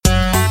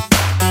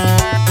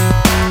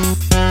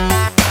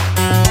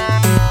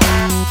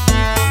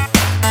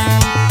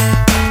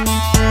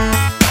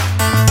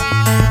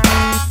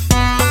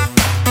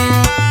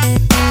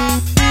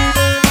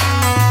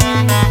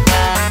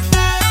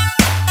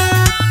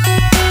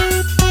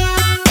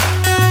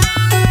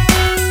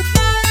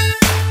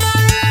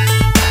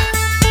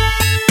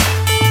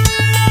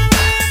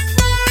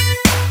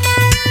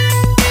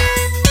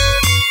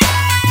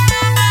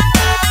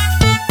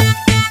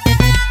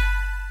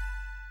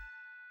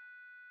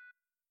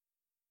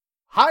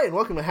Hi, and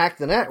welcome to Hack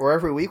the Net, where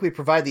every week we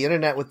provide the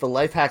internet with the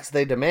life hacks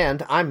they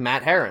demand. I'm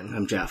Matt Herron.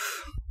 I'm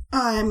Jeff.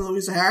 I'm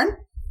Louisa Herron.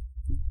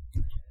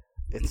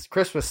 It's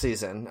Christmas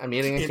season. I'm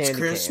eating a candy cane. It's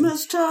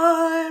Christmas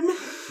time.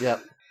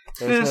 Yep.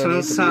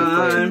 Christmas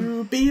time.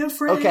 To be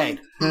afraid. Okay,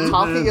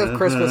 talking of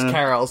Christmas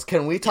carols,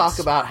 can we talk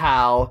about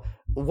how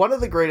one of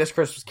the greatest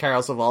Christmas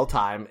carols of all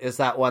time is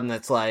that one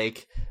that's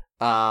like,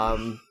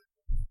 this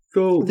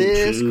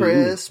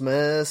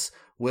Christmas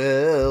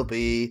will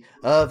be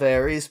a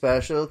very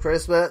special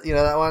Christmas. You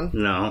know that one?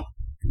 No.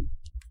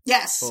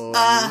 Yes.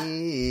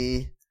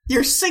 Me.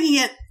 You're singing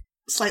it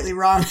slightly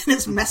wrong and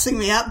it's messing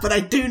me up, but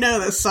I do know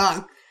this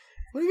song.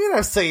 What are you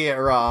gonna sing it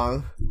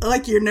wrong?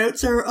 Like your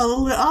notes are a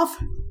little bit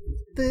off.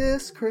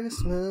 This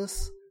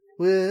Christmas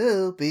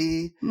will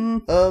be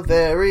a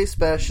very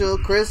special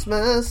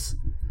Christmas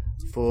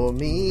for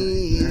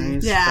me. Very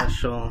Yeah.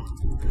 special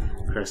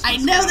Christmas. I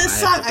know this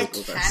song. I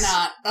Google this.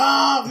 cannot.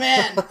 Oh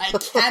man, I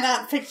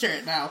cannot picture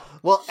it now.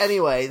 Well,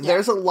 anyway,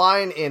 there's a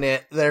line in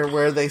it there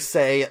where they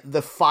say,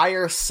 the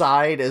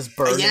fireside is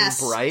burning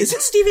Yes. bright. Is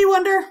it Stevie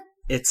Wonder?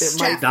 It's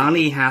might be.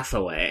 Donny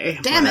Hathaway.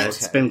 Damn but it.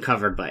 It's been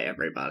covered by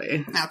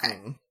everybody.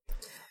 Okay.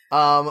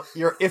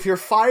 If your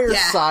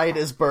fireside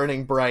is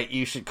burning bright,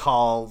 you should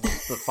call the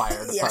fire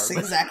department. Yes,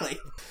 exactly.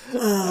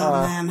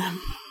 Oh man.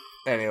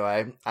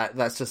 Anyway,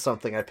 that's just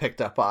something I picked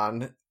up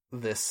on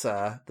this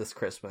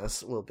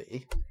Christmas will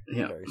be.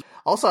 Yeah.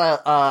 Also,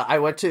 I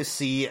went to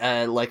see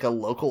like a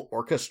local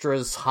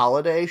orchestra's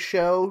holiday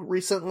show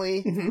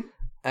recently,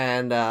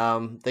 and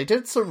they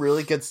did some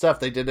really good stuff.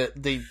 They did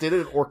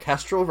an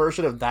orchestral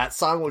version of that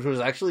song, which was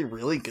actually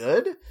really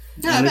good.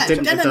 And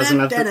it doesn't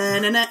have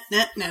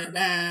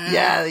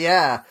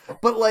Yeah.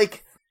 But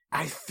like,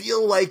 I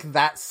feel like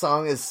that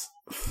song is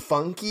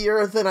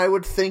funkier than I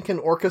would think an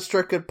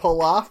orchestra could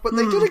pull off, but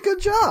they did a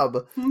good job.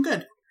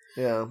 Good.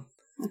 Yeah.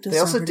 That does They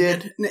also sound pretty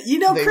did- good. You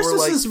know, they were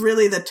Christmas like- is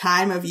really the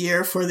time of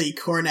year for the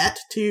cornet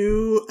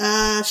to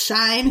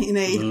shine in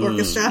a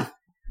orchestra.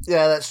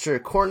 Yeah, that's true.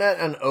 Cornet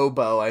and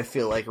oboe, I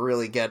feel like,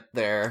 really get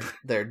their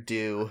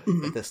due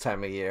at this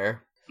time of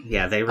year.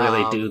 Yeah, they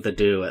really do the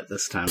do at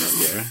this time of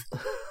year.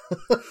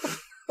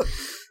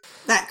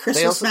 That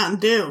Christmas also- Mountain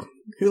Dew.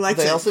 Who likes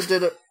They it? also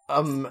did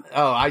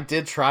I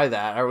did try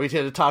that. Are we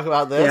here to talk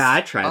about this? Yeah,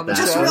 I tried on the that.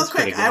 Just show? real That's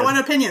pretty quick, I good. want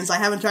opinions. I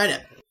haven't tried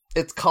it.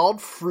 It's called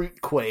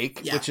Fruit Quake,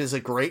 Yeah. which is a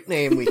great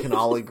name. We can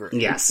all agree.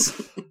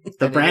 Yes.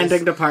 The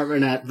branding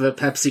department at the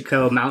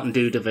PepsiCo Mountain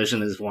Dew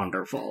division is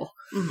wonderful.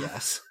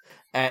 Yes.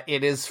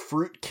 It is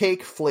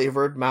fruitcake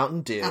flavored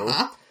Mountain Dew.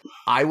 Uh-huh.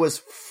 I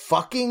was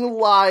fucking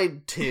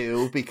lied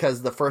to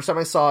because the first time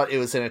I saw it, it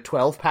was in a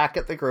 12-pack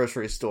at the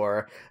grocery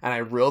store, and I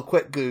real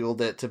quick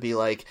Googled it to be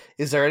like,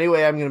 is there any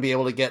way I'm going to be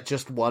able to get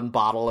just one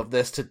bottle of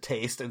this to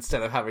taste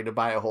instead of having to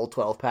buy a whole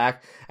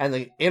 12-pack? And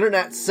the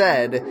internet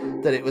said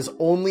that it was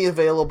only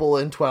available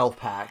in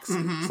 12-packs.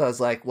 So I was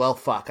like, well,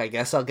 fuck, I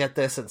guess I'll get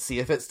this and see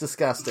if it's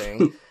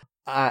disgusting.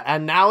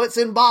 And now it's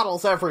in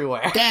bottles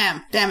everywhere.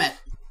 Damn it.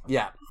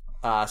 Yeah.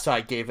 So I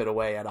gave it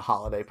away at a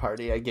holiday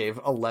party. I gave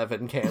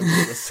 11 cans of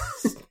this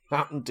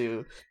Mountain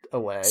Dew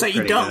away. So you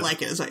Pretty don't good.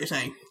 like it, is what you're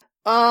saying?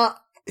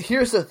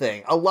 Here's the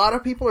thing. A lot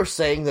of people are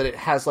saying that it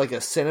has like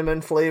a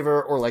cinnamon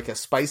flavor or like a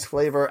spice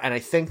flavor, and I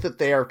think that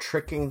they are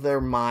tricking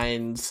their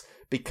minds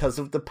because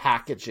of the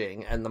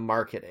packaging and the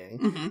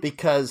marketing.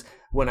 Because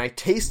when I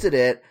tasted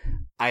it,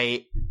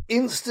 I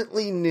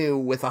instantly knew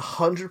with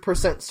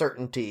 100%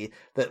 certainty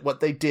that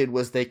what they did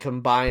was they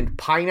combined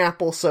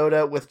pineapple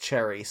soda with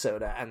cherry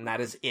soda, and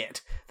that is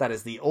it. That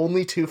is the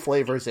only two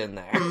flavors in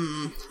there.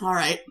 All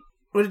right.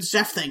 What did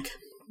Jeff think?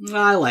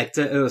 I liked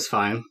it. It was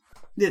fine.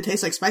 Did it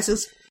taste like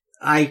spices?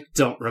 I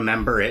don't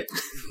remember it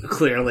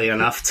clearly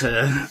enough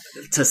to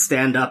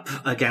stand up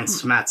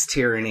against Matt's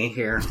tyranny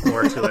here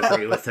or to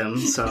agree with him,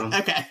 so...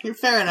 Okay,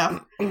 fair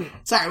enough.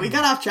 Sorry, we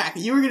got off track.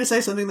 You were going to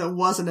say something that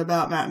wasn't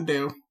about Mountain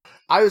Dew.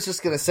 I was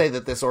just going to say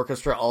that this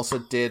orchestra also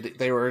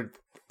they were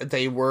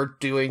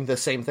doing the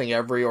same thing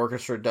every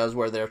orchestra does,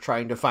 where they're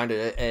trying to find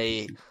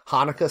a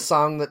Hanukkah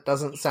song that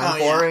doesn't sound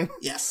boring.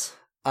 Yeah. Yes.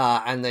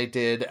 And they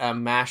did a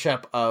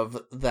mashup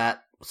of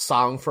that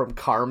song from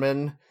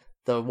Carmen,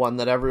 the one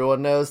that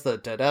everyone knows, the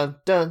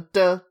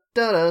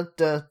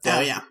da-da-da-da-da-da-da.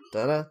 Oh, yeah.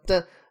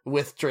 Da-da-da,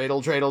 with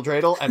Dreidel, Dreidel,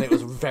 Dreidel, and it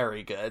was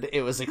very good.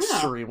 It was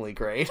extremely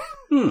great.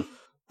 I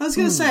was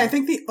going to say, I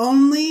think the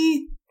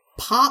only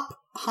pop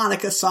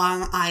Hanukkah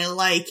song I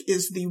like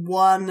is the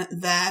one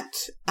that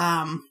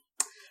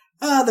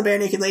the Bare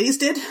Naked Ladies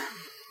did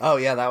Oh,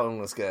 yeah, that one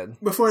was good.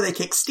 before they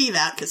kicked Steve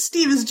out, because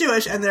Steve is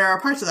Jewish, and there are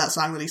parts of that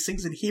song that he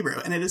sings in Hebrew,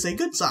 and it is a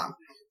good song.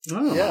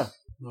 Oh. Yeah.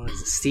 What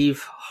is it?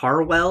 Steve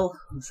Harwell?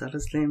 Is that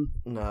his name?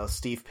 No,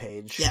 Steve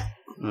Page. Yeah.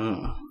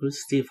 Oh,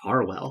 who's Steve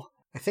Harwell?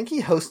 I think he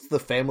hosts the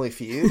Family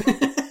Feud.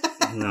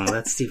 No,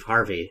 that's Steve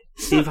Harvey.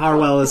 Steve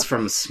Harwell is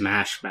from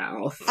Smash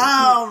Mouth.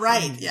 Oh,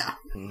 right, yeah.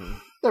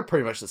 They're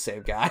pretty much the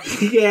same guy.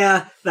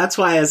 Yeah, that's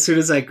why as soon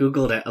as I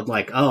Googled it, I'm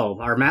like, oh,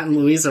 are Matt and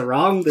Louisa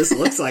wrong? This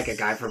looks like a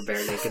guy from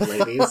Bare Naked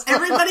Ladies.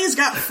 Everybody's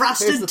got Here's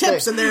frosted the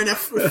tips, thing. and they're in a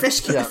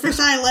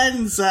fisheye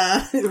lens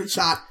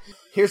shot.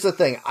 Here's the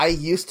thing. I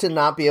used to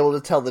not be able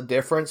to tell the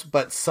difference,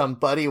 but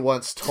somebody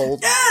once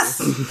told Yes!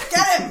 me.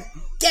 Get him!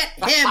 Get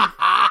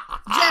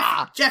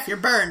him! Jeff, you're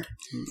burned.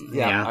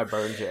 Yeah, I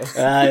burned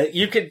you.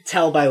 You could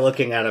tell by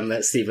looking at him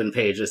that Stephen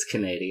Page is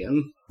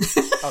Canadian.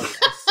 Oh,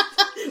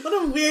 yes.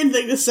 What a weird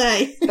thing to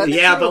say. That's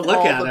Yeah, true but of look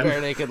all at the him.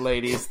 Bare Naked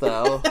Ladies,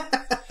 though.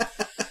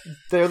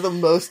 They're the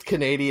most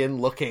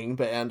Canadian-looking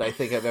band I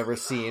think I've ever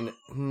seen.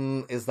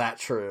 Is that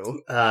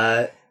true?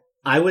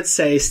 I would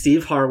say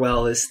Steve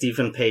Harwell is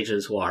Stephen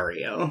Page's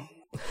Wario.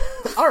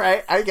 All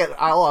right, I'll get on.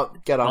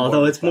 Although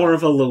board it's with more that.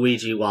 of a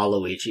Luigi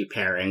Waluigi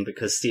pairing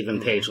because Stephen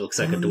Page looks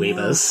like a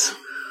dweebus.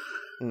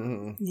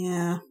 Mhm.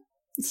 Yeah.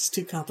 It's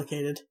too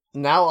complicated.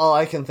 Now all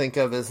I can think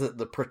of is that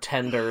the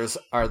Pretenders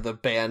are the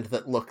band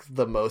that look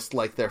the most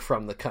like they're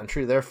from the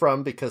country they're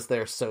from because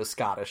they're so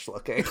Scottish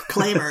looking.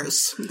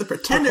 Proclaimers. The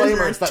Pretenders Proclaimers,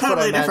 are a that's what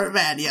totally I meant. different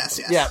band. Yes,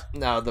 yes. Yeah,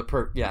 no,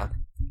 yeah.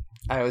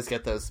 I always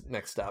get those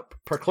mixed up.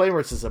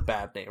 Proclaimers is a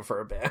bad name for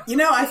a band. You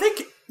know, I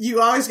think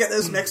you always get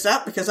those mixed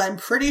up because I'm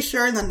pretty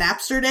sure in the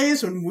Napster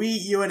days when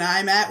you and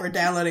I, Matt, were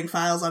downloading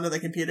files onto the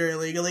computer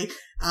illegally,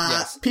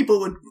 Yes.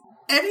 people would...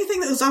 Anything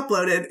that was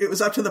uploaded, it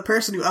was up to the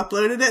person who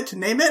uploaded it to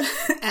name it,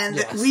 and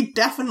Yes. we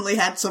definitely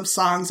had some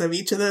songs of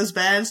each of those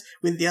bands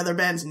with the other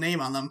band's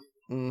name on them.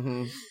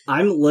 Mm-hmm.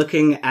 I'm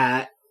looking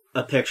at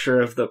a picture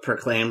of the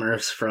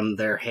Proclaimers from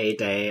their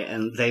heyday,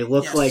 and they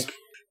look Yes. like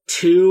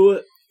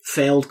two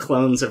failed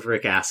clones of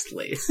Rick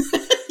Astley.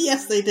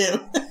 Yes, they do.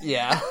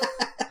 Yeah.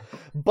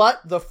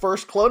 But the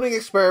first cloning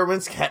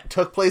experiments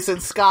took place in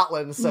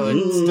Scotland, so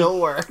it still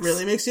works.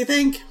 Really makes you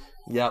think.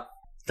 Yep.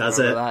 Does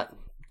Remember it? that?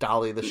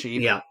 Dolly the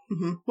sheep. Yeah.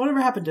 Whatever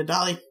happened to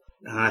Dolly? She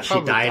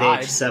Probably died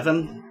died. age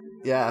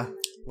 7. Yeah.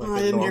 Like Oh, a I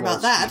didn't hear normal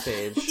about that. sheep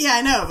age. Yeah,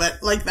 I know, but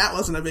that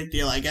wasn't a big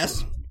deal, I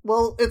guess.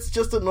 Well, it's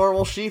just a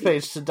normal sheep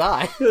age to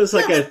die. It was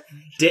like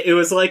it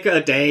was like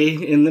a day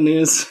in the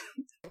news.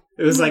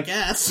 It was I like,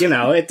 guess.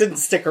 it didn't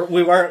stick.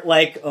 We weren't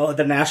like, oh,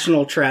 the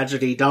national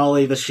tragedy.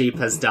 Dolly the sheep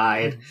has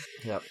died.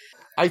 Yep.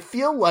 I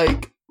feel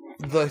like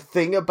the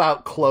thing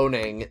about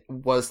cloning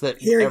was that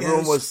Here it everyone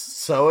goes. was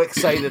so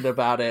excited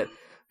about it.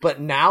 But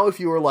now if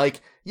you were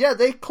like, yeah,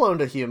 they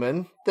cloned a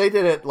human. They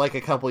did it like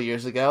a couple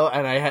years ago,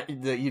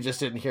 and that you just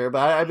didn't hear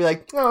about it. I'd be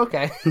like, oh,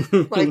 okay.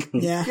 Like,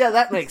 Yeah. yeah,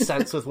 that makes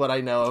sense with what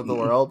I know of the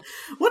world.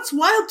 What's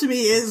wild to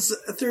me is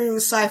through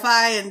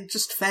sci-fi and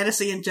just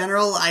fantasy in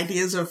general,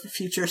 ideas of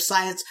future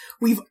science,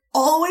 we've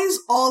always,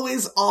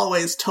 always,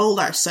 always told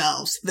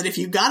ourselves that if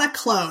you got a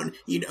clone,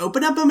 you'd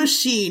open up a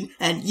machine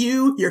and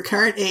your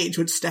current age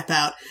would step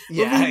out.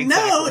 Yeah, but we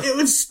know exactly. it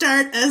would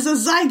start as a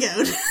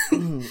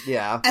zygote.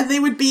 Yeah. And they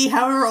would be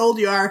however old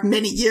you are,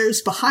 many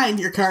years behind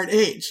your current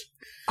age.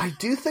 I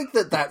do think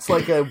that that's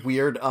like a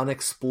weird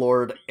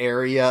unexplored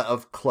area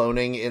of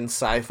cloning in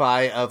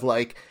sci-fi of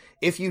like,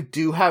 if you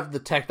do have the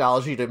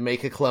technology to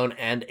make a clone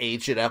and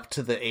age it up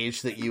to the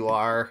age that you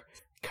are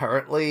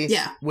currently,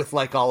 Yeah. with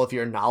like all of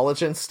your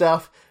knowledge and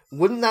stuff,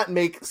 wouldn't that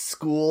make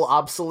school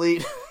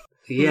obsolete?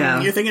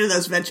 Yeah. You're thinking of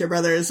those Venture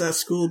Brothers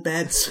school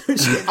beds.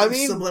 Which I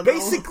mean, subliminal.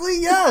 basically,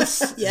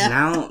 yes. Yeah.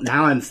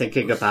 Now I'm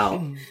thinking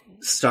about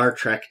Star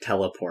Trek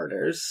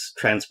teleporters,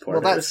 transporters.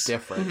 Well, that's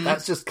different. Mhm.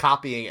 That's just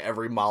copying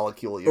every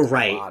molecule you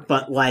Right, body.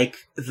 but like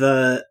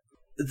the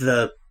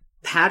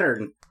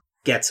pattern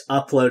gets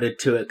uploaded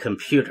to a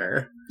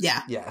computer.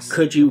 Yeah. Yes.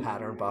 Could you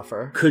Pattern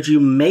buffer.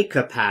 make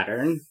a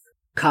pattern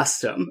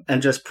custom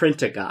and just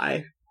print a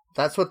guy?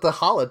 That's what the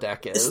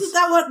holodeck is. Isn't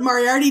that what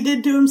Moriarty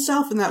did to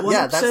himself in that one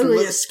Yeah, that's episode where he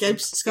lit-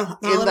 escapes?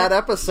 In that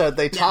episode,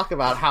 they talk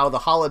about how the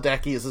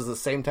holodeck uses the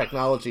same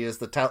technology as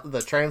the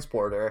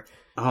transporter.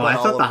 Oh, But I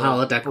all thought the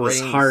of the holodeck was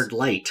brains- hard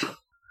light.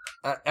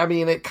 I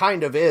mean, it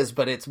kind of is,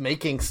 but it's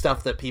making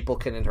stuff that people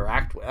can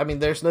interact with. I mean,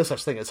 there's no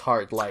such thing as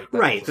hard light.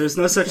 Right, there's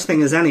no such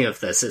thing as any of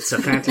this. It's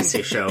a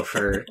fantasy show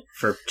for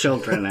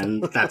children,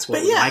 and that's what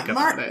But we yeah, like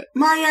about it.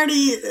 Moriarty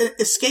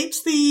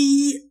escapes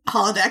the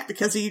holodeck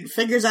because he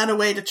figures out a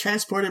way to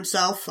transport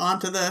himself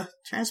onto the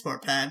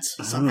transport pads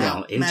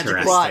somehow. Oh, magically.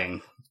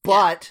 interesting.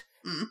 But,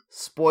 Mm.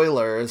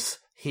 spoilers,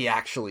 he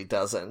actually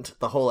doesn't.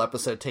 The whole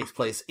episode takes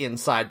place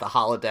inside the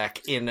holodeck.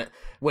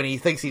 When he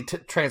thinks he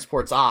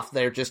transports off,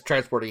 they're just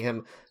transporting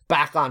him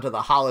back onto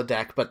the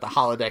holodeck, but the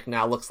holodeck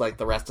now looks like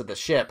the rest of the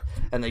ship,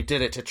 and they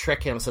did it to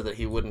trick him so that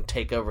he wouldn't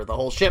take over the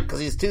whole ship because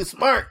he's too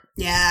smart.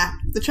 Yeah.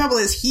 The trouble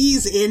is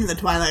he's in the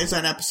Twilight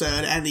Zone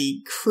episode and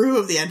the crew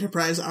of the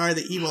Enterprise are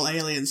the evil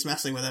aliens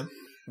messing with him.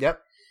 Yep.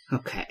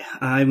 Okay,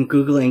 I'm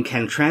Googling,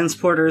 can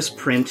transporters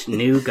print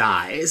new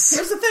guys?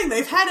 Here's the thing,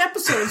 they've had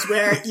episodes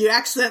where you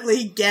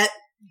accidentally get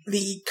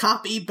the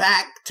copy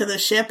back to the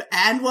ship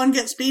and one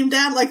gets beamed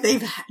down. Like,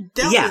 they've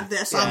dealt Yeah, with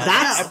this Yeah, on the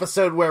that's- show.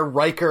 episode where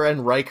Riker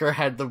and Riker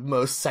had the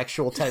most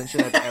sexual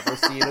tension I've ever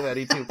seen of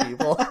any two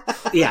people.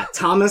 Yeah,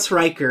 Thomas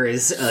Riker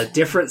is a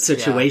different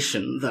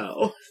situation,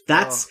 though.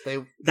 That's Oh,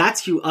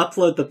 you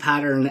upload the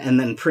pattern and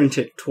then print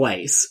it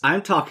twice.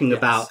 I'm talking Yes.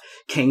 about,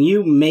 can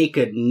you make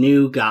a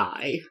new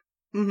guy?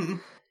 Mm-hmm.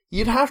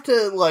 You'd have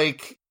to,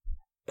 like,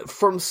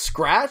 from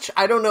scratch?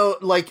 I don't know,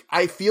 like,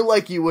 I feel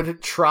like you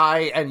would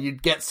try and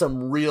you'd get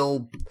some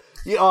real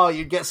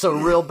you'd get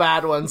some real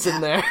bad ones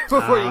in there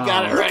before you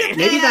got it right.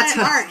 Maybe that's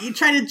how- art. You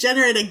try to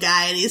generate a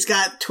guy and he's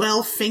got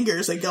 12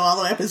 fingers that go all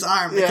the way up his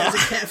arm because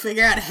he can't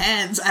figure out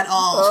hands at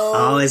all.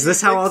 Oh, is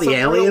this how all the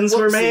aliens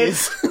were made?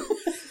 whoopsies.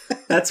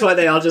 That's why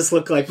they all just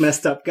look like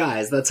messed up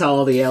guys. That's how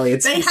all the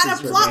aliens. They had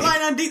a plot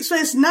line on Deep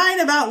Space Nine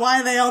about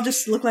why they all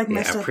just look like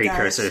messed up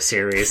precursor guys.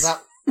 series.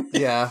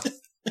 Yeah.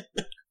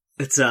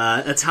 It's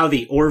that's how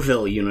the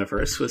Orville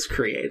universe was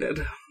created.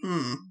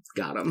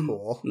 Got him.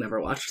 Cool. Never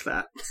watched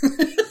that.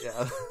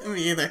 Yeah.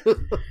 Me either.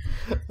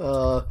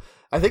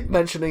 I think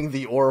mentioning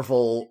the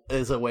Orville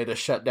is a way to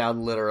shut down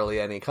literally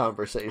any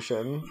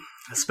conversation.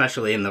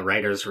 Especially in the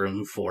writer's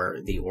room for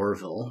the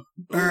Orville.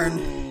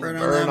 Burn Burn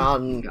on them.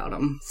 on Got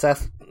him.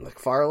 Seth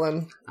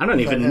MacFarlane.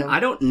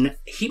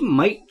 He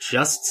might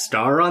just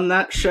star on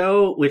that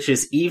show, which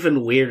is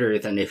even weirder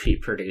than if he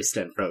produced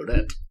and wrote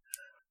it.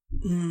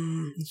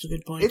 That's a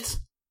good point.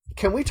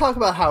 Can we talk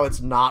about how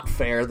it's not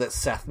fair that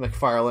Seth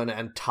MacFarlane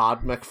and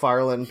Todd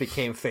McFarlane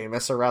became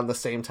famous around the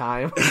same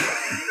time?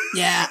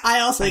 Yeah, I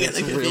also get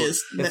them really,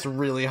 confused. it's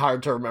really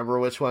hard to remember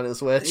which one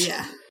is which.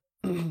 Yeah.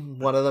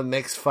 One of them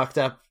makes fucked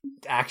up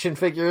action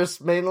figures,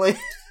 mainly,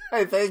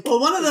 I think. Well,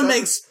 one of them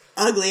makes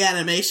ugly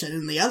animation,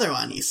 and the other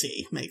one, you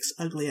see, makes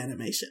ugly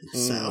animation.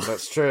 So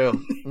That's true.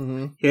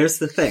 Mm-hmm. Here's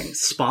the thing.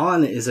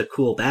 Spawn is a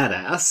cool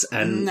badass,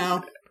 and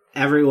no.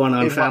 everyone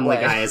on In what Family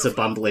way? Guy is a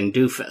bumbling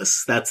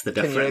doofus. That's the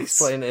difference. Can you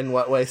explain in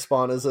what way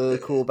Spawn is a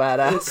cool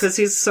badass? Because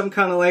he's some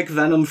kind of like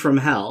Venom from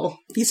hell.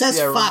 He says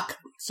Yeah, fuck,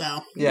 so.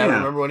 Yeah, Yeah.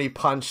 remember when he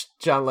punched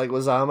John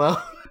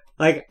Leguizamo?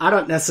 Like, I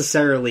don't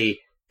necessarily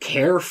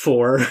care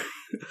for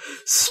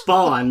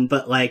Spawn,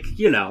 but like,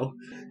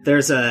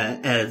 there's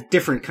a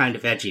different kind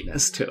of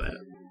edginess to it.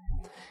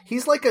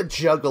 He's like a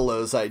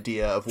juggalo's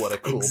idea of what a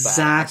cool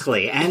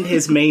Exactly, and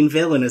his main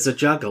villain is a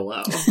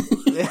juggalo,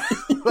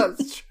 badass.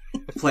 That's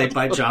true. played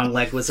by John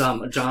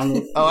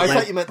Leguizamo. I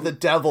thought you meant the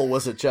devil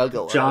was a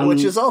juggalo,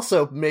 which is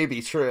also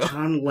maybe true.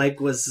 John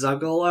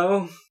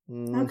Leguizamo.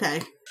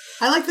 Okay.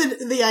 I like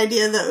the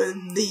idea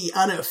that the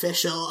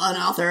unofficial,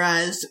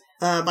 unauthorized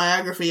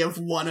biography of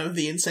one of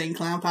the Insane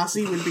Clown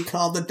Posse would be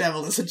called The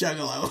Devil is a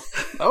Juggalo.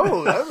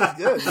 Oh, that was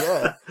good,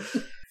 yeah.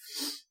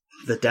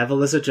 The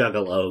Devil is a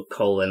Juggalo,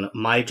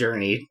 my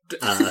journey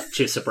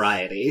to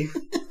sobriety.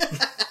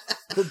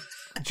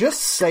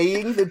 Just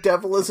saying the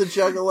devil is a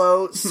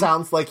juggalo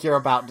sounds like you're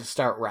about to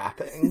start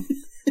rapping.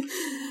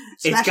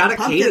 It's got a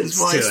cadence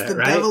to it, The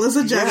right? Devil is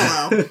a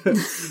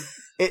Juggalo.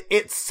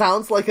 It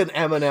sounds like an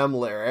Eminem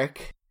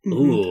lyric.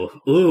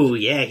 Ooh,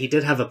 yeah, he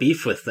did have a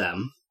beef with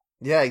them.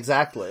 Yeah,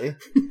 exactly.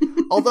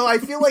 Although I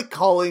feel like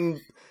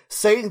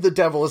saying the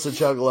devil is a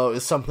juggalo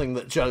is something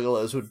that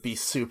juggalos would be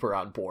super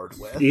on board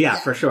with. Yeah,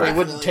 for sure. They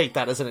wouldn't take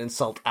that as an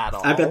insult at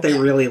all. I bet they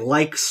really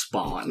like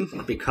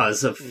Spawn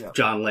because of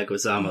John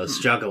Leguizamo's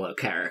Juggalo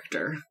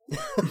character.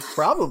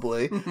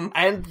 Probably.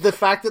 And the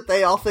fact that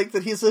they all think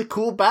that he's a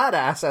cool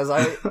badass, as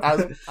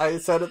I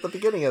said at the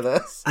beginning of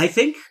this. I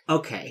think,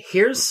 okay,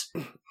 here's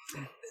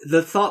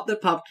the thought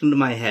that popped into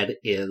my head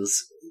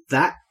is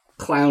that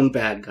clown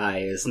bad guy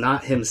is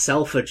not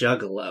himself a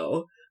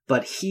juggalo,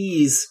 but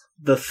he's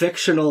the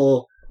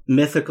fictional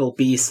mythical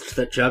beast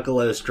that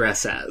juggalos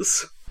dress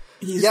as.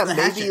 He's Yeah, the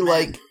maybe hatchet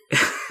like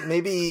man.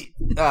 maybe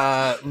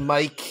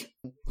Mike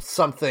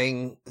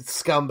something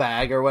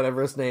scumbag or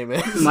whatever his name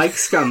is. Mike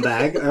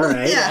Scumbag,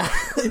 alright. Yeah.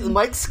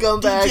 Mike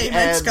Scumbag DJ Mike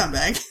and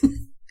Scumbag.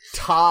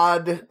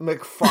 Todd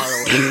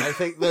McFarlane. I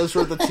think those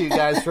were the two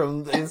guys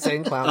from the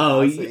Insane Clown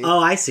Posse. Oh,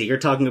 I see. You're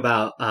talking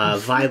about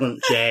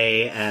Violent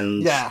J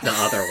and Yeah. the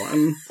other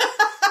one.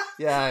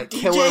 Yeah,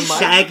 Killer DJ Mike.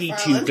 Shaggy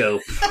McFarlane. Too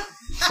Dope.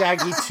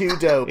 Shaggy Too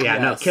Dope. Yeah,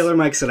 no, yes. Killer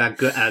Mike's a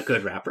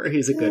good rapper.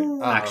 He's a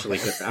good, actually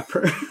good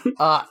rapper.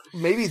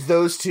 Maybe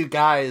those two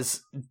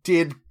guys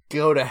did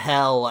go to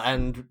hell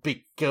and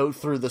go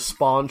through the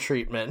Spawn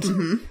treatment,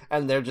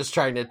 and they're just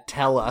trying to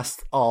tell us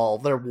all.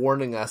 They're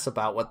warning us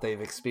about what they've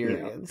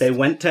experienced. They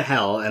went to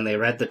hell and they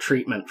read the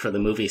treatment for the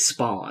movie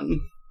Spawn.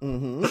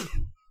 Mm-hmm.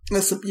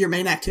 That's your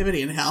main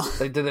activity in hell.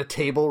 They did a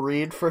table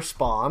read for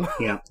Spawn.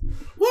 Yeah.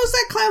 What was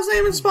that clown's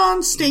name in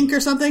Spawn? Stink or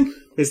something?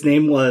 His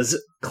name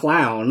was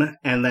Clown,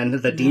 and then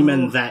the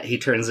demon that he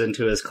turns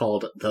into is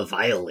called the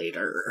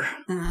Violator.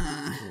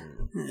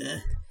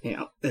 You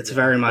know, it's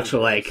very much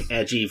like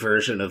edgy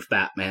version of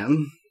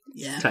Batman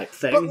Yeah. type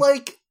thing. But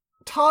like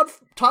Todd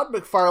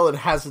McFarlane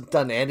hasn't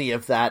done any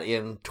of that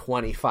in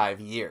 25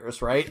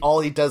 years, right? All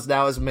he does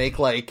now is make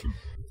like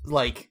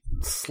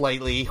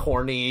slightly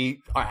horny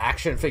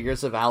action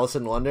figures of Alice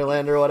in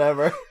Wonderland or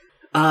whatever.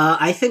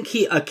 I think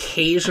he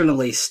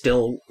occasionally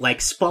still, like,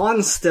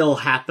 Spawn still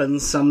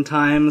happens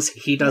sometimes.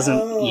 He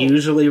doesn't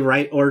usually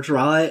write or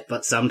draw it,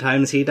 but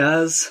sometimes he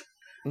does.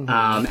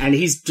 And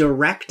he's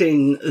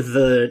directing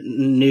the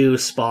new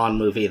Spawn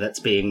movie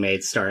that's being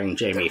made starring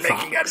Jamie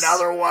Foxx. Making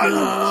another one.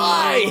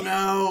 Why?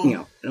 No.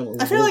 You know,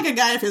 I feel like a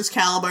guy of his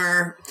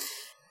caliber,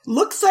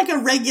 looks like a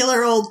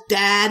regular old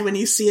dad when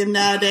you see him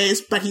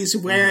nowadays, but he's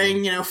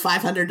wearing,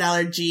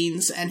 $500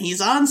 jeans, and he's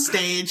on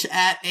stage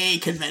at a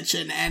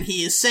convention, and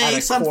he is saying at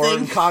a something.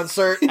 Korn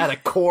concert,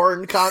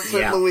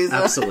 Yeah, Louisa.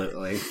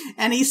 absolutely.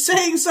 And he's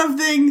saying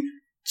something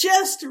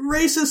just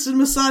racist and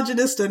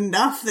misogynist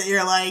enough that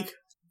you're like,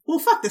 well,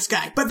 fuck this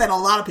guy. But then a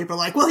lot of people are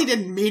like, well, he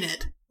didn't mean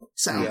it.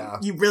 So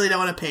you really don't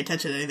want to pay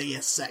attention to anything he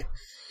has to say.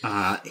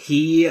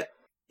 He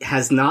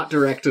has not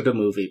directed a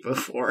movie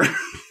before.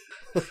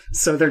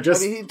 So they're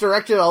just... he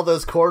directed all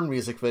those Korn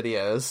music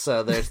videos,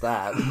 so there's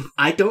that.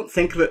 I don't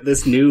think that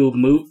this new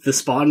the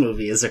Spawn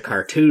movie is a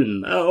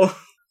cartoon, though.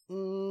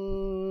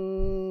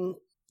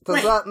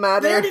 Does that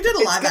matter? They already did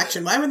a live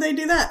action. Why would they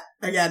do that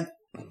again?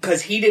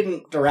 Because he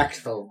didn't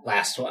direct the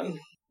last one.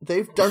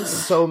 They've done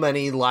so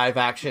many live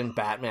action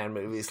Batman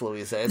movies,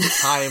 Louisa.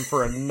 It's time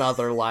for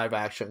another live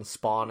action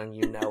Spawn, and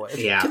you know it.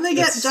 Yeah. Can they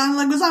get John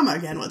Leguizamo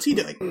again? What's he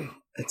doing?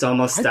 It's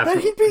almost I bet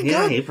he'd be good.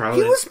 Yeah, he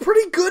probably... He was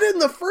pretty good in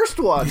the first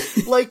one.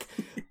 Like,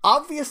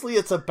 obviously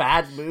it's a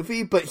bad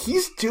movie, but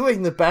he's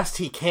doing the best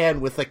he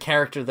can with a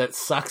character that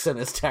sucks and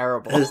is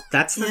terrible.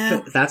 That's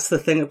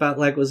the thing about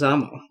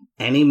Leguizamo.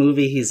 Any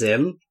movie he's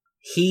in,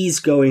 he's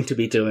going to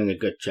be doing a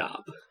good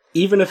job.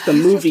 Even if the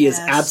movie is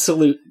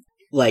absolute,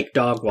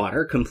 dog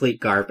water, complete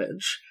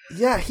garbage.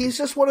 Yeah, he's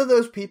just one of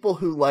those people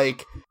who,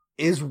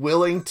 is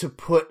willing to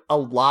put a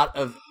lot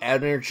of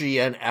energy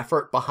and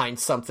effort behind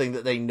something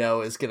that they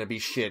know is going to be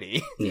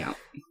shitty. Yeah.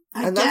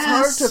 And that's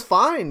hard to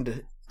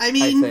find. I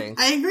mean,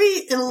 I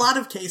agree in a lot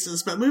of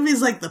cases, but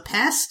movies like The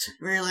Pest,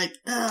 where you're like,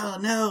 oh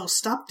no,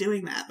 stop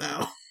doing that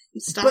though.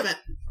 Stop it.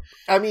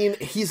 I mean,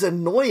 he's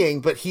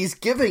annoying, but he's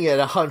giving it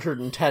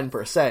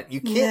 110%.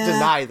 You can't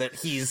deny that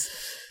he's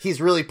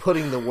really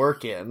putting the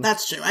work in.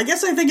 That's true. I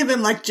guess I think of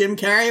him like Jim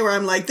Carrey, where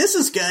I'm like, this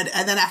is good,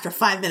 and then after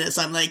 5 minutes,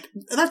 I'm like,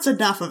 that's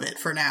enough of it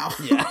for now.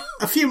 Yeah.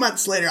 A few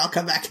months later, I'll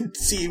come back and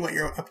see what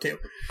you're up to.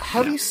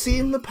 Have you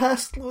seen The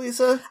Pest,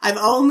 Louisa? I've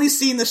only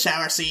seen the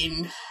shower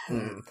scene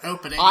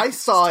opening. I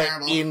saw it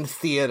in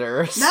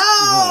theaters. No!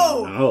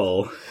 Oh,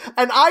 no.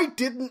 And I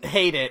didn't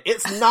hate it.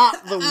 It's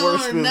not the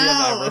worst movie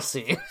I've ever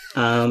seen.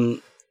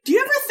 Do you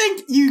ever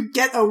think you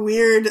get a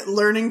weird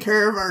learning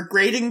curve or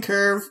grading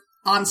curve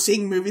on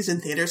seeing movies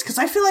in theaters? Because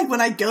I feel like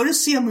when I go to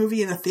see a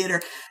movie in a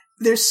theater,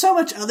 there's so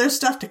much other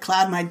stuff to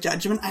cloud my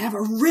judgment. I have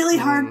a really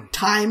hard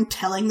time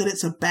telling that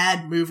it's a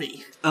bad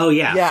movie. Oh,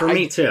 yeah, for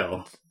me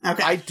too.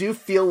 Okay. I do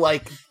feel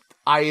like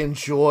I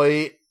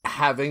enjoy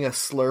having a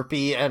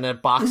Slurpee and a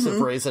box of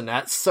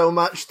Raisinets so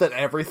much that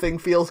everything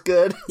feels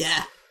good.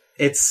 Yeah.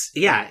 It's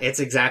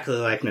exactly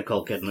like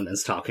Nicole Kidman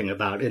is talking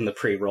about in the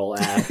pre-roll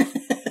ad.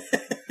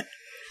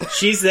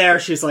 She's there,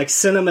 she's like,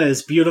 cinema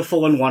is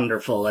beautiful and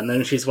wonderful, and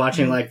then she's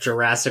watching,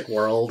 Jurassic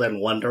World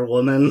and Wonder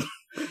Woman.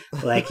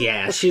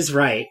 Yeah, she's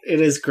right. It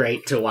is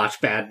great to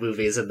watch bad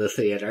movies in the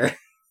theater.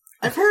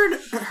 I've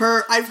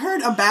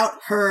heard about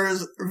her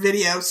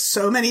video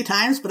so many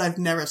times, but I've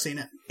never seen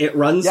it. It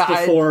runs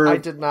before... I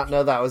did not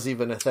know that was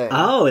even a thing.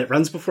 Oh, it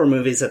runs before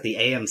movies at the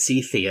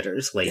AMC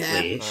theaters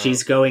lately. Yeah.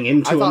 She's going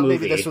into a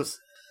movie.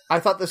 I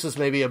thought this was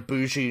maybe a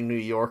bougie New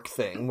York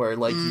thing, where,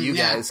 you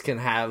guys can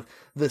have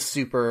the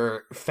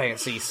super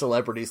fancy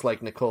celebrities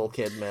like Nicole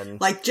Kidman.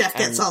 Like Jeff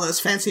gets all those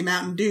fancy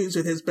Mountain Dews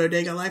with his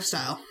bodega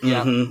lifestyle.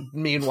 Yeah.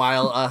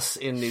 Meanwhile, us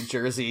in New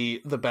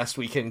Jersey, the best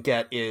we can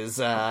get is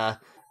John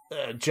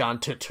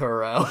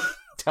Turturro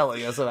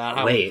telling us about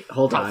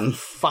how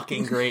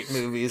fucking great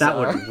movies that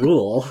are. Would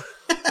rule.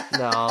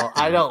 No,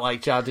 I don't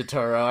like John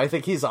Turturro. I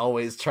think he's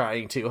always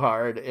trying too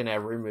hard in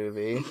every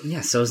movie.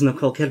 Yeah, so is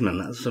Nicole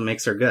Kidman. That's what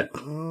makes her good.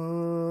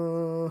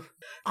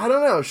 I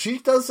don't know. She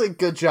does a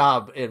good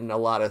job in a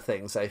lot of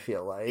things, I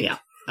feel like. Yeah.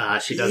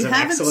 She does an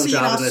excellent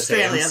job in this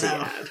AMC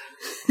ad.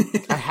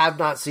 I have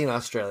not seen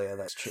Australia,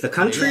 that's true. The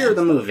country or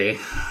the movie?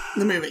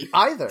 The movie.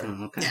 Either.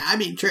 Oh, okay. Yeah, I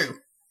mean, true.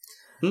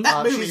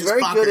 That movie she's is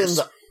very bonkers. good in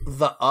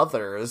the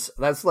Others.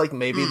 That's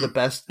maybe the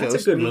best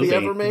Ghost movie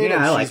ever made, yeah,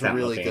 and I like she's that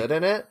really movie. good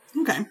in it.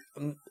 Okay.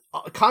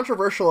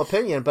 Controversial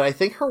opinion, but I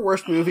think her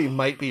worst movie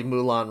might be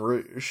Moulin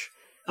Rouge.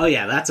 Oh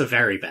yeah, that's a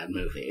very bad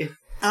movie.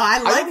 Oh,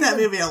 I like that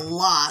movie a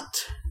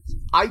lot.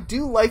 I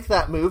do like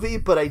that movie,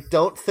 but I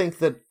don't think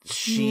that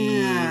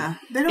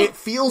it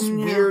feels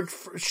weird.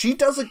 She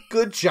does a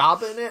good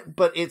job in it,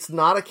 but it's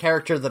not a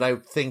character that I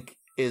think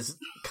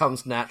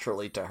comes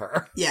naturally to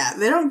her. Yeah,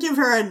 they don't give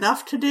her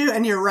enough to do,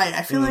 and you're right.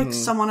 I feel like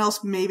someone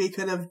else maybe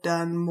could have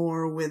done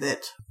more with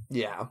it.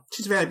 Yeah.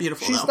 She's very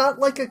beautiful, She's not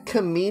like a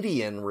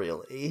comedian,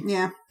 really.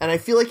 Yeah. And I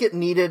feel like it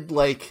needed,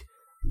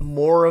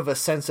 more of a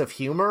sense of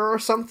humor or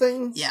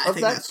something. Yeah, I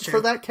think that's true.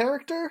 For that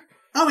character.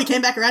 Oh, we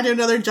came back around to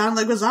another John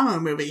Leguizamo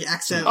movie,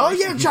 accidentally. Oh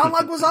yeah, John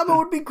Leguizamo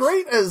would be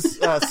great as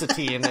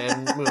Satine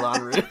in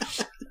Moulin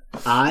Rouge.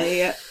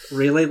 I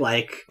really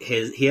like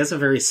he has a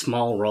very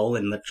small role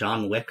in the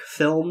John Wick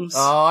films.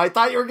 Oh, I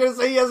thought you were going to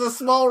say he has a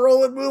small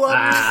role in Moulin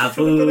Rouge.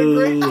 Would have been a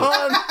great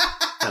pun.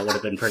 That would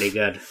have been pretty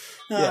good.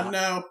 Oh, no.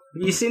 Have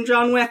you seen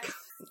John Wick?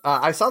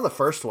 I saw the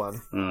first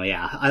one. Oh,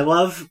 yeah. I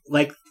love,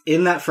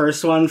 in that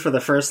first one, for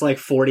the first,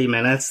 40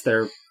 minutes,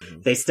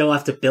 they still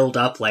have to build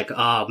up,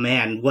 oh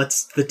man,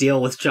 what's the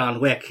deal with John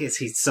Wick? Is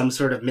he some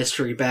sort of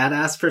mystery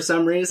badass for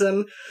some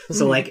reason?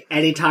 So,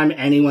 anytime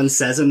anyone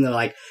says him, they're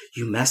like,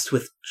 you messed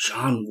with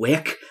John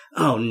Wick?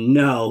 Oh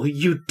no,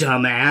 you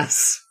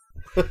dumbass.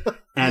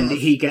 And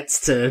he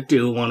gets to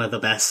do one of the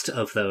best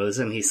of those,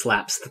 and he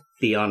slaps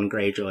Theon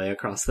Greyjoy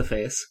across the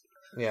face.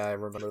 Yeah, I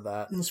remember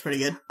that. That's pretty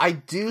good.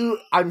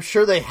 I'm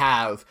sure they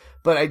have,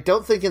 but I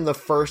don't think in the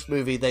first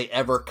movie they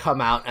ever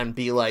come out and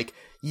be like,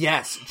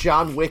 yes,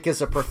 John Wick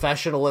is a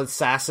professional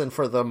assassin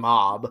for the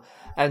mob.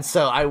 And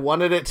so I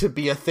wanted it to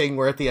be a thing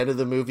where at the end of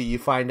the movie you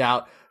find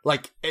out,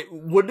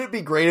 wouldn't it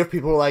be great if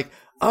people were like,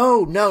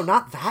 oh, no,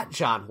 not that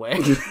John Wick.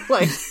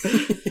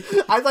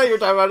 I thought you were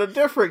talking about a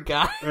different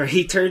guy. Or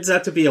he turns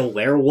out to be a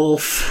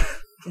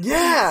werewolf.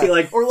 Yeah.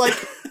 Or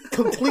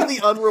completely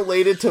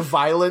unrelated to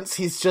violence.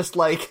 He's just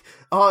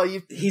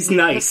he's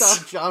nice. Pissed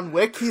off John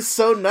Wick. He's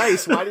so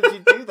nice. Why did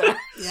you do that?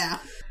 Yeah.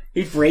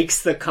 He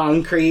breaks the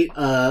concrete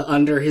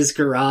under his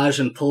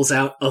garage and pulls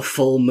out a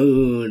full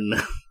moon.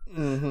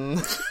 Mm-hmm.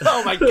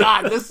 Oh my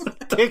god, this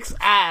kicks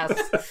ass.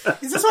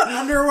 Is this what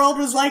Underworld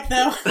was like,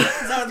 though? Is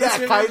that what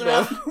this kind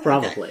of.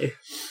 Probably.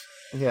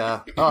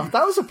 Yeah. Oh,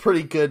 that was a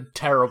pretty good,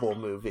 terrible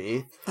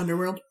movie.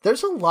 Underworld?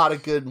 There's a lot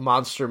of good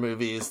monster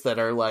movies that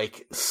are,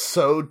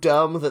 so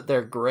dumb that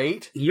they're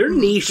great. Your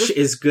niche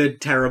is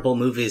good, terrible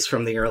movies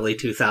from the early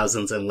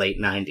 2000s and late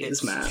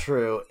 90s, Matt. It's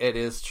true. It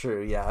is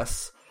true,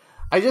 yes.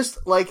 I just,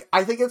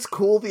 I think it's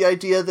cool, the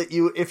idea that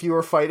if you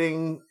were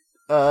fighting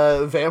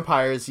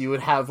vampires, you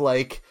would have,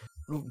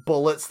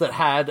 bullets that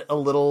had a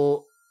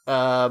little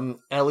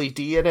LED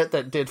in it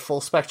that did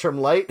full spectrum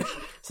light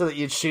so that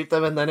you'd shoot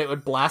them and then it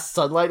would blast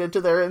sunlight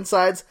into their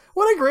insides.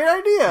 What a great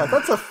idea.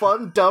 That's a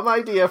fun, dumb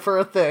idea for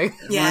a thing.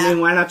 Yeah. I mean,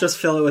 why not just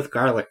fill it with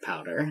garlic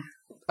powder?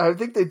 I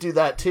think they do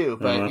that too,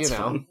 but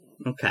Fun.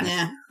 Okay.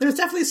 Yeah. There's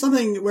definitely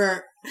something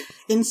where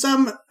in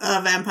some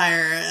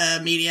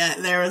vampire media,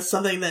 there was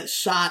something that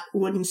shot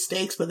wooden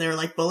stakes, but they were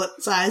bullet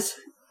size.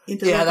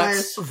 Yeah,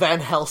 that's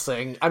Van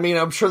Helsing. I mean,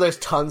 I'm sure there's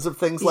tons of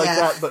things like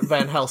that, but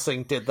Van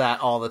Helsing did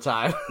that all the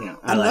time. Yeah,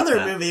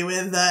 another movie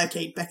with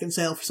Kate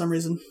Beckinsale for some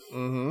reason.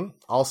 Mm-hmm.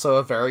 Also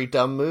a very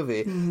dumb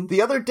movie. Mm-hmm.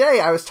 The other day,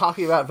 I was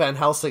talking about Van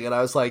Helsing, and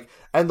I was like,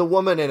 and the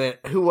woman in it,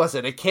 who was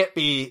it? It can't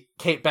be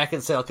Kate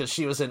Beckinsale, because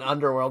she was in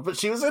Underworld, but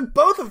she was in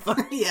both of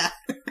them. Yeah.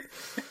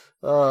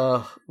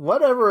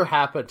 Whatever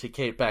happened to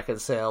Kate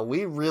Beckinsale?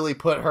 We really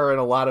put her in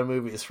a lot of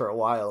movies for a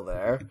while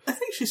there. I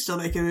think she's still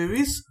making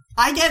movies.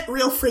 I get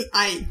real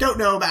I don't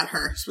know about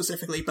her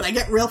specifically, but I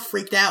get real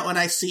freaked out when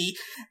I see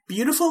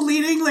beautiful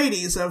leading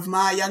ladies of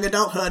my young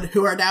adulthood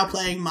who are now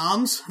playing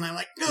moms, and I'm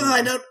like,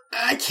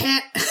 I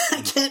can't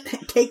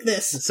take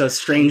this. So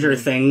Stranger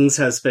Things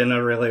has been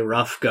a really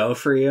rough go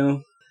for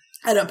you?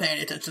 I don't pay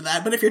any attention to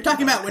that, but if you're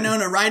talking about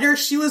Winona Ryder,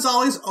 she was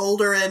always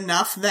older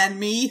enough than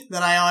me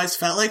that I always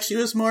felt like she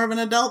was more of an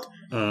adult.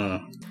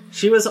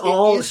 She was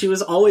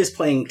always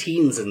playing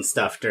teens and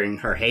stuff during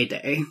her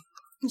heyday.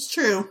 It's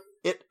true.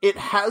 It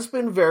has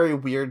been very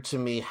weird to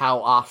me how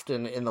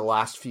often in the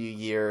last few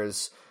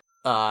years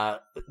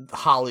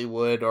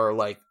Hollywood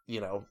or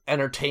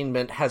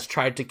entertainment has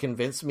tried to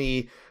convince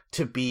me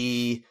to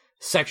be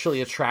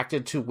sexually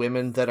attracted to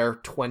women that are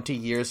 20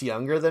 years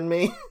younger than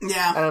me.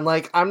 Yeah. And I'm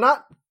like, I'm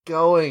not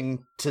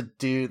going to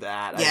do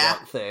that, I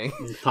don't think.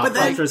 Pop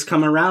culture's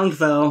come around,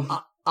 though.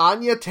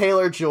 Anya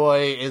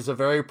Taylor-Joy is a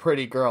very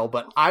pretty girl,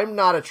 but I'm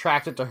not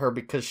attracted to her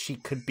because she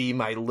could be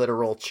my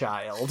literal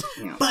child.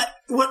 Yeah. But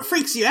what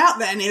freaks you out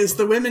then is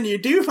the women you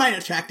do find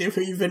attractive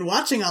who you've been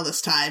watching all this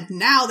time,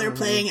 now they're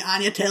playing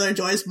Anya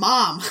Taylor-Joy's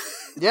mom.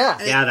 Yeah.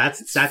 Yeah,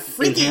 that's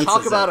freaky.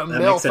 Talk about a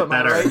MILF, am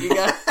I right, you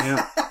guys?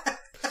 Yeah.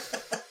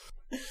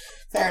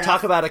 Fair enough.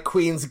 Talk about a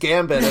Queen's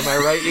Gambit, am I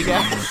right, you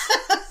guys?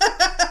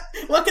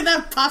 What could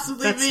that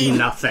possibly That's mean?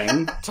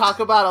 nothing. Talk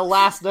about a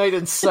Last Night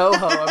in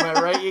Soho, am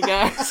I right, you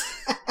guys?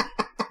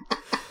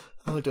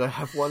 Oh, do I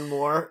have one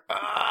more?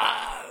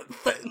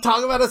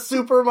 Talk about a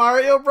Super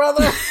Mario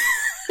Brother?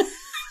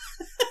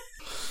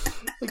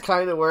 It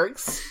kind of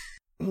works.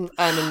 And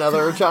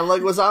another John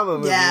Leguizamo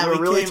movie. Yeah,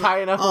 We're really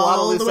tying up a lot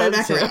of loose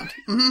ends here.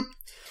 Mm-hmm.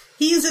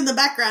 He's in the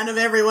background of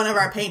every one of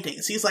our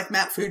paintings. He's like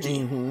Matt Fuji.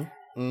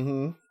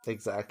 Mm-hmm.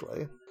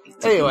 Exactly.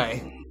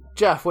 Anyway,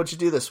 Jeff, what'd you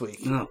do this week?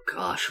 Oh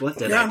gosh, what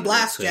did You're I on do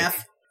blast, this week?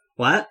 Jeff.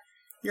 What?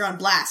 You're on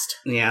blast.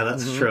 Yeah,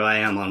 that's true. I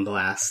am on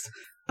blast.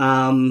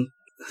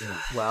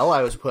 Well,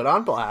 I was put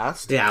on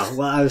blast. Yeah,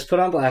 well, I was put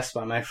on blast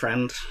by my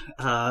friend,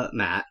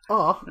 Matt.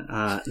 Oh.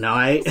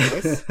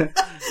 Nice.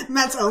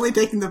 Matt's only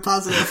taking the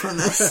positive from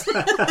this.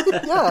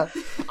 Yeah.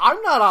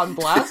 I'm not on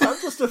blast. I'm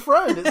just a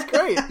friend. It's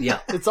great. Yeah.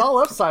 It's all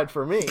upside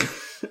for me.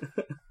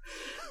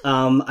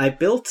 I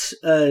built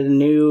a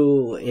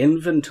new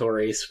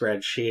inventory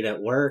spreadsheet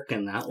at work,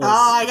 and that was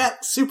I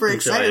got super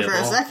excited for a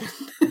enjoyable.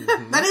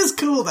 second. That is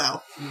cool,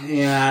 though.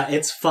 Yeah,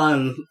 it's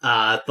fun,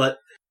 but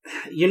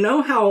you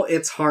know how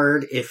it's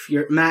hard if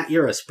you're Matt,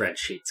 you're a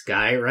spreadsheets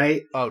guy,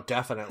 right? Oh,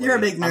 definitely. You're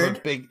a big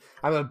nerd.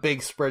 I'm a big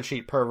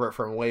spreadsheet pervert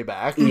from way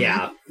back.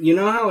 Yeah. You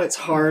know how it's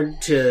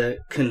hard to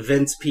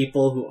convince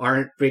people who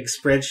aren't big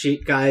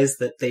spreadsheet guys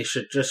that they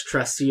should just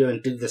trust you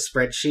and do the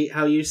spreadsheet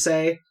how you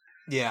say?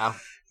 Yeah.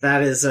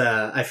 That is,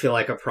 I feel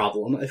like a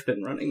problem I've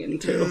been running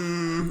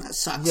into. That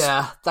sucks.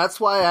 Yeah, that's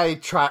why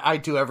I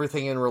do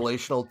everything in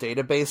relational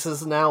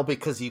databases now,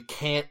 because you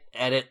can't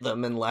edit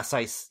them unless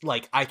I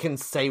can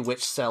say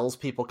which cells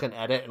people can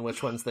edit and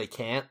which ones they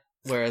can't.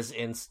 Whereas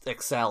in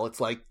Excel, it's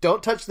like,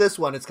 don't touch this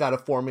one, it's got a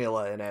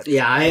formula in it.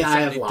 Yeah, I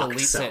have deletes locked it,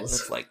 and cells.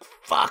 it's like,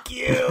 fuck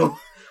you!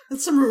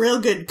 That's some real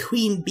good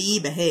queen bee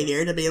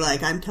behavior to be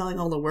like, I'm telling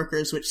all the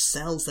workers which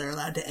cells they're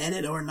allowed to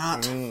edit or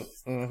not.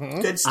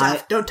 Mm-hmm. Good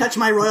stuff. Don't touch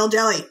my royal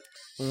jelly.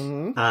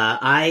 Mm-hmm.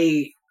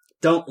 I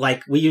don't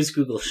we use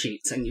Google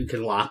Sheets and you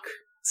can lock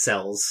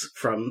cells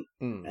from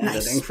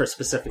editing for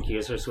specific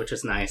users, which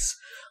is nice.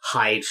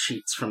 Hide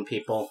sheets from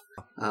people.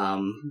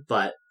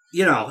 But,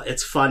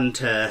 it's fun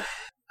to...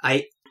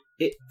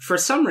 for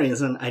some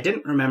reason, I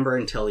didn't remember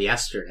until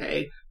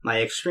yesterday my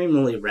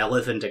extremely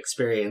relevant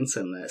experience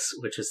in this,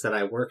 which is that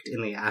I worked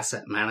in the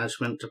asset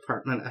management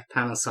department at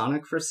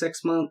Panasonic for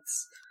 6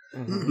 months,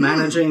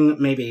 managing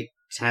maybe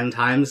 10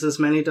 times as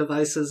many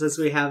devices as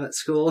we have at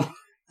school.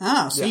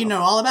 Oh, so you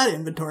know all about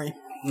inventory.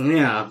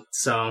 Yeah,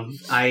 so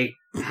I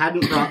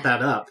hadn't brought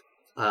that up,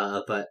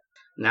 but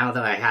now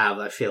that I have,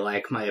 I feel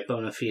like my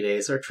bona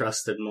fides are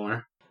trusted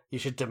more. You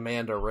should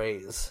demand a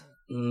raise.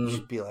 You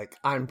should be like,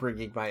 I'm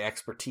bringing my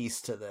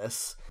expertise to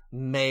this.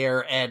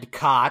 Mayor Ed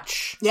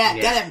Koch. Yeah,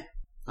 get him.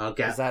 I'll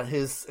get.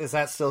 Is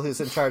that still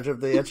who's in charge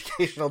of the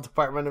educational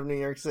department of New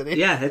York City?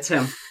 Yeah, it's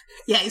him.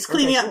 Yeah, he's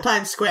cleaning up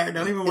Times Square.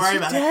 Don't even worry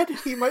about dead? it.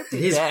 He might be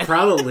He's dead.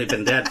 probably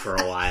been dead for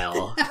a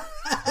while.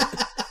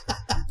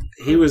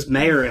 He was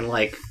mayor in,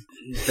 the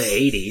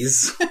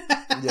 80s.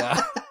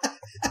 Yeah.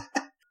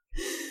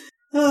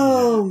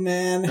 Oh,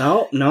 man.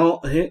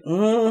 No.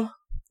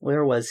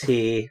 Where was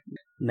he?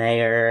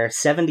 Mayor,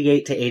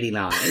 78 to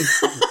 89.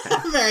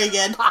 Very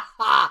good.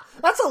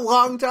 That's a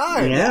long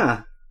time.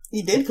 Yeah.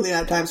 He did clean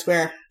up Times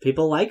Square.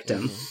 People liked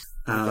him.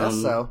 I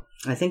guess so.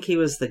 I think he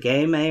was the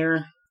gay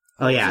mayor.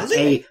 Oh, yeah. Was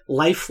he? A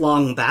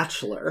lifelong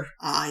bachelor.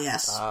 Ah,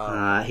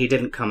 yes. He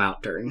didn't come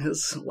out during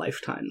his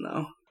lifetime,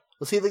 though.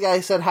 Was he the guy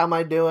who said, how am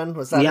I doing?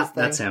 Was that his thing?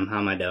 That's him. How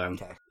am I doing?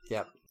 Okay,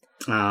 yep.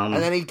 And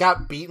then he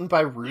got beaten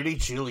by Rudy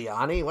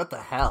Giuliani? What the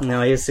hell?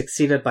 No, he was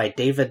succeeded by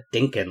David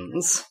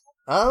Dinkins.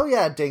 Oh,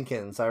 yeah,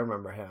 Dinkins. I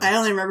remember him. I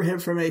only remember him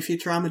from a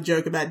Futurama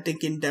joke about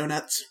Dinkin'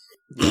 Donuts.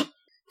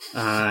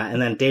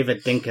 And then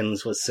David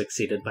Dinkins was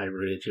succeeded by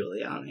Rudy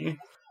Giuliani.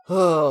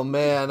 Oh,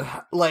 man.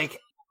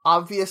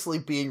 Obviously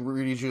being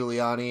Rudy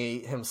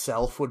Giuliani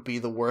himself would be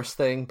the worst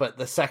thing, but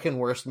the second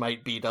worst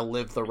might be to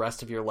live the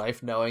rest of your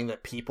life knowing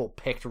that people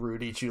picked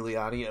Rudy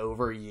Giuliani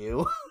over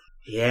you.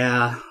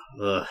 Yeah.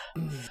 Ugh.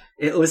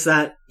 It was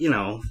that,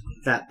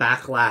 that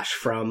backlash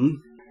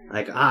from,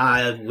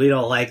 we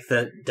don't like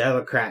the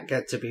Democrat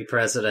get to be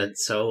president,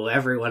 so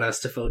everyone has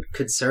to vote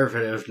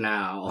conservative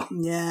now.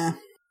 Yeah.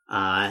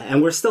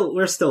 And we're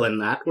still in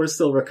that. We're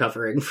still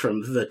recovering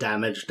from the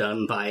damage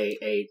done by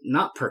a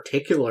not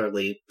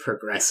particularly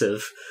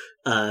progressive,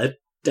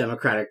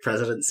 Democratic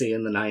presidency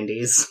in the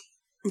 90s.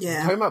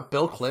 Yeah. Talking about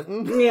Bill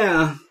Clinton?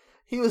 Yeah.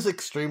 He was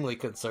extremely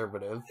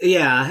conservative.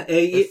 Yeah.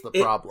 That's the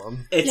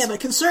problem. Yeah,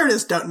 but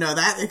conservatives don't know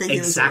that. They think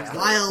Exactly.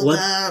 he was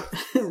a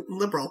wild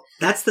liberal.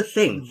 That's the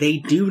thing. They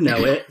do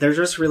know it. They're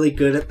just really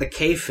good at the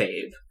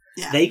kayfabe.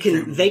 Yeah. They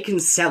can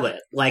sell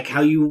it, like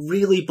how you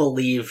really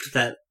believed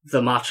that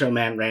the Macho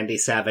Man Randy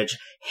Savage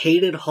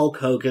hated Hulk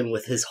Hogan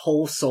with his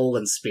whole soul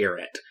and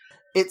spirit.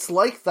 It's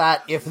like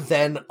that if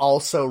then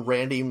also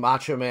Randy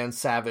Macho Man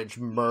Savage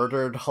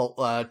murdered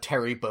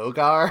Terry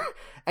Bogard,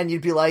 and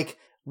you'd be like,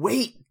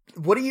 wait,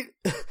 what do you...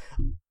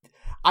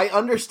 I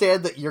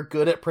understand that you're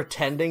good at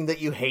pretending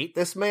that you hate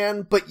this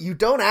man, but you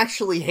don't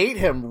actually hate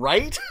him,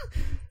 right?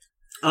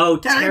 Oh,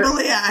 Terry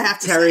Bollea, I have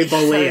to Terry say.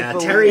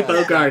 Bollea. Terry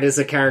Bogard is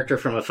a character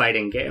from a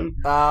fighting game.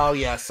 Oh,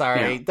 yeah,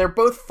 sorry. Yeah. They're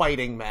both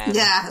fighting men.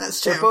 Yeah,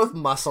 that's true. They're both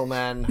muscle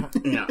men.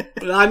 No.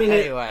 I mean,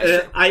 Anyway.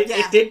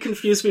 it did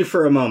confuse me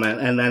for a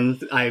moment, and then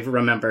I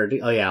remembered,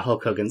 oh yeah,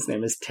 Hulk Hogan's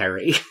name is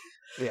Terry.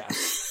 Yeah.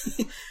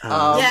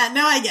 Yeah,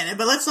 no, I get it,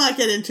 but let's not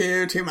get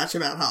into too much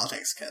about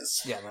politics,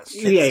 because Yeah, that's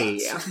true.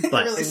 Yeah.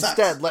 But really sucks.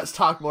 Instead, let's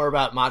talk more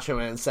about Macho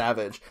Man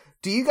Savage.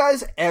 Do you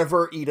guys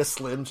ever eat a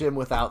Slim Jim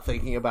without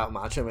thinking about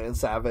Macho Man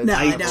Savage? No.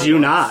 I don't. do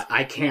not.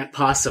 I can't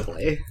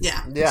possibly.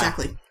 Yeah, Yeah.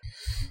 exactly.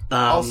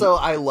 Also,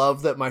 I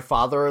love that my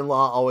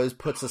father-in-law always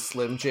puts a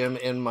Slim Jim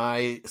in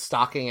my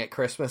stocking at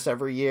Christmas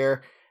every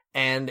year,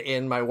 and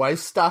in my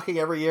wife's stocking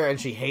every year, and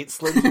she hates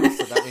Slim Jims,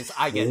 so that means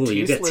I get Ooh, two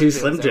you get Slim two Jims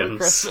Slim every Jims.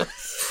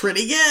 Christmas.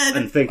 Pretty good.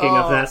 I'm thinking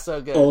of that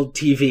so good. old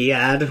TV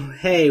ad.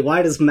 Hey,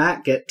 why does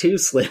Matt get two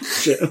Slim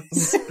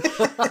Jims?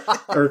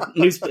 Or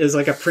it was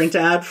like a print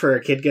ad for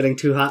a kid getting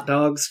two hot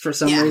dogs for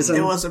some Yeah, reason.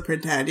 it was a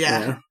print ad, yeah.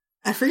 Yeah.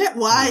 I forget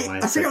why. Oh, I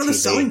I forget what the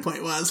said TV. selling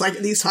point was. Like,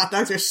 these hot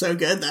dogs are so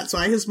good, that's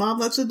why his mom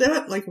lets him do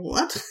it? Like,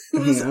 what?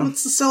 Yeah.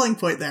 What's the selling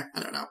point there? I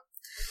don't know.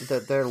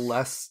 that they're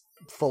less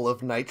full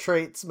of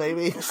nitrates,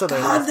 maybe, so they're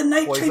God, the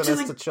less nitrates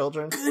poisonous are to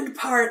children. Good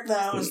part,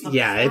 though, is the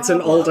Yeah, it's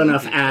an old problem.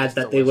 enough ad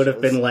that they would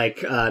have been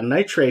like,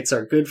 nitrates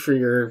are good for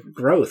your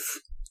growth.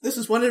 This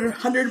is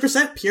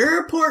 100%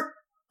 pure pork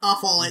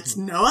offal. It's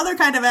no other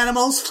kind of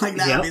animals. Like,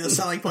 that Yep. would be the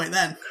selling point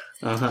then.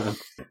 Uh-huh.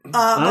 But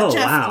Oh,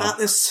 Jeff, wow. about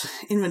this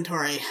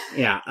inventory.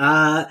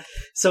 Yeah,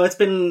 so it's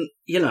been,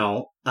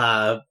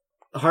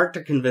 hard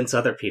to convince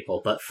other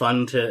people, but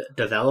fun to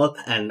develop,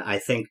 and I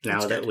think now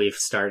That's that good. we've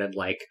started,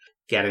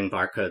 getting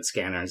barcode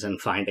scanners and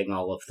finding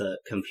all of the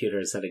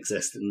computers that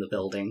exist in the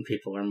building,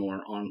 people are more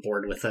on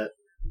board with it.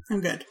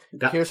 I'm good.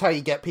 Here's how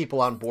you get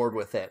people on board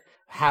with it.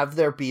 Have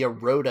there be a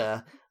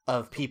rota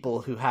of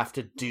people who have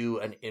to do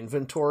an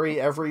inventory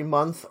every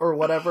month or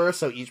whatever,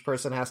 so each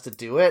person has to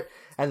do it,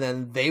 and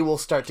then they will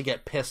start to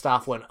get pissed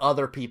off when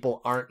other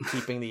people aren't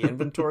keeping the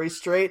inventory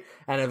straight,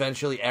 and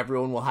eventually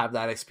everyone will have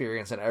that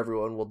experience and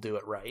everyone will do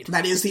it right.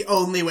 That is the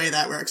only way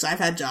that works. I've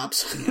had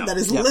jobs. Yep. That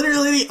is Yep.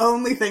 literally the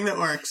only thing that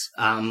works.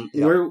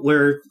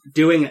 We're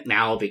doing it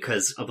now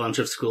because a bunch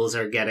of schools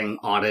are getting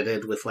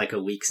audited with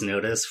a week's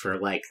notice for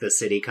the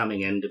city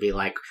coming in to be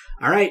like,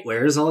 all right,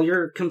 where's all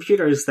your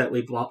computers that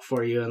we bought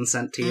for you and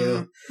sent to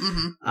you?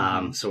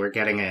 Mm-hmm. So we're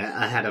getting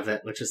ahead of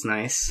it, which is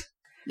nice.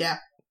 Yeah.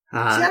 See,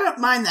 I don't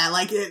mind that.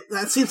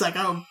 That seems like,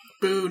 oh,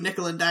 boo,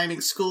 nickel and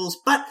diming schools.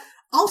 But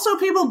also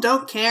people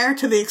don't care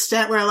to the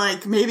extent where,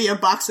 maybe a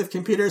box of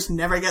computers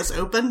never gets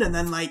opened and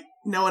then,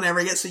 no one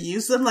ever gets to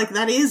use them.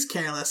 That is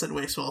careless and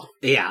wasteful.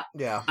 Yeah.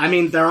 Yeah. I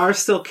mean, there are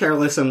still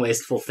careless and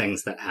wasteful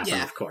things that happen,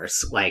 Yeah. of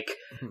course. Like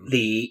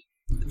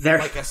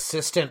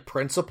assistant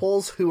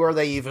principals? Who are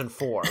they even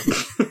for?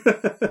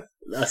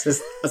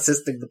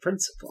 assisting the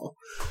principal.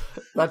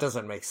 That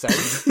doesn't make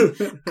sense.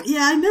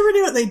 Yeah, I never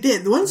knew what they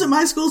did. The ones at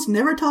my schools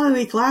never taught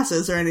any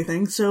classes or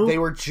anything, so... They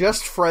were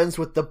just friends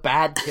with the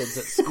bad kids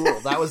at school.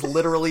 That was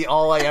literally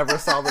all I ever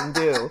saw them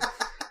do.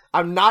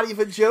 I'm not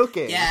even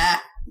joking. Yeah.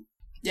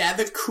 Yeah,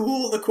 the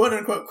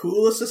quote-unquote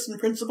cool assistant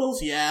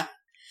principals, yeah.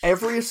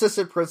 Every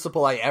assistant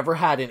principal I ever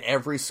had in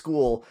every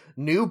school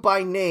knew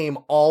by name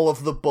all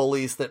of the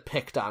bullies that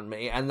picked on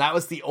me, and that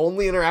was the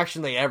only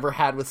interaction they ever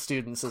had with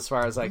students as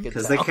far as I could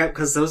tell.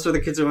 Because those were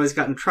the kids who always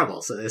got in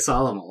trouble, so they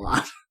saw them a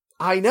lot.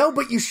 I know,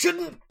 but you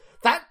shouldn't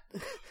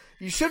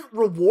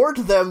reward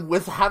them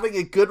with having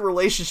a good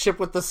relationship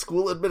with the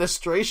school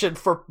administration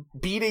for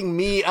beating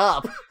me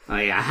up. Oh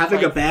yeah,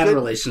 having a bad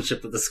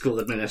relationship with the school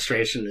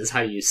administration is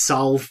how you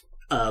solve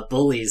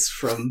bullies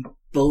from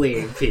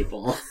bullying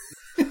people.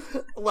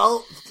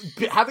 Well,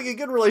 having a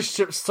good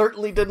relationship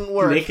certainly didn't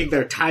work. Making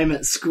their time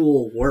at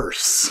school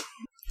worse.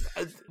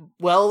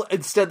 Well,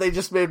 instead they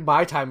just made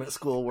my time at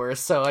school worse,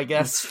 so I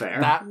guess That's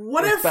fair. that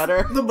What is if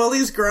better. the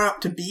bullies grow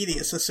up to be the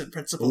assistant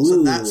principals,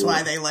 and that's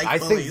why they like I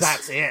bullies? think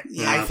that's it.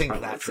 Yeah, I think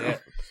probably that's true.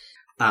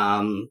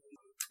 it.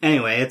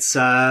 Anyway, it's,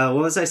 what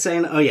was I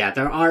saying? Oh yeah,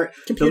 there are...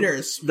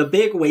 Computers. The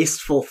big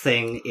wasteful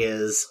thing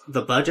is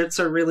the budgets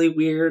are really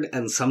weird,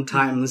 and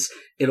sometimes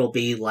it'll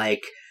be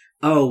like,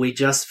 oh, we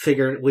just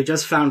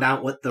found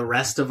out what the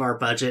rest of our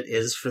budget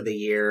is for the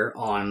year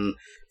on,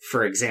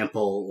 for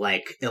example,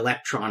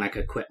 electronic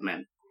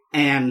equipment.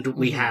 And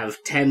we have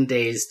 10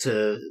 days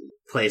to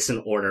place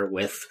an order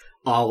with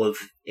all of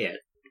it.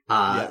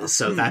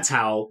 So that's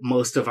how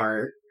most of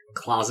our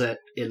closet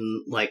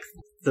in,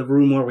 the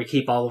room where we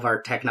keep all of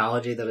our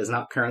technology that is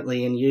not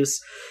currently in use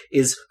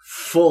is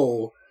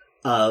full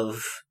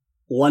of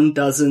 12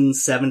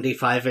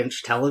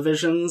 75-inch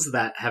televisions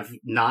that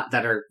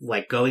are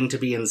going to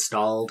be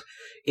installed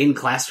in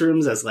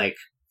classrooms as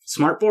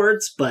smart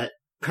boards, but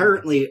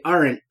currently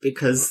aren't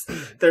because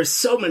there's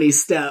so many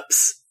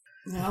steps.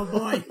 Oh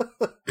boy.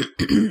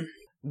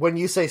 When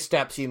you say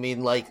steps, you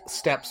mean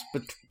steps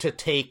to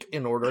take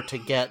in order to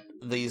get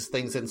these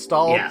things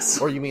installed? Yes.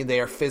 Or you mean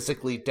they are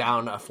physically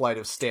down a flight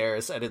of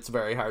stairs and it's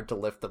very hard to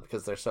lift them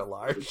because they're so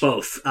large?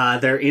 Both.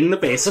 They're in the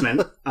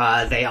basement.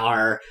 They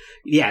are,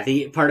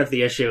 the part of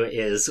the issue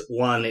is,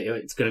 one,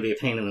 it's going to be a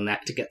pain in the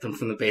neck to get them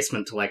from the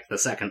basement to the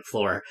second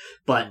floor,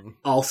 but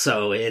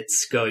also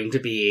it's going to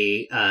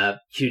be a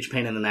huge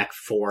pain in the neck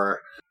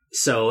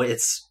so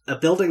it's a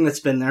building that's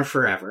been there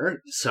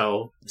forever,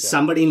 so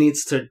somebody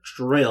needs to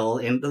drill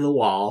into the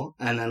wall,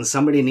 and then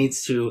somebody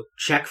needs to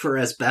check for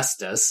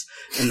asbestos,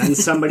 and then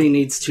somebody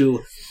needs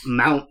to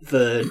mount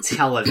the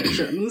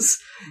televisions,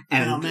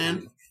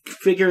 and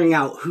figuring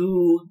out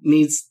who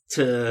needs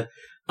to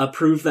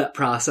approve that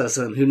process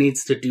and who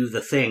needs to do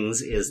the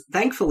things is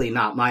thankfully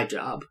not my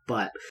job,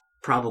 but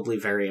probably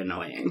very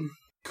annoying.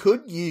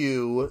 Could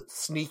you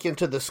sneak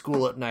into the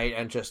school at night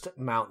and just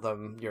mount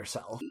them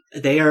yourself?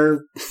 They are...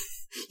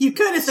 You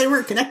could if they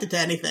weren't connected to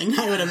anything,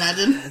 I would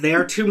imagine. They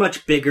are too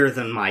much bigger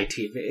than my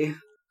TV.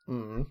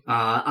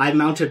 I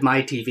mounted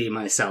my TV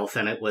myself,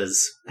 and it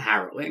was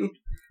harrowing.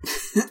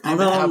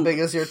 Although, how big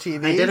is your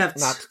TV? I did have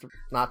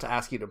not to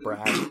ask you to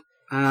brag.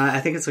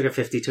 I think it's a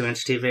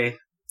 52-inch TV.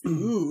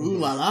 ooh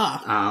la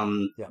la.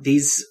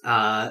 These,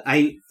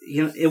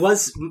 it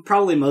was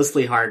probably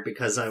mostly hard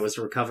because I was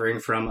recovering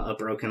from a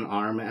broken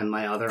arm and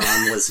my other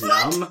arm was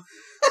numb.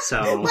 So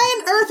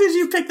why on earth did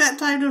you pick that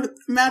time to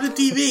mount a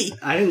TV?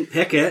 I didn't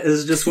pick it. It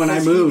was just when I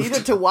He moved.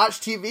 needed to watch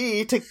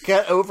TV to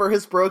get over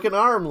his broken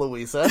arm,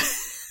 Louisa.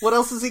 What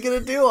else is he going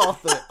to do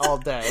all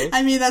day?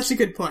 I mean, that's a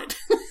good point.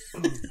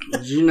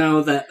 Did you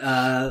know that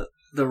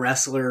the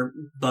wrestler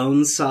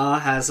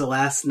Bonesaw has a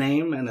last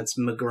name, and it's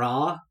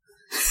McGraw?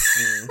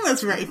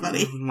 That's very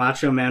funny.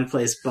 Macho Man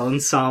plays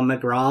Bonesaw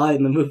McGraw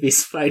in the movie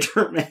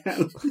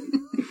Spider-Man.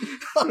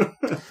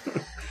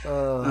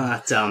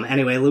 Dumb.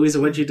 Anyway, Louisa,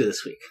 what'd you do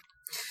this week?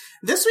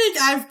 This week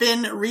I've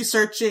been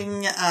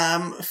researching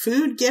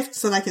food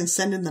gifts that I can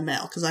send in the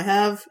mail, because I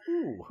have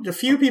a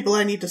few people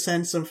I need to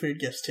send some food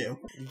gifts to.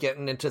 You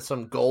getting into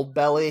some Gold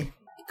Belly?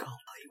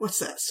 What's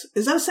this?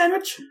 Is that a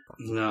sandwich?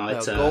 No,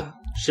 it's No, a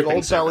shipping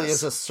Gold Belly service.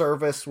 is a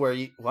service where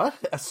you... What?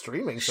 A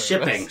streaming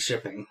service?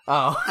 Shipping.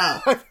 Oh.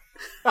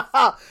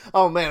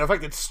 Oh man, if I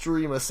could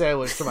stream a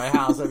sandwich to my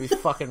house, that'd be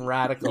fucking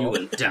radical. You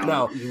wouldn't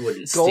You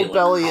wouldn't Gold steal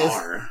Belly a is-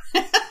 car.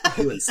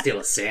 You wouldn't steal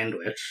a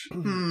sandwich.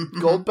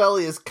 Gold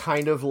Belly is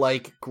kind of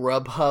like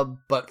Grubhub,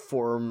 but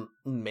for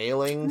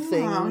mailing Oh,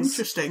 things.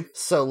 interesting.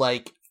 So,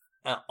 like,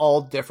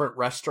 all different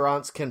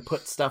restaurants can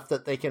put stuff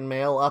that they can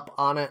mail up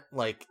on it,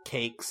 like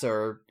cakes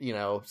or,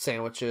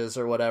 sandwiches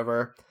or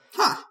whatever.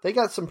 Huh. They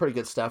got some pretty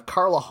good stuff.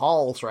 Carla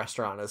Hall's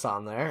restaurant is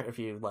on there, if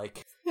you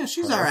like. Yeah,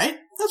 she's alright.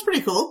 That's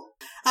pretty cool.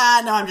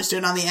 No, I'm just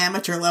doing on the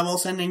amateur level,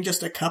 sending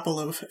just a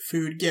couple of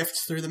food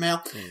gifts through the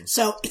mail.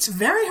 So, it's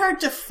very hard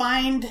to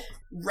find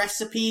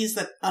recipes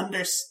that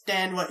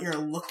understand what you're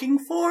looking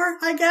for,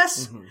 I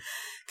guess.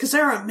 Because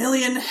there are a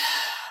million...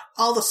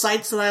 all the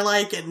sites that I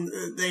like, and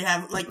they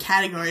have, like,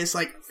 categories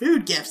like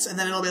food gifts, and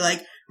then it'll be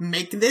like,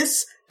 make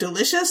this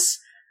delicious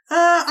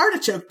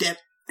artichoke dip.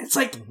 It's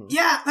like,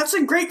 yeah, that's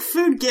a great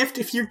food gift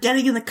if you're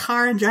getting in the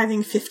car and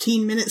driving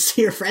 15 minutes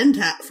to your friend's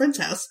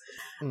house.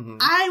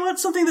 I want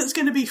something that's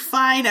going to be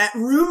fine at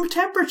room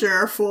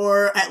temperature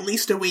for at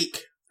least a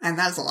week, and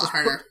that's a lot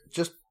harder.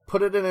 Just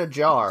put it in a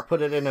jar.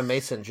 Put it in a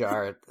mason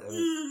jar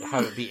and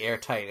have it be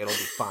airtight. It'll be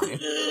fine.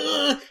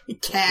 You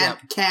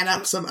can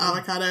up some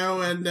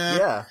avocado and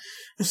Yeah.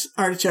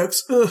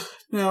 artichokes. Ugh,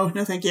 no,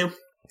 thank you.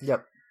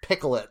 Yep.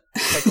 Pickle it.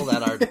 Pickle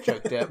that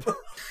artichoke dip.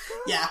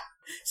 Yeah.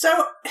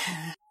 So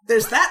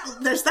there's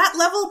that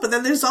level, but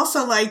then there's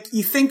also like,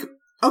 you think,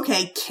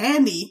 okay,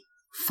 candy,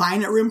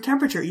 fine at room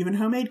temperature, even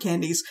homemade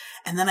candies.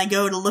 And then I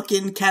go to look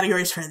in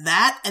categories for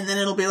that, and then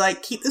it'll be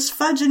like, keep this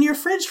fudge in your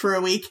fridge for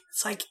a week.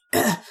 It's like,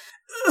 you're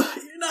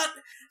not,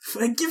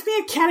 give me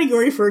a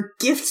category for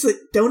gifts that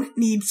don't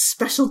need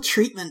special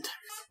treatment.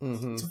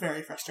 It's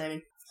very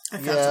frustrating.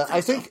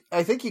 I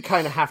think you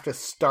kind of have to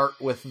start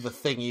with the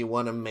thing you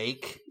want to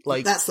make.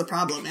 Like, that's the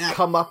problem, yeah.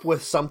 Come up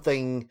with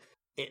something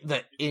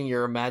that in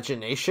your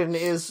imagination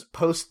is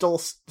postal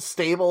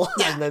stable,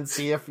 and then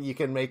see if you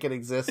can make it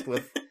exist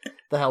with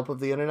the help of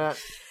the internet.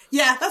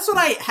 Yeah, that's what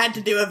I had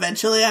to do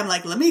eventually. I'm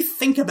like, let me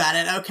think about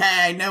it. Okay,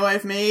 I know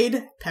I've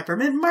made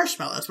peppermint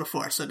marshmallows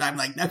before, so I'm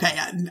like, okay,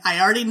 I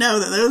already know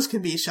that those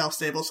can be shelf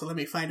stable, so let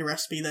me find a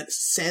recipe that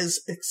says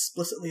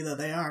explicitly that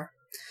they are.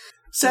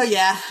 So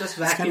yeah. Just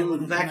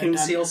vacuum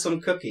seal some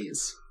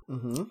cookies.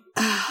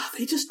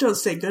 They just don't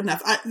stay good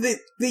enough.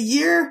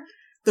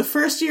 The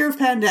first year of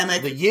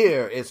pandemic. The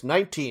year is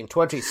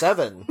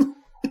 1927.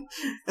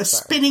 A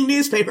spinning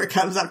newspaper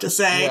comes up to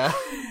say,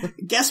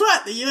 guess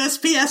what? The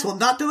USPS will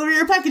not deliver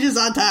your packages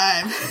on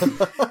time.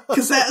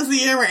 Because that was the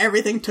year where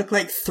everything took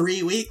like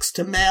 3 weeks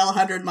to mail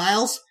 100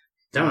 miles.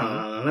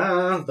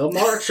 The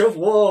March of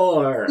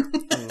War.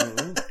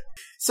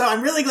 So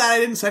I'm really glad I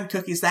didn't send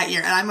cookies that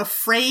year. And I'm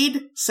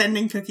afraid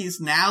sending cookies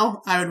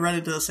now, I would run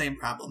into the same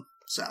problem.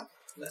 So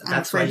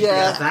that's why you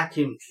get a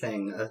vacuum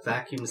thing, a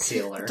vacuum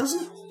sealer. It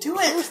doesn't do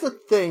it. Here's the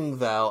thing,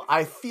 though.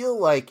 I feel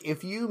like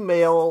if you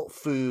mail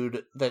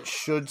food that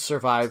should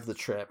survive the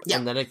trip,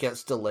 and then it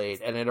gets delayed,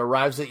 and it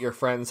arrives at your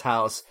friend's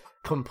house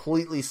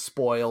completely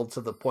spoiled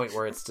to the point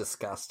where it's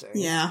disgusting.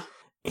 Yeah.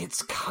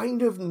 It's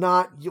kind of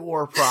not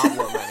your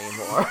problem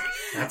anymore.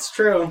 That's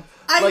true.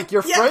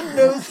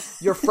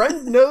 Your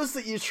friend knows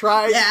that you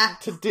tried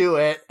to do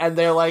it, and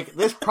they're like,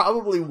 this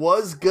probably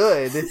was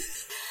good.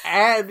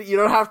 And you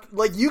don't have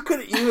to, you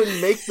could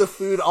even make the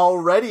food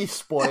already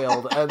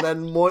spoiled and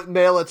then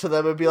mail it to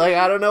them and be like,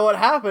 I don't know what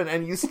happened.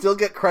 And you still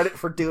get credit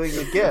for doing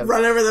the gift.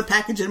 Run over the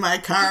package in my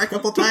car a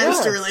couple times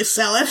to really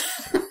sell it.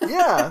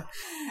 Yeah.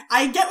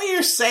 I get what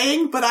you're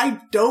saying, but I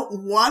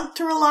don't want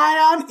to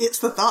rely on it's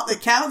the thought that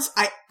counts.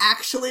 I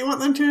actually want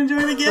them to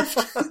enjoy the gift.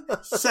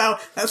 So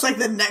that's like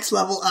the next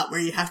level up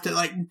where you have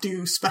to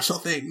do special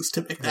things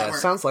to make that work.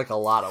 It sounds like a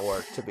lot of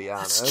work, to be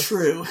honest. It's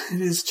true. It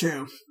is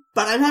true.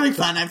 But I'm having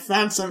fun. I've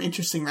found some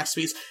interesting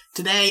recipes.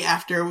 Today,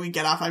 after we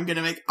get off, I'm going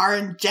to make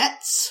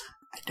orangettes.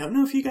 I don't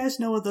know if you guys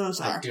know what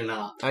those are. I do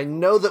not. I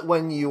know that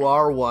when you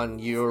are one,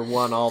 you're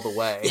one all the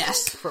way.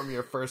 Yes. From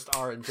your first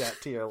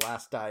orangette to your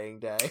last dying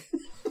day.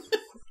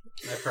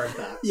 I've heard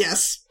that.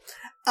 Yes.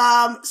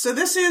 So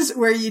this is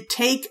where you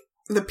take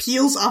the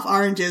peels off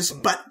oranges,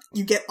 but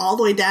you get all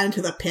the way down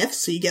into the pith,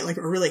 so you get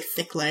a really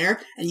thick layer,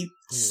 and you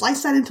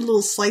slice that into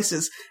little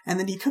slices, and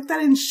then you cook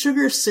that in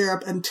sugar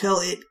syrup until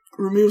it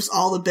removes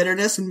all the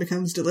bitterness and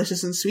becomes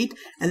delicious and sweet,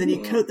 and then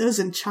you coat those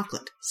in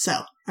chocolate.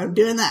 So, I'm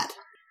doing that.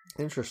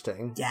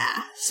 Interesting.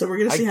 Yeah, so we're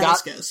gonna see how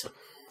this goes.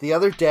 The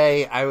other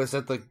day, I was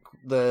at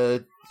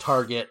the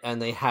Target,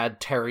 and they had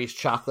Terry's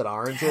chocolate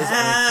oranges, and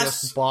I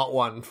just bought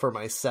one for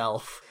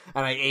myself,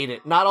 and I ate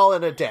it. Not all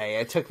in a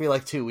day. It took me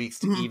like 2 weeks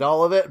to eat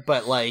all of it,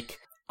 but like,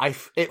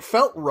 it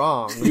felt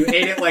wrong. You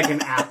ate it like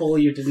an apple,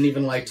 you didn't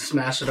even like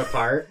smash it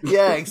apart?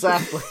 Yeah,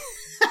 exactly.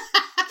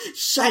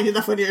 Shine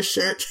enough on your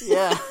shirt.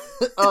 Yeah.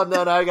 Oh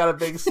no, I got a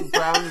big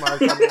brown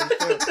mark on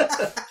my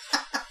shirt.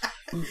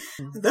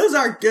 Those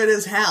are good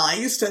as hell. I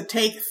used to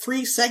take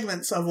 3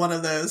 segments of one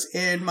of those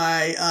in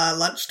my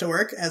lunch to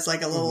work as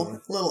like a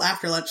little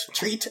after lunch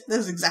treat. That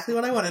is exactly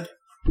what I wanted.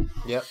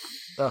 Yep.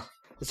 Oh,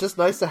 it's just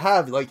nice to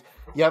have. Like,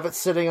 you have it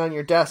sitting on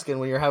your desk,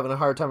 and when you're having a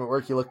hard time at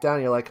work, you look down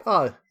and you're like,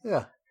 oh,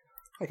 yeah,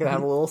 I can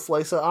have a little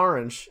slice of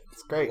orange.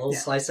 It's great. A little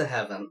slice of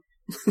heaven.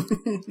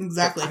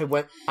 Exactly.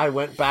 I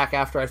went back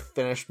after I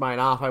finished mine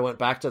off. I went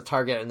back to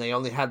Target, and they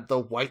only had the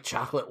white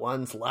chocolate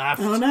ones left.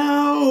 Oh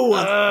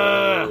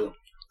no!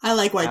 I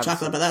like white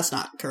chocolate, but that's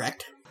not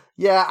correct.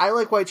 Yeah, I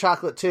like white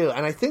chocolate too,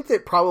 and I think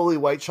that probably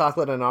white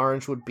chocolate and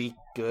orange would be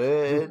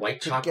good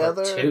White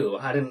together. chocolate too.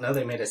 I didn't know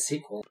they made a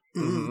sequel.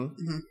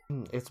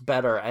 Mm-hmm. It's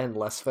better and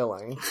less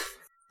filling.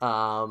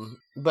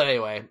 But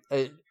anyway,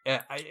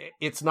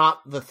 it's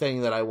not the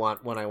thing that I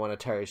want when I want a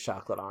Terry's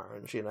chocolate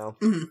orange, you know?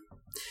 Mm-hmm.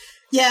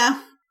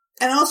 Yeah.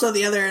 And also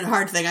the other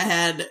hard thing I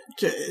had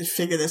to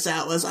figure this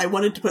out was I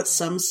wanted to put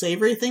some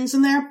savory things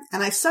in there,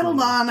 and I settled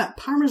on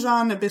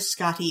Parmesan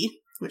biscotti,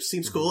 which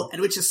seems cool,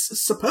 and which is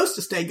supposed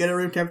to stay good at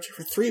room temperature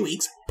for 3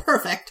 weeks.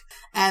 Perfect.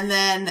 And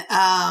then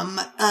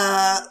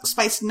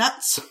spiced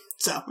nuts.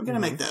 So I'm gonna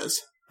make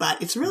those.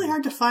 But it's really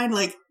hard to find,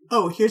 like,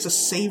 oh, here's a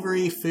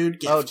savory food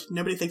gift.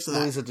 Nobody thinks of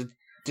that. Louisa,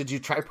 did you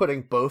try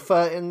putting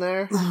bofa in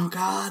there? Oh,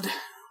 God.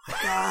 My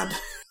God.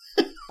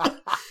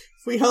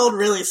 If we hold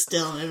really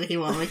still, maybe he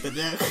won't make the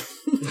joke.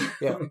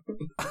 Yeah.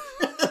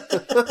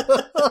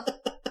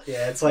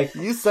 Yeah, it's like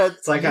you said.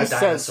 It's like how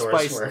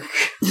dinosaurs work.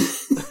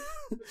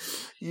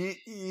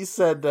 You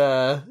said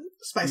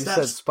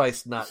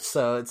spiced nuts,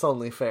 so it's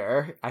only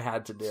fair. I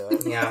had to do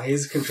it. Yeah,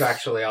 he's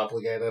contractually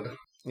obligated.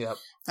 Yep.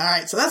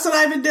 Alright, so that's what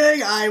I've been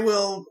doing. I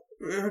will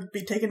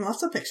be taking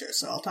lots of pictures,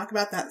 so I'll talk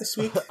about that this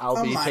week.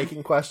 I'll be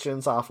taking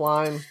questions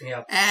offline.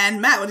 Yep.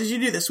 And Matt, what did you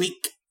do this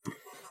week?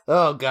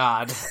 Oh,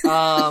 God.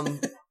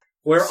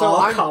 We're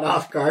all caught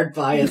off guard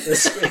by it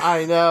this week.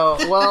 I know.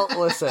 Well,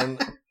 listen.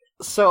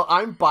 So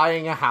I'm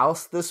buying a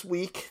house this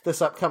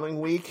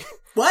upcoming week.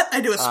 What?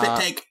 I do a spit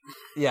take.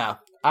 Yeah.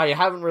 I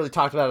haven't really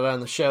talked about it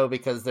on the show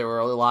because there were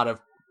a lot of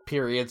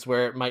periods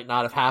where it might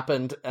not have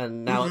happened,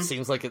 and now it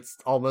seems like it's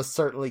almost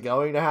certainly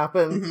going to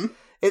happen.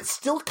 It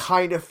still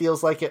kind of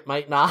feels like it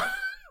might not.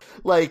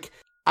 Like,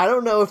 I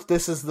don't know if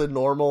this is the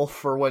normal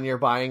for when you're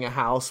buying a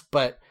house,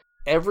 but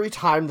every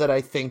time that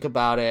I think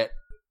about it,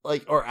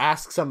 like, or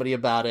ask somebody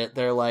about it,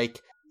 they're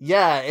like,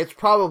 yeah, it's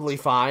probably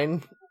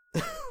fine.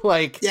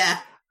 Like, yeah.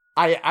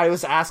 I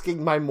was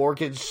asking my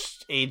mortgage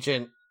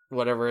agent,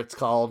 whatever it's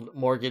called,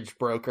 mortgage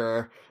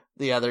broker,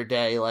 the other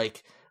day,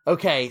 like,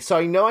 okay, so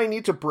I know I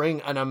need to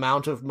bring an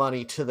amount of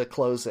money to the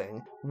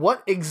closing.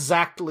 What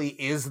exactly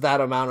is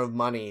that amount of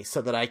money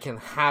so that I can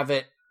have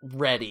it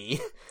ready?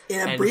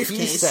 In a briefcase.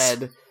 He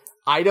said,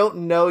 I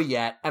don't know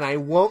yet, and I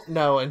won't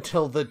know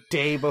until the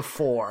day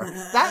before.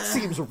 That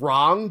seems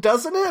wrong,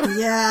 doesn't it?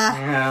 Yeah.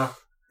 Yeah.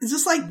 Is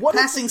this like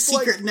passing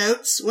secret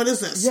notes? What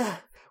is this? Yeah.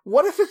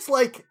 What if it's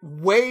like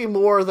way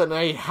more than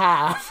I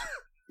have?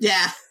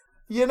 Yeah.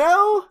 You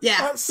know?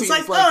 Yeah. It's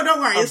like, oh,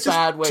 don't worry, it's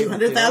just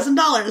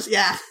 $200,000.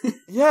 Yeah.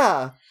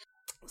 Yeah.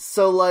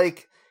 So,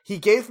 like, he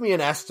gave me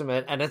an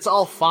estimate, and it's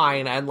all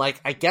fine, and, like,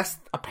 I guess,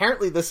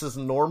 apparently this is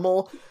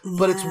normal,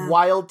 but it's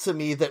wild to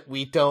me that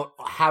we don't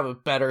have a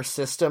better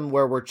system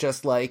where we're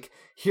just like,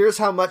 here's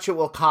how much it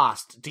will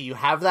cost. Do you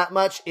have that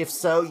much? If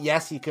so,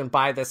 yes, you can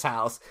buy this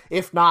house.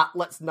 If not,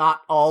 let's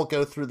not all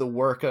go through the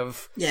work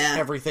of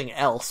everything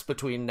else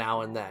between now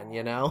and then,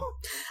 you know?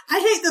 I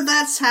hate that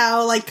that's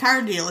how, like,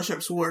 car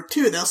dealerships work,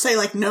 too. They'll say,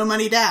 like, no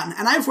money down.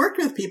 And I've worked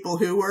with people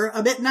who were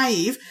a bit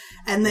naive,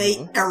 and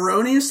they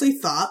erroneously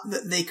thought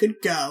that they could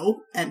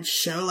go and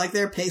show, like,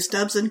 their pay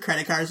stubs and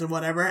credit cards and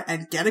whatever,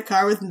 and get a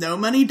car with no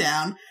money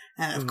down.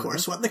 And, of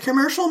course, what the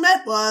commercial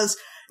meant was,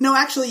 no,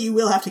 actually, you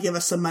will have to give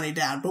us some money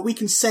down, but we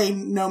can say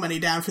no money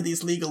down for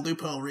these legal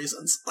loophole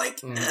reasons.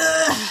 Like,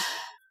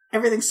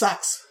 everything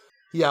sucks.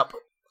 Yep.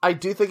 I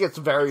do think it's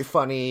very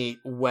funny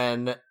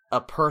when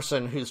a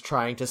person who's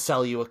trying to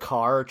sell you a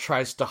car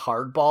tries to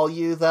hardball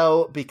you,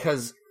 though,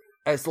 because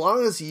as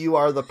long as you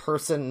are the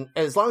person,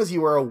 as long as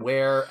you are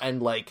aware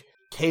and, like,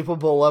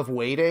 capable of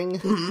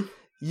waiting,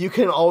 you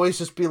can always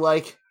just be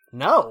like,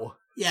 no.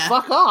 Yeah.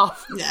 Fuck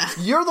off. Yeah.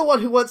 You're the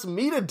one who wants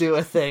me to do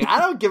a thing. I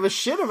don't give a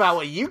shit about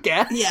what you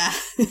get. Yeah.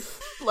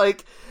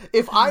 Like,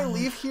 if I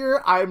leave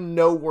here, I'm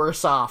no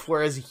worse off.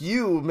 Whereas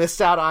you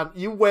missed out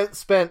on,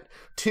 spent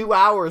 2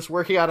 hours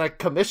working on a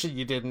commission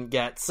you didn't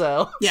get,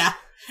 so. Yeah.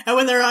 And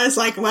when they're always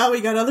like, well, we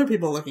got other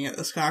people looking at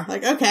this car.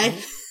 Like, okay.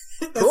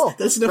 Cool.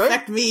 Doesn't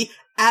affect me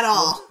at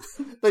all.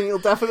 then you'll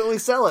definitely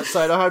sell it,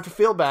 so I don't have to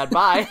feel bad.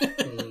 Bye.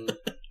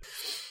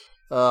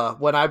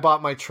 When I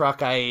bought my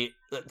truck,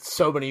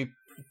 so many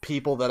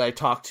people that I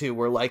talked to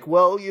were like,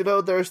 well,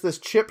 there's this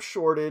chip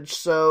shortage,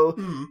 so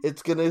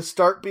it's gonna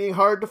start being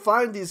hard to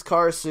find these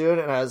cars soon.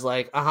 And I was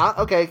like,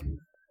 okay,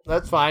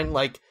 that's fine.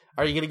 Like,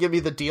 are you gonna give me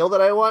the deal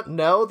that I want?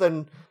 No?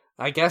 Then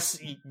I guess,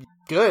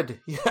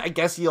 good. I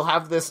guess you'll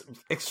have this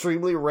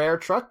extremely rare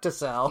truck to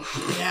sell.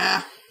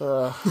 Yeah.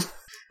 I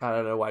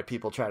don't know why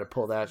people try to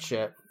pull that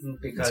shit.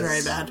 Because it's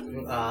very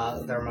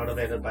bad. They're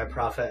motivated by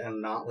profit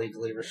and not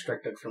legally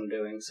restricted from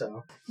doing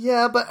so.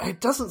 Yeah, but it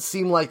doesn't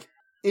seem like,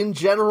 in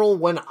general,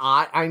 when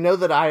I know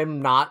that I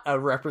am not a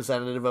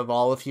representative of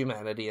all of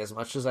humanity as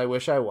much as I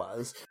wish I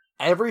was.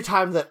 Every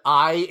time that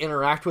I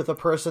interact with a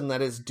person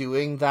that is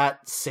doing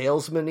that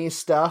salesman-y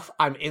stuff,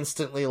 I'm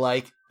instantly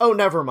like, oh,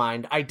 never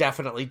mind. I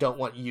definitely don't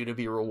want you to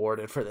be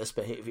rewarded for this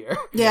behavior.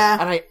 Yeah.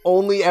 And I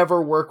only ever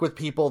work with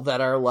people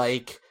that are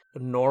like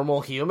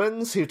normal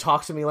humans who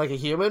talk to me like a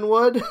human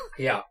would.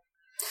 Yeah.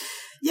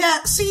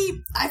 Yeah,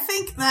 see, I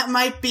think that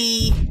might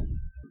be...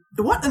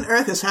 What on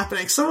earth is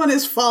happening? Someone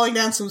is falling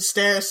down some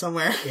stairs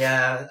somewhere.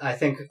 Yeah, I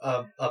think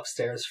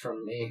upstairs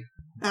from me.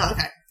 Oh,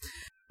 okay.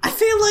 I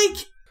feel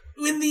like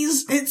with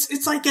these,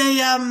 it's like a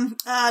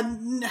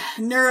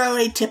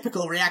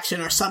neuroatypical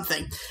reaction or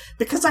something.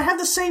 Because I have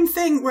the same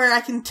thing where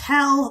I can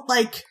tell,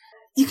 like,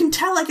 you can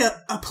tell, like,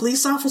 a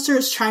police officer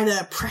is trying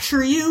to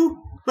pressure you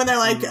when they're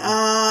like, Do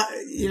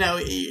you know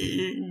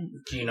you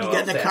how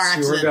get in a car fast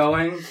you were accident.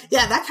 going?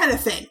 Yeah, that kind of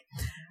thing.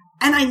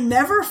 And I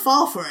never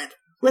fall for it.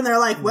 When they're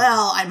like,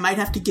 well, I might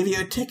have to give you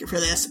a ticket for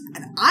this.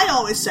 And I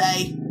always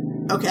say,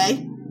 okay.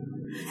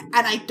 And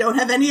I don't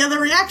have any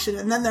other reaction.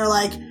 And then they're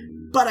like,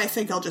 but I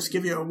think I'll just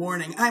give you a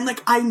warning. I'm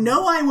like, I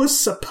know I was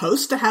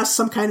supposed to have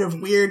some kind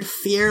of weird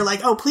fear,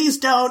 like, oh, please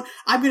don't.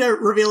 I'm going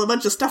to reveal a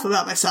bunch of stuff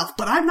about myself.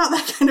 But I'm not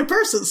that kind of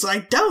person, so I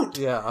don't.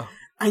 Yeah.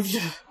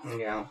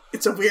 Yeah.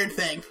 It's a weird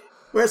thing.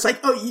 Where it's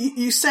like, oh,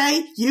 you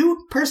say,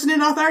 you, person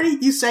in authority,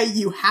 you say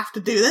you have to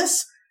do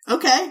this?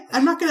 Okay.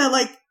 I'm not going to,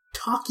 like,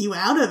 talk you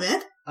out of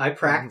it. I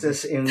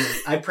practice in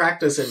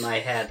my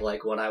head,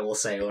 like, what I will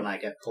say when I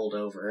get pulled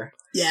over.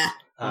 Yeah.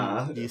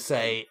 You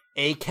say,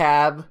 a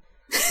cab,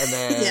 and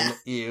then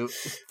you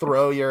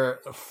throw your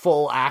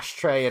full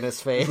ashtray in his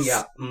face.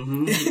 Yeah.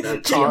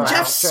 The Jeff car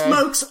ashtray.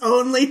 smokes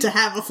only to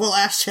have a full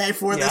ashtray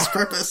for this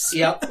purpose.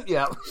 Yep.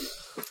 Yep.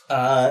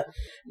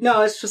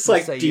 No, it's just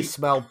like, say you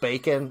smell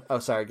bacon. Oh,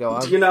 sorry, go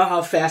on. Do you know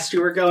how fast you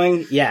were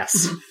going?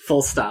 Yes.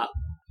 Full stop.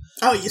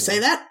 Oh, you say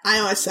that? I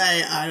always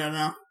say, I don't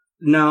know.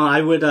 No,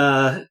 I would,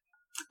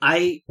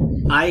 I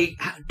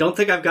don't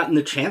think I've gotten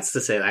the chance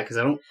to say that because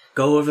I don't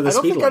go over the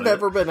speed limit. I don't think I've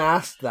ever been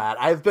asked that.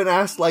 I've been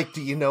asked, like,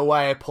 do you know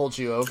why I pulled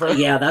you over?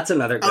 Yeah, that's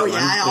another good one. Oh,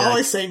 yeah, I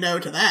always say no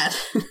to that.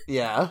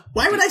 Yeah.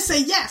 Why would I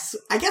say yes?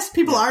 I guess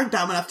people aren't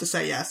dumb enough to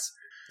say yes.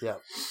 Yeah.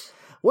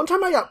 One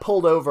time I got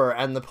pulled over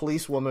and the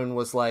policewoman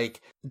was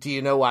like, do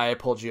you know why I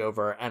pulled you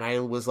over? And I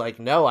was like,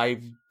 no, I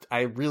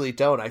really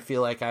don't. I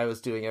feel like I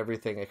was doing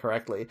everything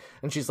correctly.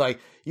 And she's like,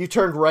 you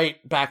turned right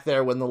back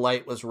there when the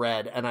light was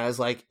red. And I was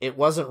like, it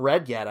wasn't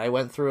red yet. I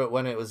went through it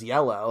when it was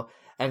yellow.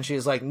 And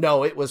she's like,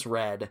 no, it was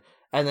red.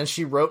 And then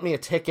she wrote me a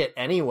ticket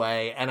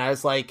anyway. And I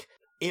was like,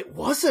 it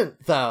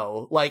wasn't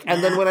though. Like,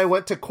 and then when I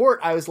went to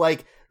court, I was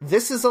like,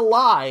 this is a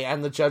lie.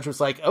 And the judge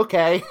was like,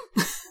 okay.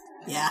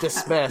 Yeah.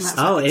 Dismissed.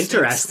 Oh,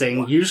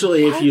 interesting.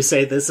 Usually if you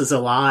say this is a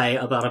lie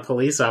about a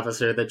police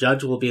officer, the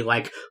judge will be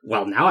like,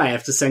 well, now I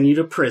have to send you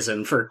to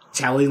prison for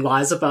telling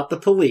lies about the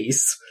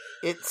police.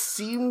 It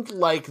seemed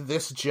like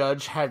this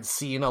judge had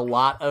seen a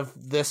lot of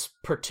this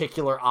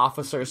particular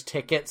officer's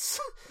tickets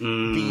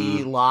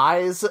be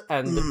lies,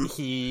 and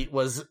he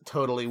was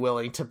totally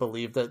willing to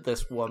believe that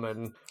this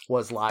woman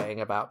was lying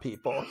about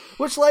people.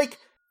 Which, like,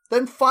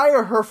 then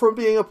fire her from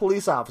being a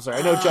police officer.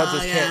 I know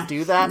judges can't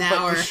do that,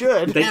 now but you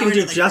should. They can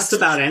do just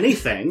about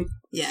anything.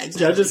 Yeah, exactly.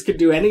 Judges could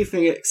do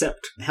anything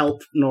except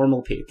help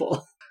normal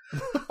people.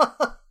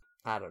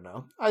 I don't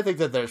know. I think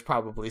that there's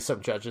probably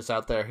some judges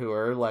out there who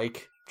are,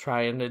 like,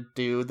 trying to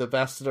do the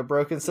best in a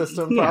broken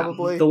system,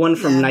 probably. Yeah, the one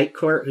from Night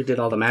Court who did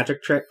all the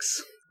magic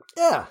tricks.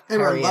 Yeah,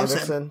 Everyone Harry loves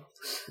Anderson.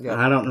 Yeah.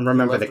 I don't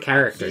remember the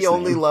character's He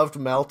only name. loved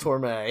Mel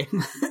Torme.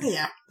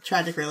 Yeah,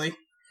 tragic, really.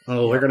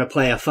 Oh, we're going to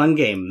play a fun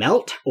game.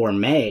 Melt or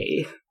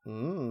May? How do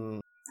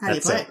you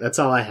That's play it. That's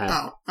all I have.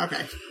 Oh,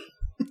 okay.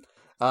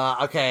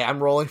 Okay,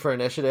 I'm rolling for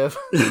initiative.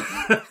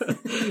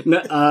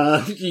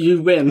 No,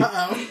 you win.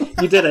 Uh-oh.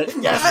 You did it.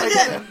 Yes, I I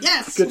did! did.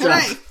 Yes! Good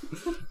job.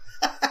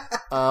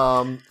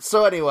 Hooray.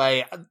 So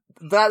anyway,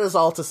 that is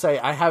all to say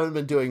I haven't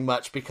been doing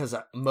much because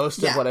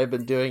most of what I've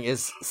been doing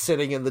is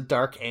sitting in the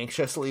dark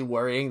anxiously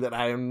worrying that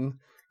I'm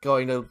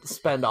going to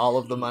spend all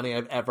of the money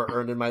I've ever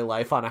earned in my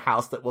life on a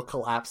house that will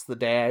collapse the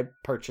day I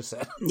purchase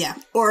it. Yeah,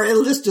 or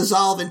it'll just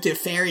dissolve into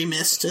fairy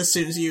mist as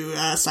soon as you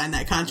sign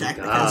that contract,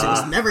 because it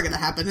was never going to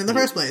happen in the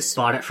first place.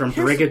 Bought it from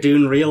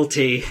Brigadoon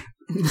Realty.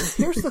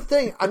 Here's the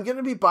thing. I'm going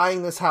to be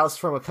buying this house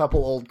from a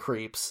couple old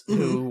creeps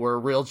who were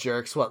real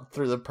jerks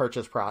through the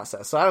purchase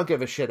process. So I don't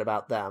give a shit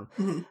about them.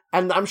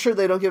 And I'm sure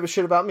they don't give a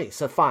shit about me.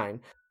 So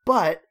fine.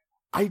 But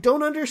I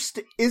don't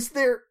understand.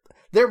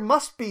 There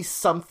must be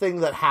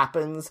something that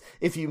happens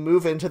if you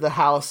move into the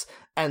house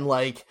and,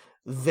 like,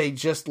 they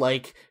just,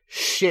 like,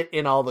 shit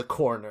in all the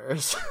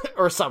corners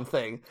or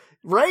something,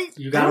 right?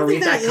 You gotta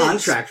read that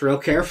contract real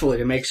carefully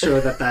to make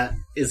sure that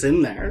is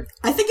in there.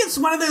 I think it's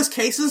one of those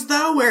cases,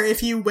 though, where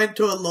if you went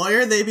to a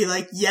lawyer, they'd be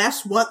like,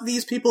 yes, what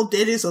these people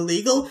did is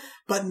illegal,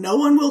 but no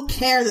one will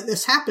care that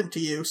this happened to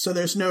you, so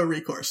there's no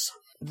recourse.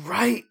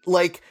 Right.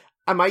 Like,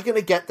 am I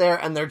gonna get there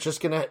and they're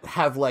just gonna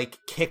have, like,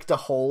 kicked a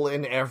hole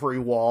in every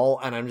wall,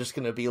 and I'm just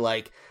gonna be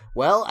like,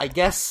 well, I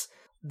guess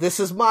this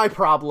is my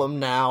problem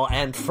now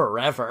and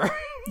forever.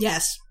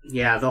 Yes.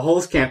 Yeah, the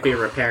holes can't be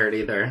repaired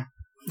either.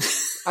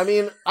 I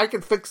mean, I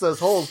could fix those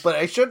holes, but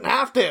I shouldn't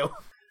have to,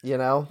 you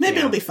know? Maybe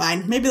it'll be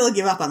fine. Maybe they'll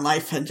give up on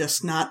life and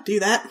just not do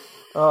that.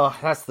 Oh,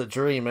 that's the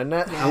dream, isn't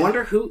it? I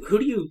wonder who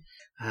do you...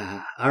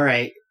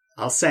 alright,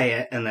 I'll say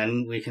it, and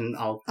then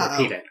I'll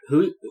repeat it.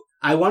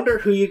 I wonder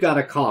who you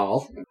gotta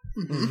call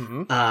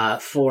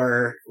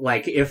for,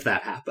 like, if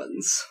that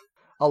happens.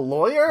 A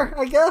lawyer,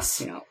 I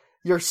guess? You know.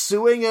 You're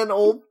suing an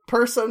old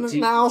person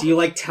now? Do you,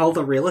 like, tell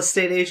the real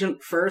estate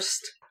agent first?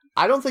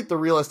 I don't think the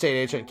real estate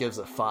agent gives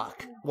a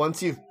fuck.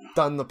 Once you've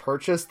done the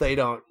purchase,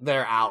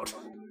 they're out.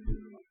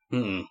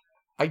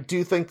 I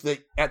do think that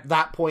at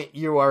that point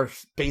you are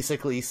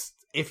basically,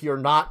 if you're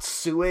not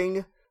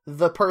suing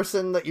the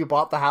person that you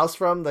bought the house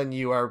from, then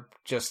you're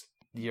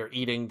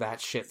eating that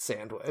shit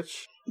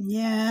sandwich.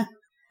 Yeah,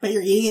 but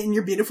you're eating it in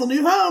your beautiful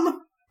new home.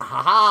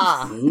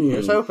 Haha!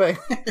 Here's hoping.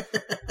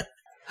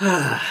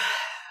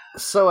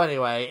 So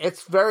anyway,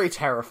 it's very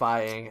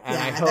terrifying, and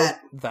I hope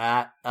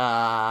that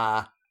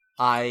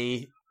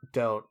I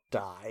don't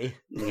die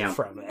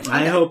from it.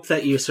 I hope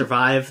that you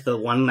survive the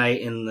one night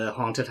in the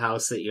haunted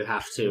house that you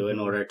have to in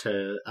order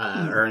to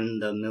earn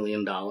the $1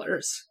 million.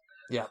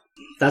 Yeah.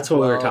 That's what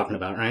we were talking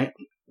about, right?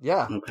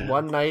 Yeah. Okay.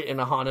 One night in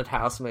a haunted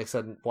house makes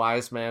a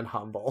wise man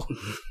humble.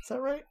 Is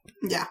that right?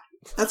 Yeah.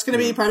 That's going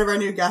to be part of our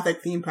new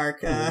Gothic theme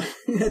park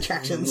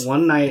attractions.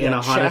 One night in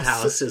a haunted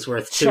house is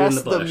worth two in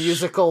the bush. The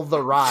musical,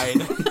 The Ride.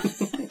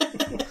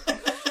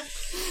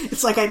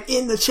 It's like I'm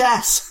in the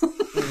chess.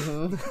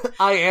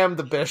 I am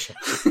the bishop.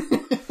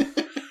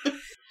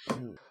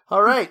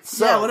 All right,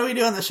 so... Yeah, what do we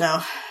do on the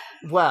show?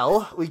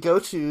 Well, we go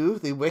to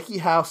the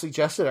WikiHow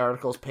suggested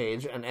articles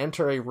page and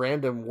enter a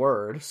random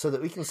word so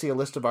that we can see a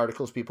list of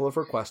articles people have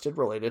requested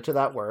related to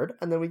that word,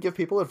 and then we give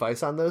people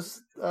advice on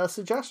those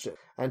suggestions.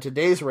 And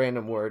today's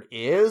random word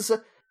is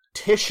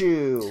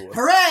tissue.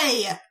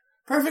 Hooray!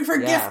 Perfect for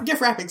gift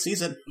wrapping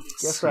season.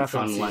 Gift wrapping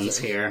fun season. ones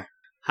here.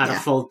 How to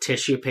fold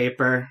tissue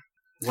paper.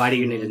 Why do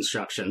you need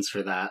instructions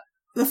for that?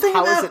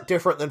 How is it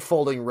different than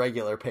folding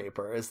regular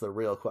paper is the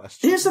real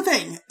question. Here's the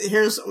thing.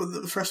 Here's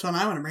the first one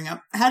I want to bring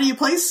up. How do you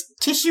place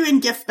tissue in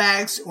gift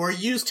bags or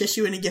use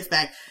tissue in a gift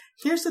bag?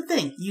 Here's the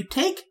thing. You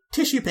take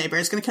tissue paper.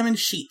 It's going to come in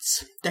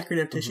sheets,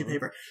 decorative tissue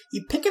paper.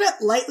 You pick it up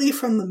lightly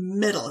from the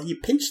middle. You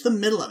pinch the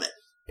middle of it.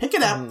 Pick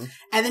it up,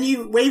 and then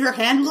you wave your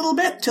hand a little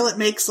bit till it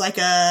makes like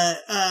a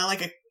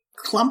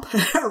clump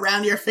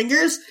around your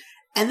fingers.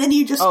 And then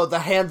you just... Oh, the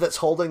hand that's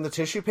holding the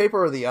tissue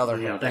paper or the other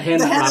hand? The hand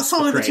that's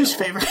holding the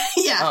tissue paper.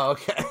 Yeah. Oh,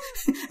 okay.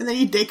 And then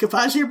you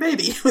decoupage your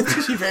baby with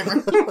tissue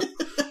paper.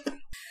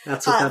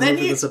 That's what that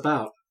movie was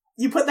about.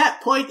 You put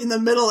that point in the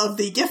middle of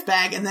the gift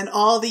bag, and then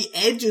all the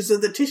edges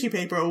of the tissue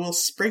paper will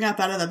spring up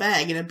out of the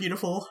bag in a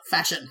beautiful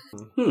fashion.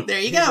 There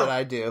you go. Here's what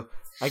I do.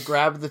 I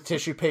grab the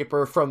tissue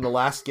paper from the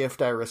last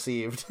gift I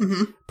received,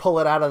 pull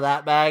it out of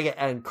that bag,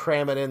 and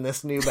cram it in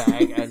this new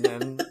bag, and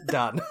then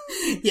done.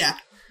 Yeah.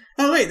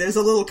 Oh, wait, there's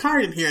a little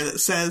card in here that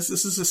says,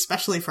 this is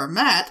especially for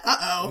Matt.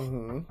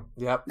 Uh-oh.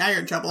 Yep. Now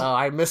you're in trouble. Oh,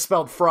 I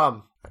misspelled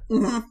from.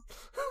 It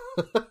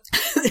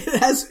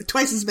has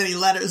twice as many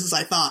letters as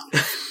I thought.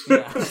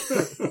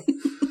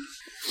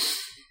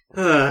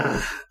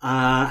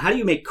 How do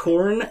you make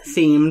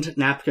corn-themed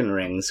napkin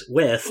rings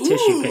with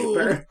tissue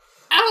paper?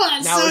 Oh,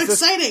 that's so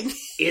exciting.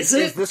 Is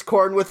it? Is this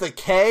corn with a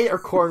K or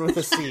corn with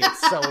a C?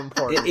 It's so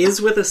important. It is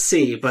with a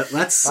C, but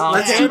let's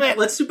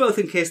do both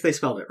in case they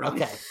spelled it wrong.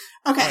 Okay.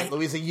 All right,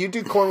 Louisa, you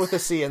do corn with a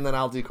C, and then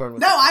I'll do corn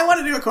with a K. No, I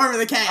want to do a corn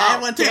with a K. I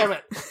want to. Damn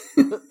it.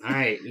 All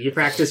right, you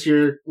practice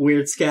your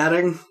weird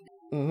scatting?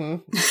 I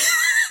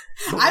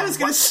was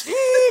going to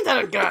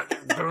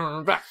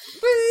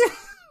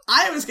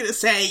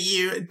say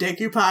you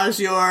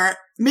decoupage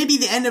maybe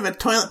the end of a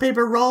toilet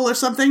paper roll or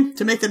something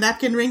to make the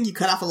napkin ring. You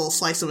cut off a little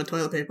slice of a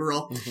toilet paper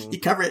roll.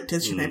 You cover it in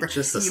tissue paper.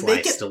 Just a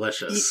slice,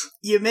 delicious.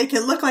 You make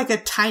it look like a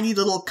tiny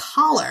little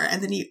collar,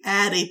 and then you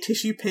add a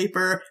tissue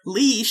paper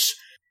leash.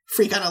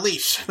 Freak on a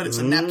leash, but it's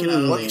a napkin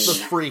on a leash. What's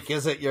the freak?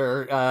 Is it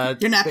your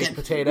napkin baked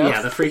potato?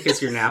 Yeah, the freak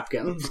is your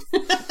napkin.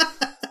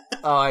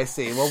 Oh, I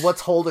see. Well, what's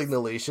holding the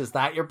leash? Is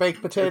that your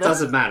baked potato? It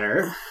doesn't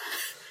matter.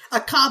 A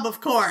cob of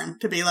corn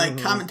to be like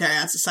commentary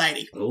on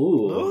society.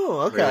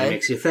 Ooh, okay. Really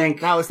makes you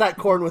think. Now, is that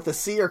corn with a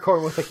C or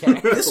corn with a K?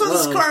 This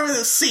one's corn with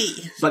a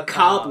C. But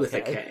cob with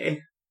a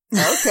K.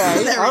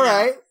 Okay, all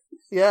right.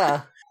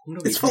 Yeah.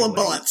 It's full of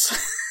bullets.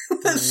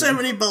 There's so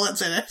many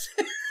bullets in it.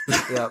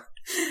 Yep.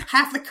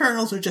 Half the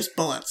kernels are just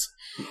bullets.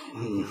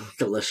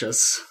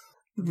 Delicious.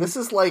 This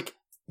is like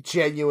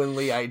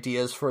genuinely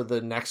ideas for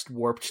the next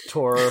Warped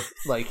Tour,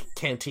 like,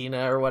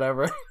 cantina or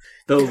whatever.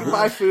 The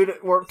Buy food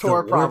at Warped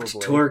Tour, the Warped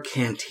probably. Tour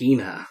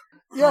cantina.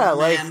 Yeah, Oh,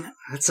 like, man.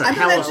 That's a I'm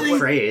hell of imagining- a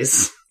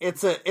phrase.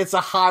 it's a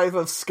hive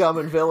of scum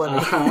and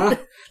villainy.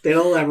 They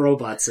don't have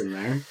robots in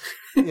there.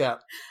 Yeah.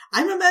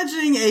 I'm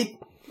imagining a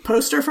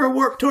poster for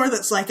Warped Tour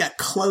that's like a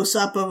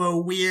close-up of a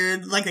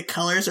weird, like the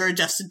colors are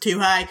adjusted too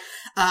high,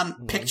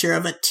 picture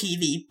of a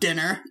TV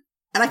dinner.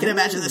 And I can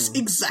imagine this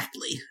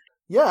exactly.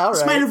 Yeah, all right.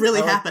 This might have really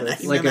I like happened. I this.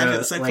 can Like imagine a-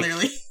 it so like-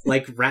 clearly.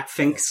 Like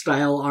Ratfink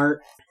style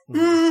art.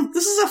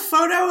 This is a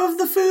photo of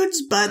the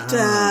foods, but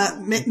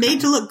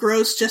made to look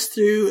gross just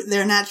through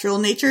their natural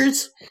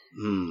natures.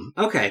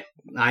 Okay.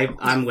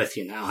 I'm with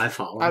you now. I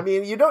follow. I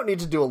mean, you don't need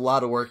to do a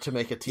lot of work to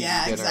make a TV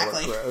Yeah, dinner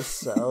exactly. look gross,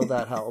 so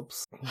that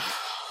helps.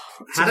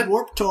 So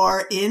Warped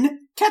Tour in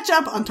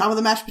ketchup on top of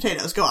the mashed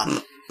potatoes. Go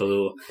on.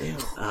 Boo. Ew.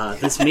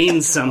 This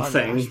means On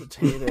something. mashed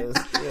potatoes.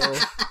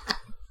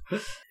 Ew.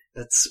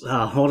 That's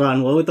hold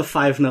on. What would the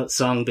 5-note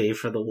song be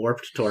for the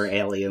Warped Tour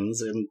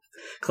aliens in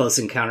Close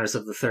Encounters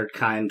of the Third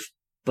Kind,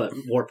 but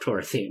Warped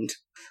Tour themed?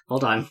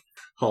 Hold on.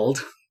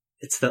 Hold.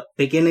 It's the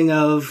beginning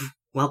of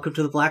Welcome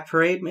to the Black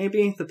Parade,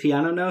 maybe? The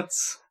piano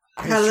notes?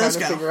 How did this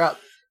go?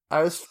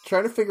 I was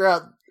trying to figure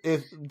out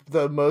if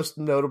the most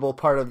notable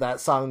part of that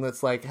song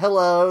that's like,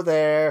 hello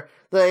there,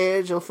 the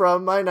angel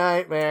from my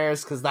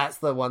nightmares, because that's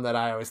the one that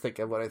I always think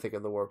of when I think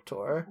of the Warped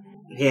Tour.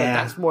 Yeah.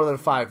 But that's more than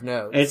 5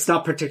 notes. It's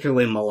not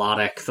particularly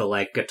melodic, the,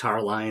 like,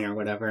 guitar line or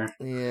whatever.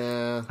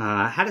 Yeah.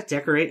 How to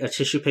decorate a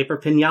tissue paper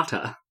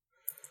piñata.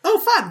 Oh,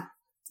 fun.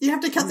 You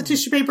have to cut the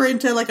tissue paper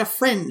into like a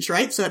fringe,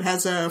 right? So it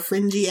has a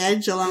fringy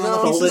edge along all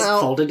the No, pieces.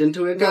 Folded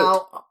into a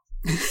goat.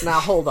 Now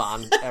hold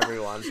on,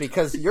 everyone,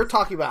 because you're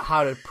talking about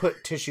how to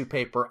put tissue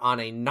paper on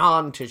a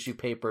non-tissue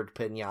papered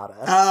piñata.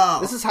 Oh.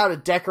 This is how to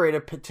decorate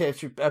a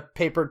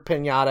papered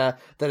piñata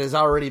that has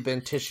already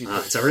been tissue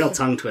papered. It's a real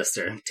tongue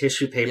twister.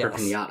 Tissue paper Yes.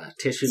 piñata.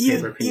 Tissue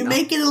paper piñata. You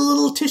make it a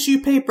little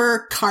tissue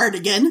paper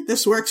cardigan.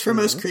 This works for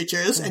most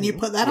creatures, and you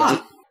put that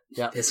on.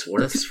 Yeah. This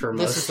works for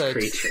this most is a-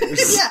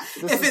 creatures. Yeah,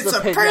 This if is it's the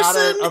a piñata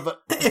person, of a-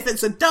 if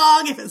it's a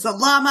dog, if it's a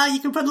llama, you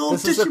can put a little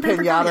This is a tissue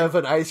paper piñata cardigan. of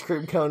an ice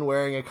cream cone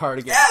wearing a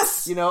cardigan.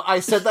 Yes! You know, I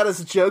said that as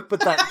a joke,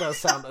 but that does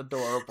sound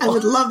adorable. I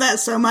would love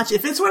that so much.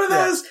 If it's one of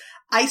Yeah. those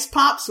ice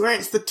pops where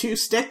it's the 2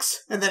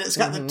 sticks and then it's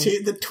got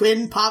the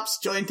twin pops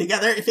joined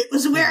together, if it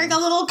was wearing a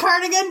little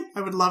cardigan,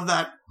 I would love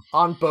that.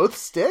 On both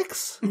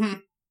sticks?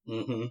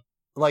 Mm-hmm.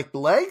 Like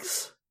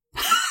legs?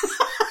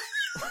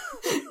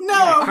 No,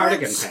 Yeah,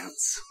 cardigan it's-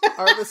 pants.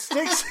 Are the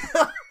sticks...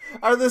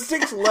 Are the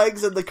sticks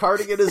legs and the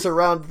cardigan is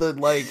around the,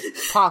 like,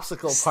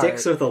 popsicle part?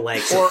 Sticks or the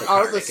legs Or of the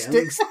are cardigan. the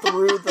sticks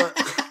through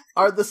the...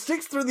 Are the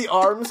sticks through the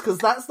arms? Because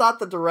that's not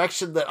the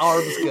direction that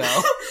arms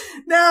go.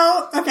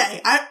 No,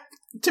 okay.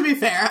 To be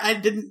fair, I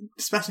didn't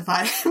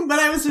specify, but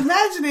I was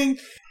imagining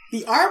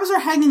the arms are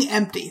hanging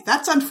empty.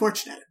 That's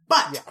unfortunate.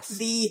 But Yes.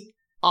 the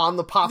On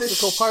the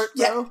popsicle part,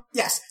 though?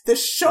 yes, the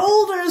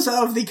shoulders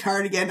of the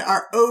cardigan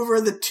are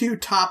over the 2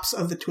 tops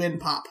of the twin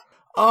pop.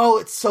 Oh,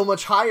 it's so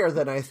much higher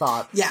than I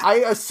thought. Yeah. I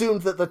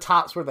assumed that the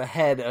tops were the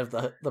head of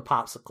the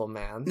popsicle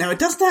man. No, it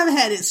doesn't have a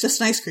head. It's just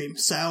an ice cream.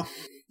 So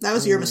that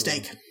was your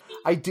mistake.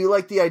 I do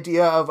like the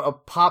idea of a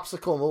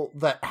popsicle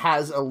that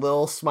has a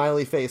little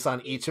smiley face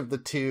on each of the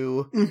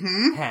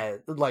 2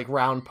 head, like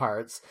round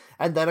parts,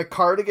 and then a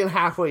cardigan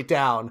halfway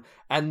down,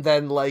 and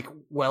then like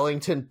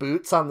Wellington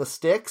boots on the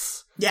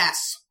sticks.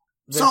 Yes.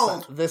 This,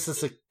 Sold. This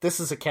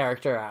is a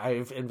character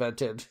I've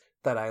invented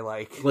that I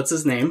like. What's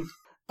his name?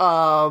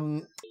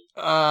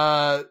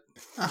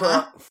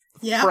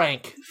 Yeah.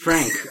 Frank.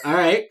 Frank. All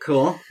right,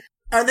 cool.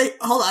 Are they?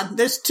 Hold on.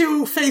 There's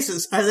 2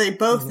 faces. Are they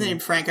both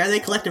named Frank? Are they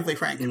collectively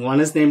Frank? And one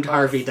is named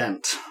Harvey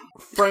Dent.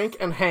 Frank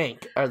and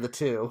Hank are the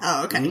 2.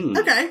 Oh, okay.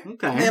 Okay.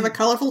 They have a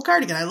colorful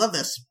cardigan. I love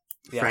this.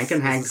 Yes, Frank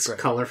and this is Hank's great.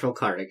 colorful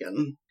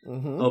cardigan.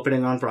 Mhm.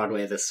 Opening on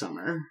Broadway this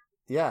summer.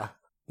 Yeah,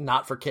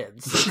 not for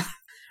kids.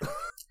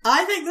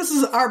 I think this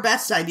is our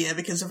best idea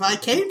because if I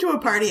came to a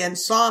party and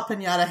saw a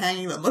piñata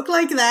hanging that looked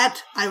like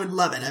that, I would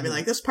love it. I'd be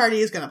like, this party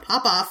is going to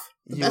pop off.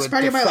 The You best would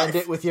party of my defend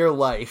life. it with your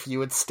life. You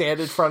would stand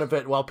in front of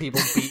it while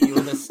people beat you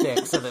with a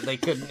stick so that they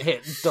couldn't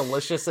hit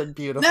delicious and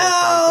beautiful.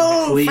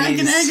 No! Please. Frank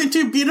and Hank are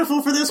too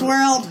beautiful for this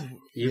world.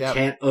 You Yep.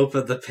 can't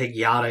open the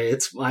piñata.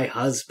 It's my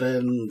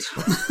husband.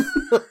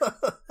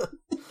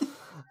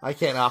 I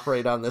can't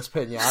operate on this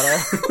piñata.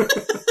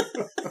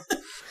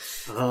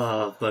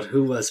 Oh, but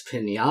who was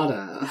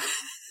piñata?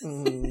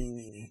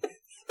 Mm.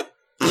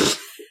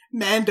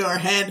 Man door,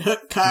 hand,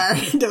 hook, car,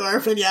 door,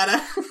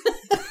 piñata.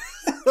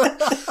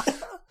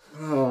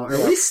 Oh,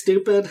 are we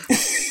stupid?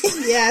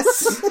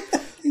 Yes.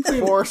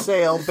 For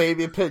sale,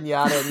 baby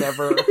piñata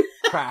never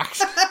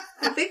cracked.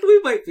 I think we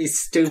might be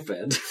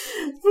stupid.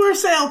 For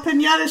sale,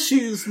 piñata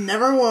shoes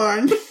never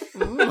worn.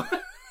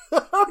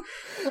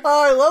 Oh,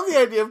 I love the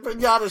idea of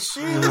piñata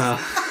shoes.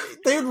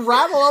 They'd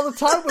rattle all the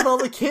time with all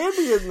the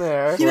candy in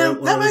there. You know, Or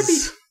it that might be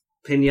was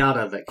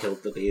piñata that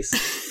killed the beast.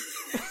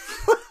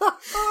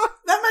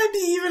 that might be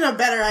even a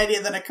better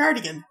idea than a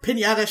cardigan.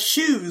 Piñata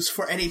shoes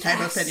for any type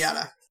of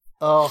piñata.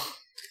 Oh,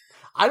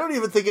 I don't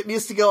even think it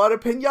needs to go on a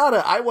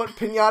piñata. I want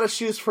piñata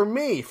shoes for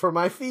me, for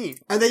my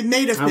feet. Are they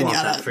made of I want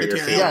that piñata for your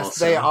material? feet. Yes,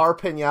 also. they are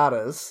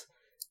piñatas.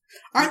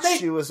 Aren't Each they?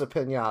 shoe is a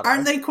piñata.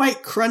 Aren't they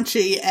quite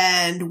crunchy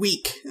and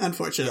weak?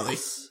 Unfortunately.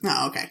 Yes.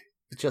 Oh, okay.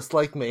 Just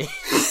like me.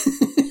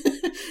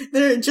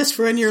 They're just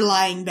for when you're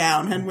lying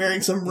down and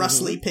wearing some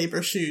rustly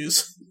paper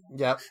shoes.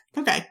 Yep.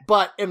 Okay.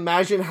 But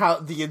imagine how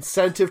the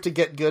incentive to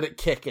get good at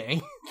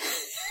kicking.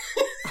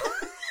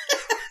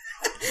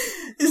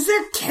 Is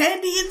there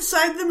candy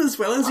inside them as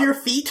well as your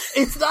feet?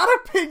 It's not a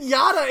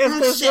piñata if Oh,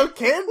 there's shit. no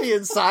candy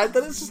inside.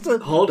 Then it's just a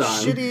Hold on.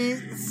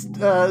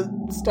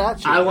 shitty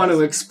statue. I want to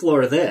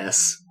explore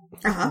this.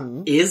 Uh-huh.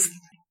 Mhm.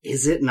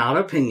 Is it not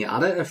a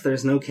piñata if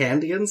there's no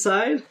candy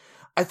inside?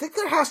 I think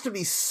there has to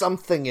be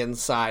something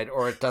inside,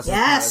 or it doesn't.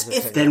 Yes, count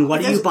as a if- piñata. Then what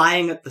are you There's-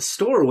 buying at the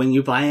store when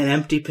you buy an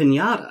empty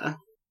piñata?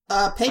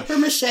 Paper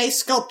mache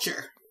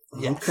sculpture.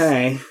 Yes.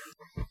 Okay.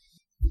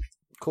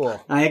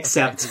 Cool. I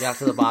accept. We got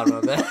to the bottom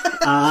of it.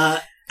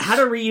 How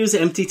to reuse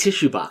empty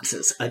tissue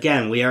boxes.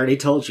 Again, we already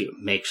told you.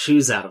 Make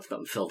shoes out of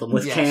them. Fill them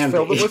with Yes, candy.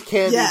 fill them with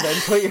candy, Yeah.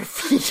 then put your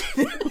feet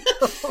in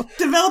them.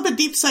 Develop a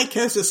deep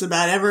psychosis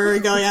about ever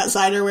going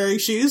outside or wearing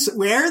shoes.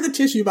 Wear the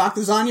tissue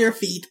boxes on your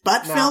feet,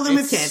 but Now, fill them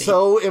with it's candy.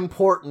 so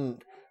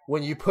important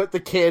when you put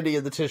the candy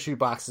in the tissue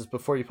boxes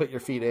before you put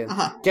your feet in.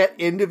 Uh-huh. Get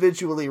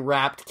individually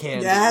wrapped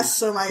candy.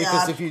 Yes, oh my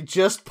Because god. if you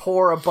just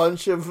pour a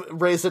bunch of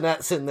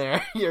Raisinets in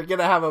there, you're going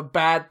to have a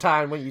bad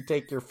time when you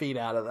take your feet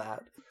out of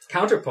that.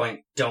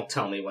 Counterpoint, don't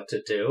tell me what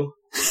to do.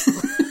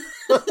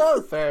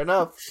 Fair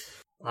enough.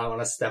 I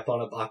want to step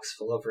on a box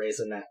full of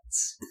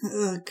Raisinets.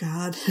 Oh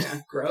god.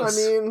 Yeah, gross.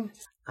 I mean,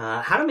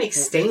 How to make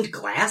stained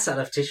glass out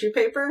of tissue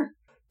paper?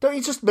 don't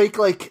you just make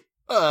like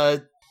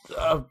a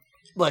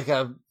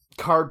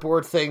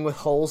cardboard thing with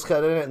holes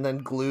cut in it and then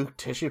glue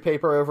tissue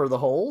paper over the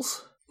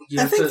holes? You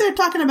I have think to- they're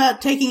talking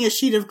about taking a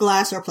sheet of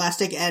glass or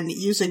plastic and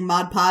using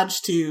Mod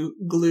Podge to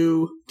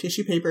glue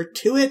tissue paper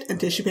to it, and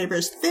tissue paper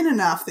is thin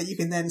enough that you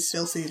can then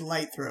still see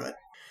light through it.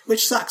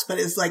 Which sucks, but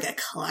is like a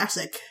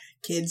classic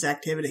kids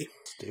activity.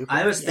 Stupid.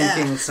 I was Yeah.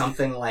 thinking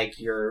something like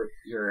you're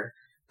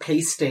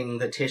pasting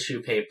the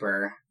tissue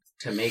paper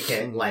to make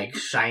it like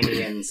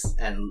shiny and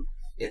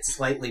it's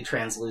slightly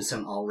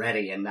translucent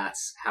already, and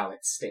that's how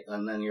it's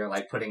and then you're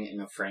like putting it in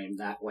a frame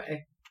that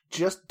way.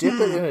 Just dip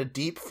it in a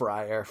deep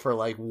fryer for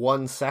like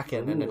 1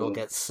 second and it'll Ooh.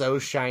 get so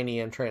shiny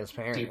and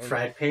transparent. Deep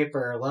fried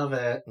paper, love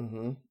it.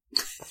 Mm-hmm.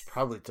 It's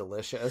probably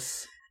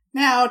delicious.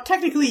 Now,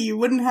 technically, you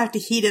wouldn't have to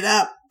heat it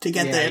up to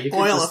get You the could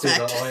oil just do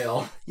effect. the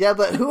oil. Yeah,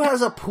 but who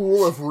has a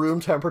pool of room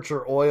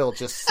temperature oil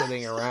just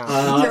sitting around?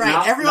 You're right.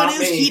 Not- Everyone not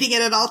is me. heating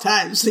it at all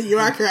times. So you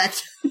are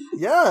correct.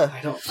 Yeah.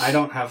 I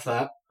don't have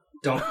that.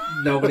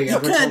 Nobody You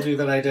ever could. told you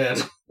that I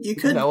did. You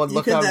could. No one you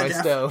looked could on that, my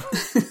Jeff.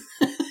 stove.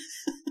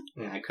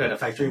 Yeah, I could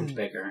if I dreamed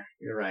bigger.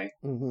 You're right.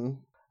 Mm-hmm.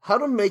 How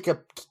to make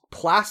a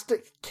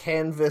plastic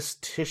canvas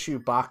tissue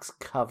box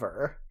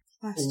cover.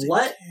 Plastic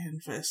What?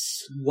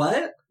 canvas.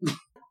 What?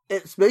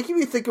 It's making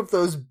me think of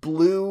those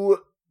blue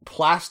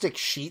plastic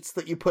sheets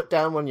that you put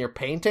down when you're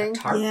painting.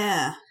 Tarp?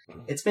 Yeah.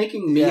 It's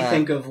making me Yeah.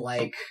 think of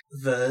like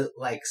the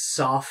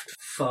soft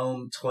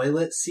foam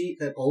toilet seat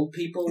that old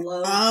people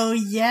love. Oh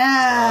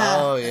yeah.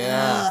 Oh,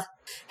 yeah.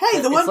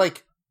 Hey, the It's one.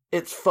 like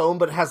it's foam,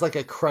 but it has like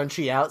a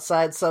crunchy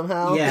outside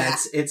somehow. yeah, yeah.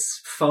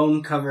 it's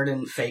foam covered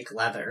in fake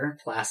leather,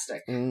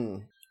 plastic.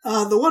 Mm.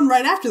 The one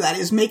right after that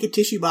is make a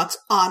tissue box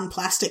on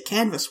plastic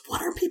canvas.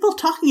 What are people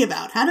talking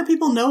about? How do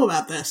people know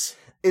about this?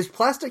 Is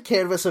Plastic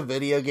Canvas a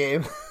video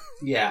game?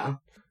 Yeah.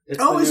 It's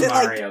Oh, the is new it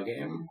like- Mario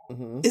game.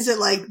 Mm-hmm. Is it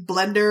like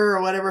Blender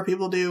or whatever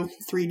people do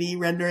 3D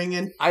rendering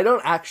in? I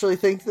don't actually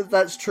think that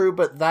that's true,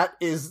 but that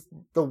is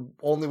the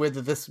only way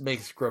that this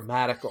makes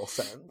grammatical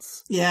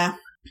sense. Yeah.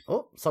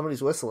 Oh,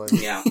 somebody's whistling.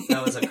 Yeah,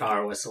 that was a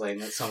car whistling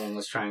that someone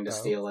was trying to Oh.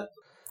 steal it.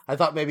 I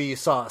thought maybe you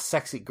saw a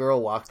sexy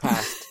girl walk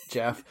past,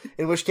 Jeff.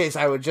 In which case,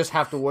 I would just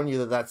have to warn you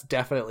that that's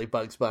definitely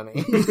Bugs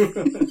Bunny.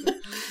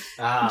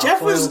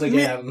 Jeff was foiled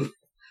again.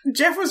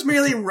 Jeff was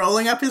merely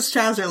rolling up his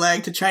trouser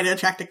leg to try to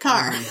attract a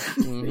car.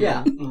 Mhm.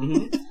 Yeah.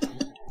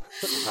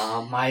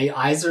 My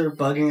eyes are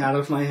bugging out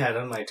of my head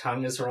and my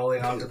tongue is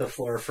rolling onto the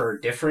floor for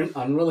different,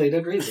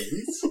 unrelated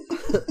reasons.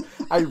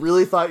 I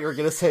really thought you were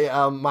going to say,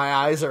 my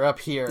eyes are up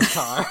here,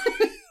 car.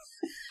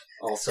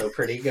 Also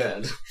pretty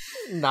good.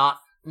 Not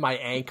my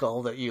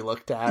ankle that you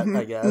looked at,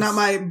 I guess. Not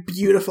my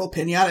beautiful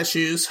pinata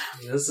shoes.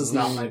 This is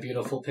not my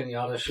beautiful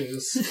pinata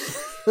shoes.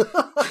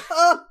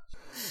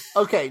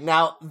 Okay,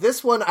 now,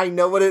 this one, I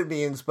know what it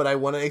means, but I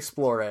want to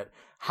explore it.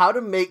 How to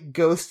make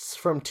ghosts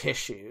from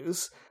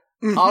tissues.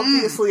 Mhm.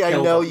 Obviously, I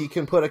Kill know them. you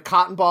can put a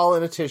cotton ball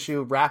in a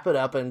tissue, wrap it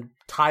up, and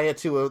tie it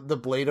to the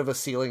blade of a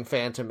ceiling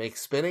fan to make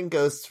spinning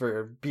ghosts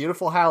for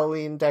beautiful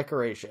Halloween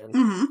decoration.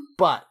 Mhm.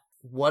 But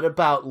what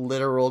about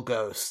literal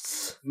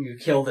ghosts? You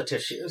kill the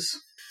tissues.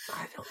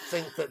 I don't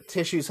think that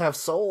tissues have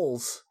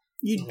souls.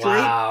 You drape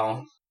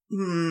Wow.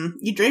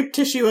 you drape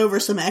tissue over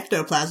some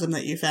ectoplasm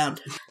that you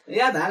found.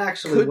 Yeah, that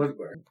actually Could- would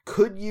work.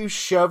 Could you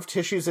shove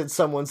tissues in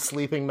someone's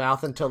sleeping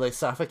mouth until they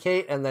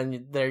suffocate and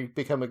then they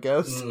become a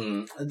ghost?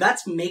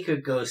 That's make a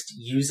ghost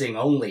using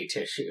only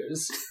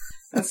tissues.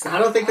 I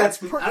don't think that's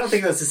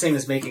the same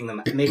as making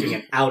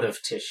it out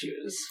of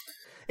tissues.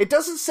 It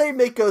doesn't say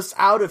make ghosts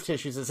out of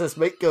tissues. It says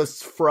make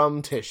ghosts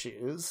from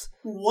tissues.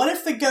 What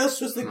if the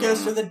ghost was the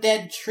ghost of the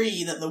dead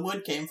tree that the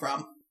wood came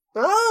from?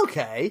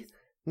 Okay.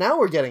 Now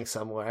we're getting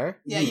somewhere.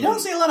 Yeah, you don't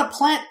see a lot of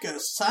plant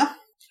ghosts, huh?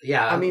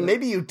 Yeah. I mean,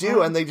 maybe you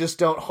do, and they just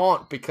don't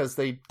haunt because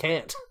they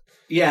can't.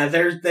 Yeah,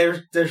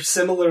 they're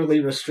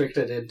similarly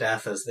restricted in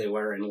death as they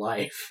were in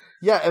life.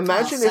 Yeah,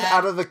 imagine if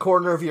out of the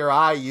corner of your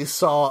eye you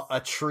saw a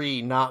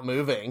tree not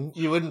moving.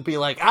 You wouldn't be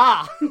like,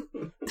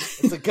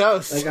 it's a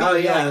ghost. Like, oh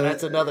yeah,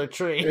 that's another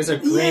tree. There's a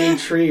gray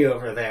tree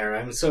over there.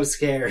 I'm so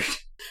scared.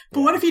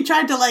 But what if you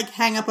tried to,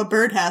 hang up a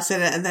birdhouse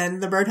in it, and then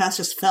the birdhouse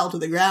just fell to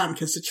the ground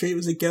because the tree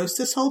was a ghost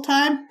this whole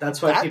time?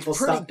 That's why people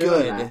stopped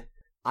doing that.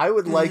 I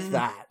would like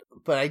that,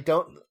 but I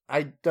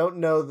don't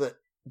know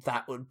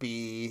that would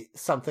be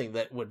something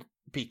that would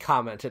be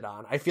commented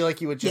on. I feel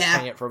like you would just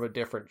hang it from a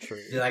different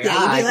tree. You're like,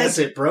 I guess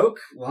it broke?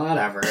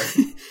 Whatever.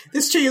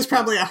 This tree is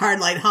probably a hard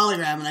light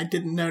hologram, and I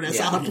didn't notice.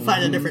 Yeah. I'll have to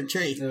find a different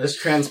tree. It was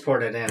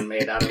transported in,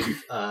 made out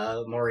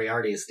of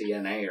Moriarty's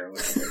DNA or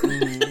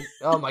whatever.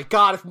 Oh my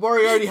god, if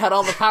Moriarty had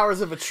all the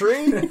powers of a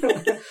tree!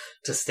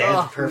 To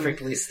stand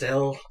perfectly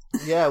still.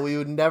 Yeah, we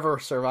would never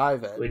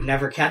survive it. We'd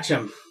never catch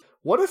him.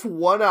 What if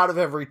 1 out of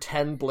every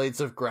 10 blades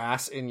of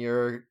grass in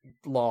your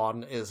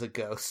lawn is a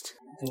ghost?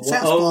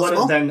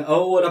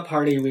 What a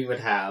party we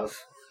would have.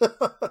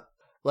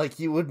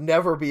 You would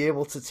never be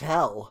able to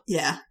tell.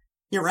 Yeah,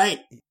 you're right.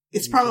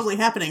 It's probably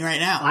happening right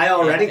now. I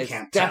already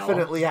can't tell. It's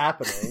definitely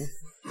happening.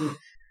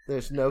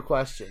 There's no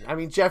question. I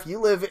mean, Jeff, you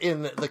live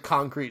in the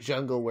concrete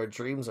jungle where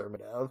dreams are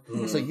made of,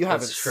 so you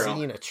haven't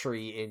seen a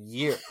tree in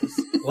years.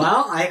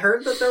 Well, I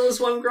heard that there was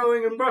one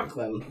growing in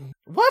Brooklyn.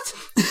 What?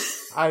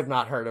 I've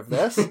not heard of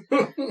this.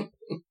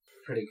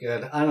 Pretty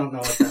good. I don't know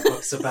what that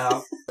book's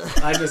about.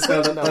 I just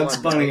know that Bugs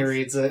Bunny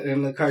reads it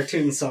in the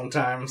cartoon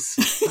sometimes.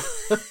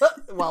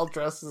 While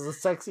dressed as a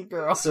sexy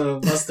girl. So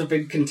it must have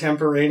been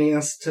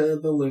contemporaneous to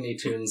the Looney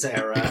Tunes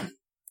era.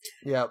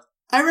 Yep.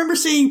 I remember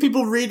seeing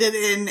people read it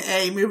in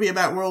a movie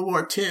about World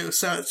War II,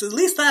 so it's at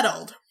least that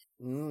old.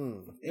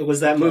 It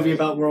was that movie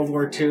about World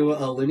War II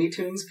a Looney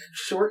Tunes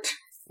short?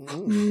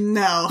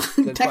 No.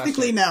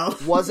 Technically, no.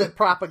 Was it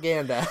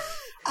propaganda?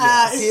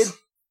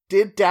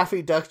 Did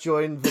Daffy Duck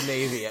join the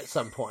Navy at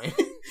some point?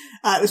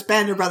 It was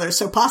Band of Brothers,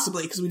 so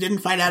possibly, because we didn't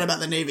find out about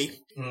the Navy.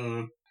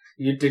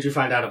 Did you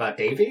find out about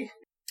Davy?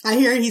 I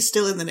hear he's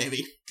still in the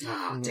Navy.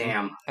 Oh,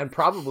 damn. And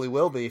probably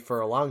will be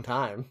for a long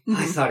time.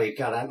 I thought he'd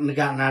gotten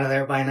out of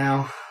there by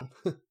now.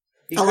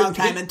 A long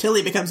time until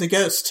he becomes a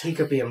ghost. He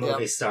could be a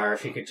movie star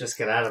if he could just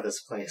get out of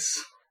this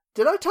place.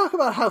 Did I talk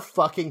about how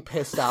fucking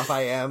pissed off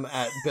I am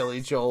at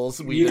Billy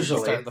Joel's We Didn't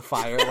Start the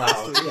Fire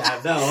last week?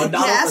 Yeah, no,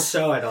 not on the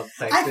show, I don't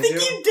think. I think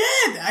you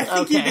did! I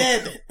think you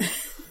did.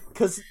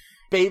 Because,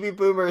 baby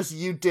boomers,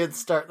 you did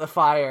start the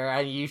fire,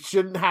 and you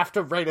shouldn't have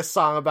to write a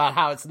song about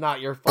how it's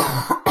not your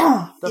fault.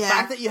 The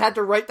fact that you had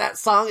to write that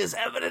song is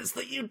evidence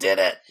that you did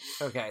it!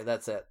 Okay,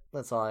 that's it.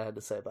 That's all I had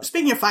to say about it.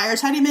 Speaking of fires,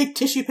 how do you make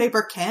tissue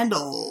paper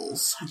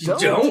candles?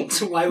 Don't!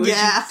 Why would you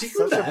do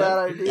Such that? a bad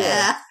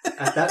idea.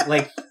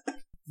 Yeah.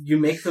 You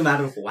make them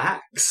out of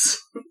wax.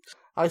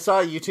 I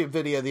saw a YouTube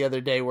video the other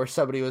day where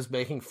somebody was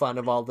making fun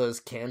of all those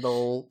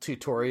candle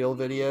tutorial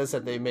videos,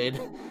 and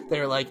they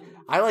were like,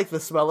 I like the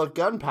smell of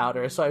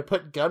gunpowder, so I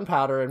put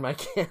gunpowder in my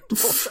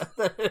candles, and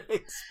then it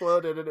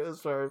exploded, and it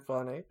was very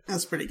funny.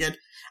 That's pretty good.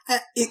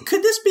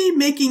 Could this be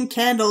making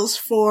candles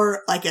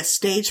for, a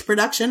stage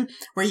production,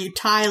 where you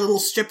tie little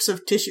strips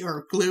of tissue,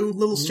 or glue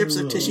little strips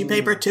of tissue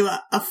paper to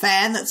a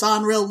fan that's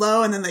on real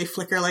low, and then they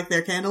flicker like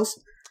they're candles?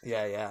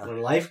 Yeah.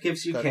 When life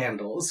gives you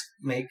candles,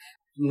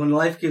 when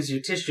life gives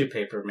you tissue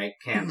paper, make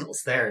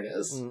candles. There it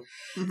is.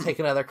 Take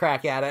another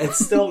crack at it.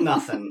 It's still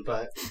nothing,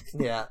 but...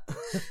 Yeah.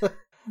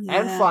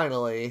 And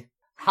finally,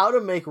 how to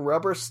make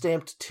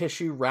rubber-stamped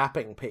tissue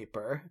wrapping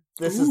paper.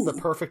 This is the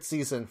perfect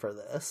season for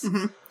this.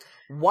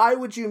 Mm-hmm. Why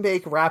would you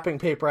make wrapping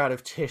paper out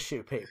of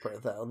tissue paper,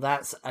 though?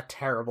 That's a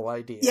terrible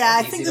idea. Yeah,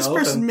 I think this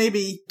person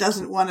maybe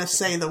doesn't want to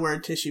say the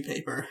word tissue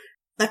paper.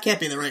 That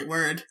can't be the right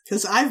word,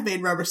 because I've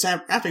made rubber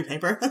stamp wrapping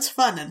paper. That's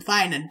fun and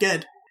fine and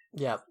good.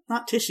 Yep.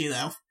 Not tissue,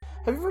 though.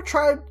 Have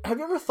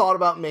you ever thought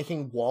about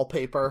making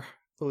wallpaper,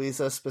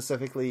 Louisa,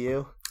 specifically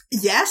you?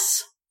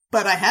 Yes,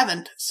 but I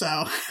haven't, so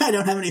I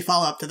don't have any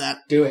follow-up to that.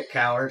 Do it,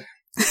 coward.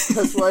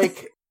 Because,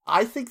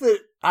 I think that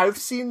I've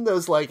seen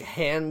those,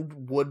 hand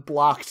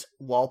wood-blocked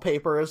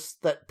wallpapers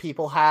that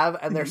people have,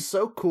 and they're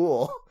so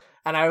cool.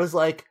 And I was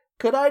like,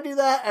 could I do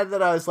that? And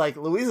then I was like,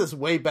 Louisa's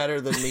way better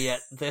than me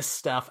at this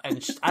stuff,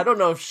 and I don't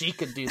know if she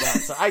could do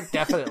that, so I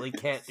definitely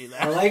can't do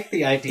that. I like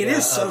the idea. It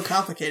is so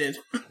complicated.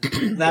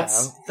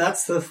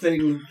 That's the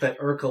thing that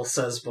Urkel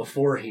says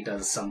before he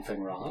does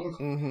something wrong.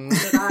 Mm-hmm.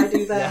 Did I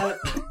do that?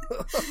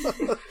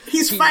 Yeah.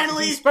 He's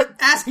finally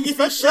asking if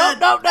he should.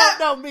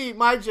 No, me,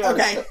 my joke.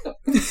 Okay.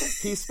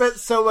 He spent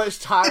so much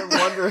time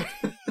wondering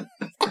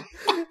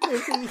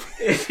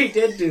if he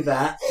did do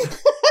that.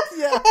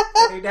 Yeah.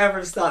 And he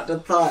never stopped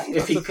and thought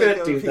if he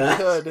could do that.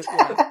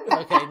 Yeah.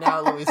 Okay,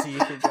 now Louisa, you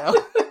can go.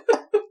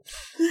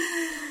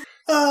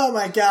 Oh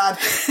my god.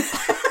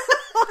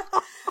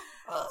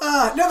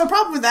 No, the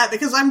problem with that,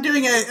 because I'm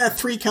doing a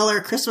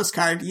 3-color Christmas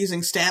card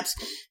using stamps,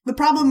 the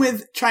problem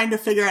with trying to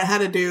figure out how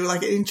to do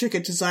like an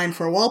intricate design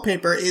for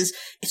wallpaper is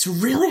it's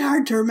really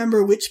hard to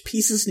remember which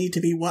pieces need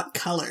to be what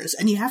colors,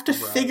 and you have to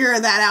figure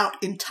that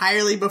out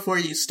entirely before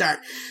you start.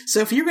 So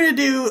if you're going to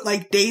do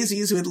like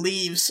daisies with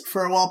leaves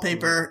for a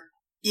wallpaper,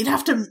 you'd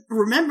have to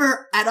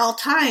remember at all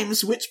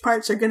times which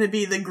parts are going to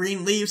be the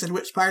green leaves and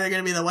which part are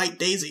going to be the white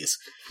daisies.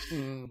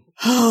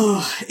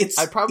 Oh, it's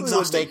I probably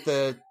exhausting. would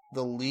make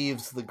the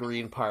leaves the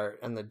green part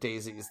and the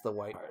daisies the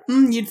white part.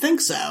 You'd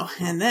think so,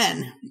 and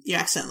then you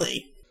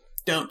accidentally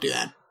don't do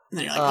that. And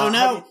then you're like, oh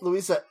no.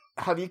 Louisa,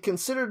 have you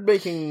considered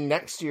making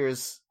next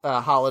year's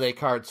holiday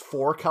cards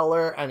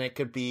 4-color, and it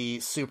could be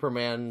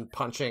Superman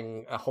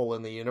punching a hole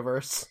in the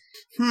universe?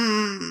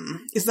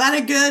 Is that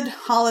a good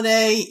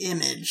holiday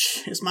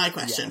image, is my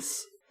question.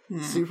 Yes.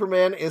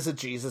 Superman is a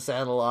Jesus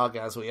analog,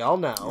 as we all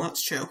know. Well,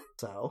 that's true.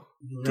 So,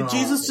 did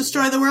Jesus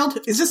destroy the world?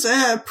 Is this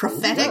a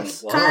prophetic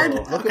card?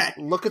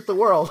 Look at the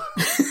world.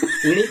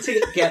 We need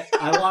to get.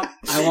 I want.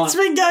 It's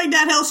been going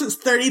downhill since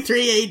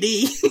 33 AD.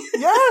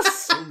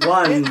 Yes!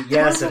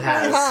 Yes, it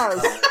has.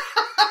 has.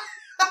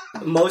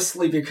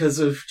 Mostly because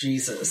of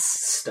Jesus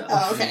stuff.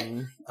 Oh,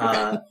 okay.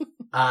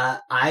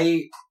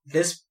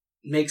 This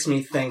makes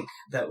me think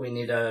that we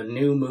need a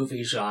new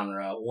movie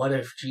genre. What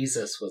if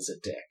Jesus was a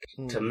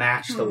dick? To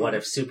match the what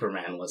if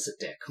Superman was a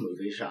dick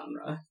movie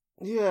genre.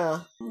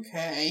 Yeah.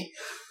 Okay.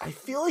 I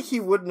feel like he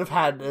wouldn't have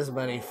had as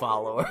many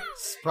followers,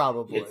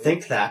 probably. You'd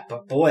think that,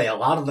 but boy, a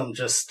lot of them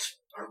just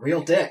are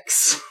real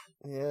dicks.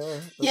 Yeah.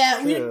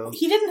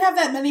 He didn't have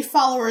that many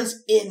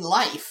followers in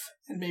life,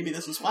 and maybe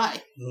this is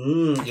why.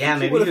 Yeah,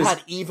 maybe he would have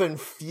had even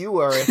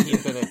fewer if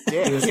he'd been a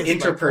dick. He was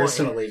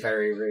interpersonally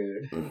very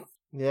rude.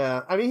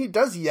 Yeah, I mean, he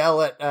does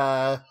yell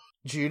at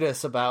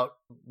Judas about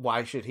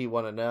why should he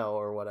want to know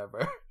or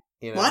whatever.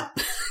 You know?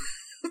 What?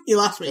 You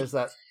lost me.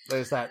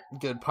 There's that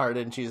good part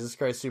in Jesus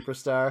Christ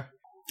Superstar.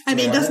 I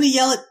mean, doesn't he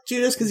yell at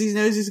Judas because he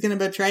knows he's going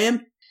to betray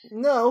him?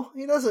 No,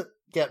 he doesn't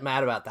get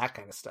mad about that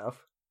kind of stuff.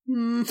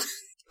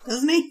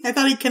 Doesn't he? I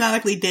thought he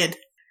canonically did.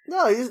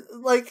 No, he's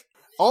like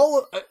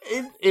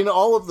in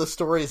all of the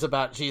stories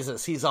about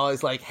Jesus, he's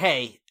always like,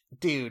 "Hey,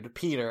 dude,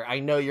 Peter, I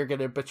know you're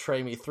going to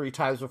betray me 3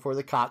 times before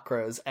the cock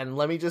crows, and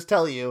let me just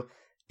tell you,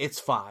 it's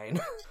fine."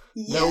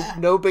 Yeah.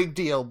 No big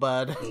deal,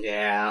 bud.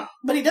 Yeah.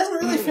 But he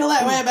doesn't really feel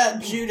that way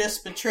about Judas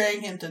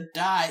betraying him to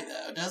die,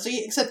 though, does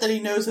he? Except that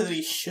he knows that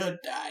he should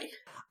die.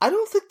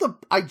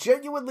 I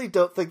genuinely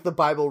don't think the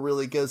Bible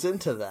really goes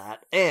into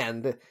that.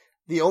 And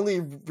the only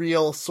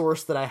real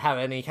source that I have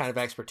any kind of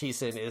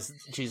expertise in is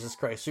Jesus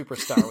Christ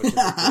Superstar, which is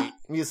a great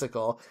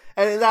musical.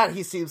 And in that,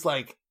 he seems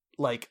like,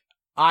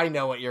 I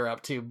know what you're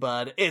up to,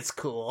 bud. It's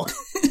cool.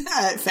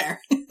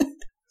 Fair.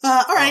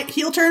 Alright,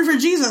 heel turn for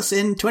Jesus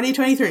in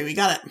 2023. We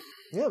got it.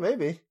 Yeah,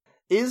 maybe.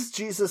 Is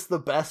Jesus the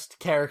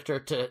best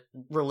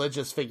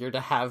religious figure to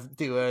have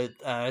do a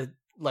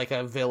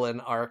villain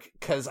arc?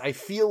 Because I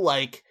feel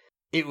like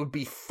it would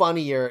be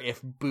funnier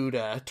if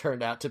Buddha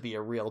turned out to be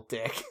a real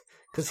dick.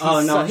 Because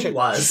he's such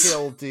a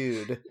chill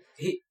dude.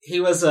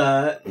 He was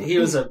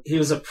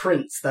a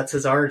prince. That's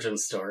his origin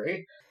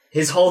story.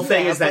 His whole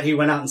thing is that he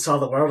went out and saw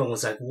the world and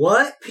was like,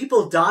 "What?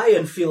 People die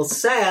and feel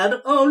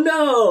sad? Oh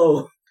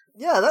no!"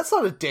 Yeah, that's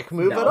not a dick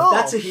move at all.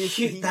 That's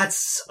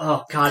that's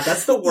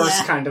the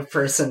worst kind of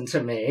person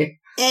to me.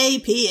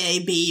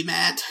 APAB,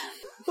 Matt.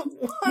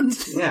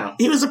 What? Yeah.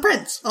 He was a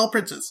prince. All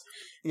princes.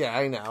 Yeah,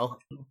 I know.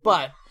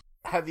 But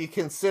have you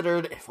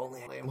considered, if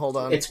only name, hold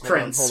on. It's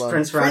Prince.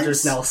 Prince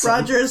Rogers Nelson.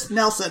 Rogers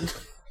Nelson.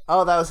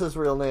 Oh, that was his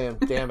real name.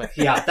 Damn it.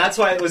 Yeah, that's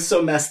why it was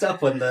so messed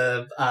up when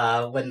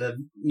the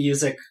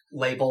music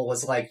label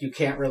was like, you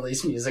can't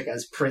release music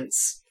as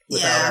Prince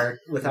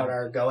without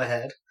our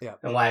go-ahead. Yeah.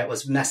 And why it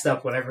was messed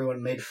up when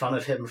everyone made fun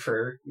of him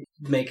for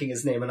making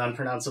his name an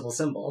unpronounceable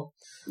symbol.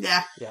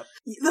 Yeah. Yep.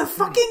 The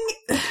fucking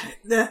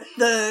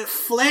the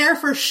flair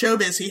for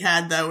showbiz he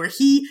had, though, where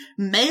he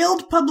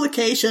mailed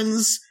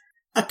publications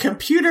a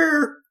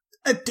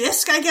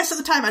disc, I guess at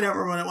the time, I don't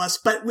remember what it was,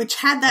 but which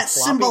had that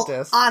symbol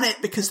disc on it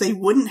because they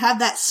wouldn't have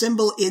that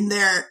symbol in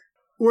their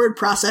word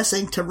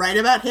processing to write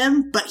about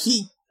him, but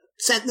he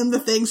sent them the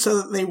thing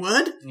so that they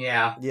would.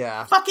 Yeah.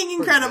 Yeah. Fucking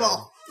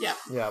incredible. Yeah.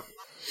 Yep.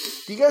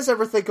 Do you guys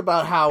ever think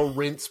about how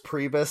Rince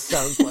Priebus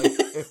sounds like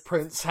if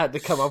Prince had to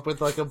come up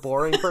with like a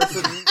boring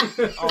person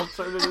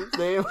alternative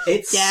name?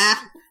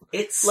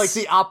 It's like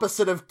the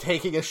opposite of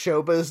taking a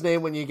showbiz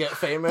name when you get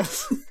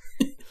famous.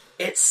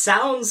 It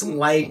sounds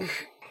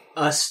like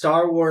a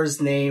Star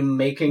Wars name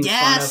making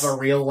fun of a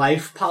real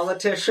life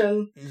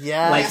politician.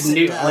 Yeah, like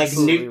Newt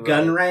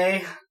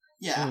Gunray.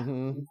 Yeah,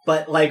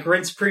 but like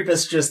Rince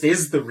Priebus just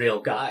is the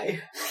real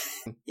guy.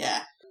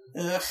 Yeah.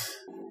 Ugh.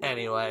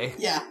 Anyway.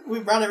 Yeah, we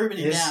brought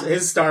everybody down.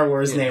 His Star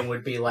Wars name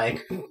would be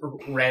like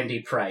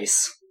Randy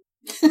Price.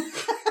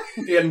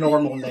 Be a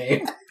normal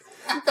name.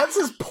 That's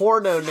his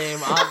porno name,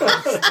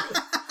 obviously.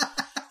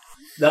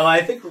 No,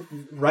 I think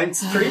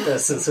Rince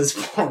Priebus is his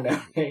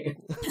porno name.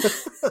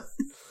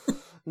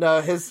 No,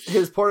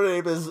 his porno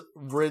name is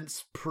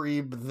Rince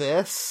Prieb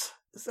this.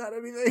 Is that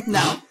anything?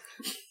 No.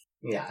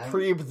 Yeah.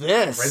 Prebe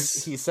this,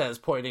 Rinse- he says,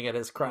 pointing at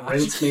his crotch.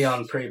 Rinse me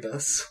on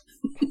Priebus.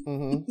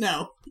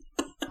 No.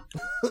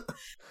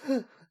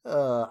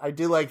 I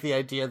do like the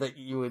idea that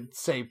you would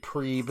say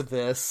Prebe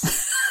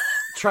this,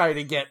 try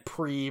to get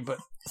Prebe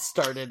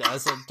started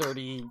as a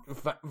dirty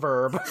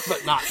verb,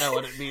 but not know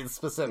what it means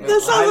specifically.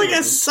 That sounds like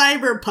a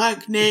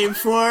cyberpunk name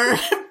for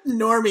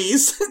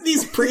normies.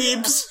 These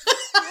Prebes.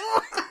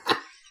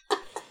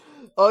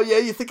 Oh yeah,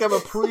 you think I'm a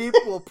Prebe?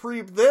 Well,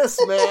 Prebe this,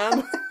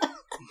 man.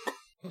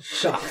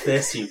 Shock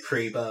this, you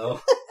Prebo.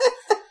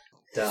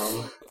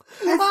 Dumb.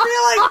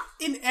 I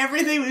feel like in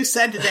everything we've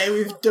said today,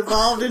 we've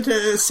devolved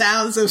into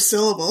sounds of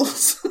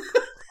syllables.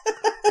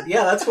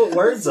 Yeah, that's what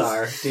words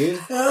are, dude.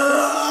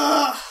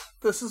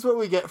 This is what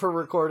we get for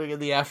recording in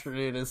the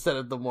afternoon instead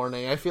of the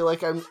morning. I feel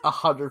like I'm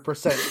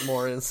 100%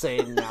 more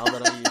insane now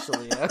than I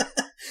usually am.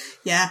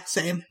 Yeah,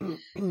 same.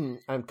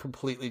 I'm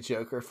completely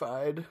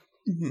jokerfied.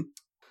 Mm-hmm.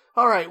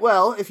 All right,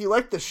 well, if you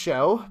like this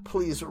show,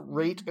 please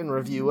rate and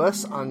review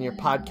us on your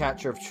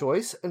podcatcher of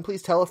choice, and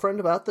please tell a friend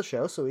about the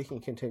show so we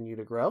can continue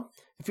to grow.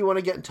 If you want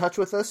to get in touch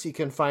with us, you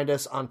can find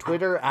us on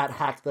Twitter at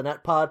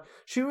HackTheNetPod.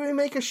 Should we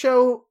make a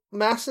show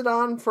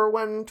Mastodon for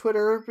when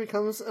Twitter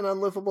becomes an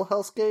unlivable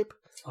hellscape?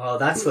 Oh,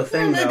 that's the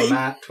thing, Maybe. though,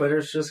 Matt.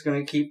 Twitter's just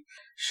going to keep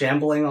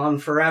shambling on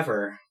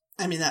forever.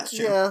 I mean, that's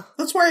true. Yeah,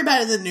 Let's worry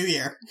about it in the new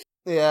year.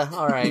 yeah,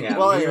 all right. Yeah,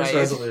 Well, New Year's anyway,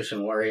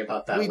 resolution. Worry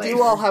about that we later.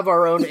 do all have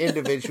our own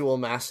individual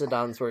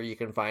Mastodons where you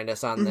can find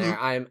us on there.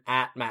 I'm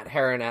at Matt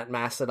Herron at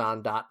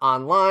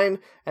mastodon.online.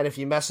 And if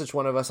you message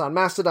one of us on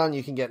Mastodon,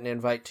 you can get an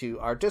invite to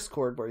our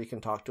Discord where you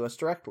can talk to us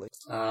directly.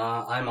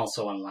 I'm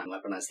also online,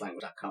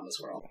 weaponizedlanguage.com as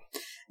well.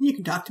 You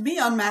can talk to me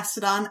on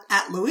Mastodon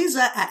at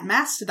Louisa at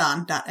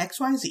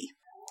mastodon.xyz.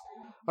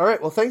 All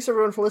right, well, thanks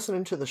everyone for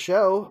listening to the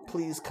show.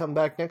 Please come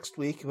back next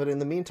week. But in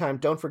the meantime,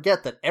 don't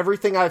forget that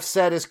everything I've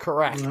said is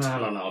correct. I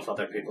don't know if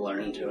other people are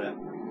into it.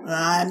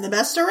 I'm the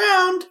best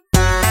around.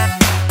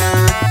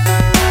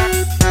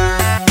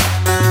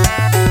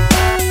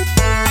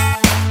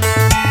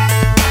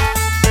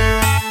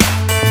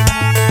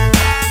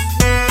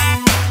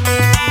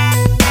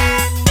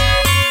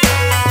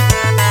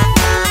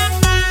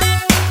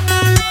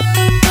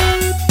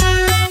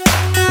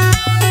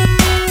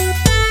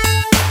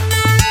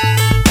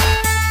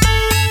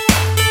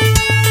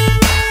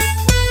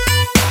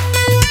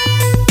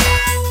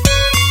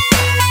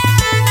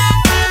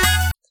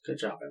 Good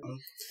job, Evan.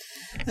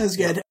 That was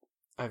good.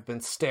 I've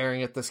been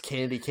staring at this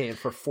candy cane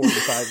for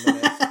 45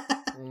 minutes.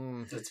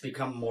 It's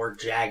become more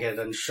jagged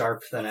and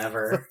sharp than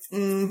ever.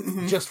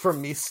 Mm-hmm. Just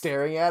from me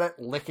staring at it,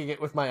 licking it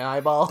with my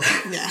eyeball.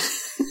 Yeah.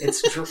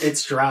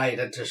 It's dried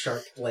into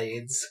sharp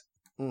blades.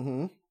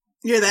 Mm-hmm.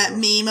 You're that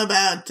meme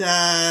about,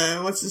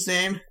 what's his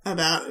name?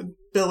 About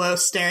Bilbo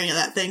staring at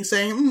that thing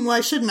saying,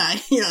 why shouldn't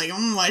I? You're like,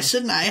 why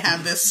shouldn't I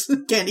have this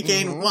candy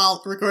cane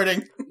while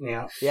recording?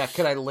 Yeah. Yeah,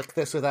 could I lick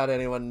this without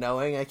anyone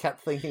knowing? I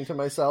kept thinking to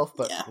myself,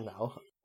 but Yeah. no.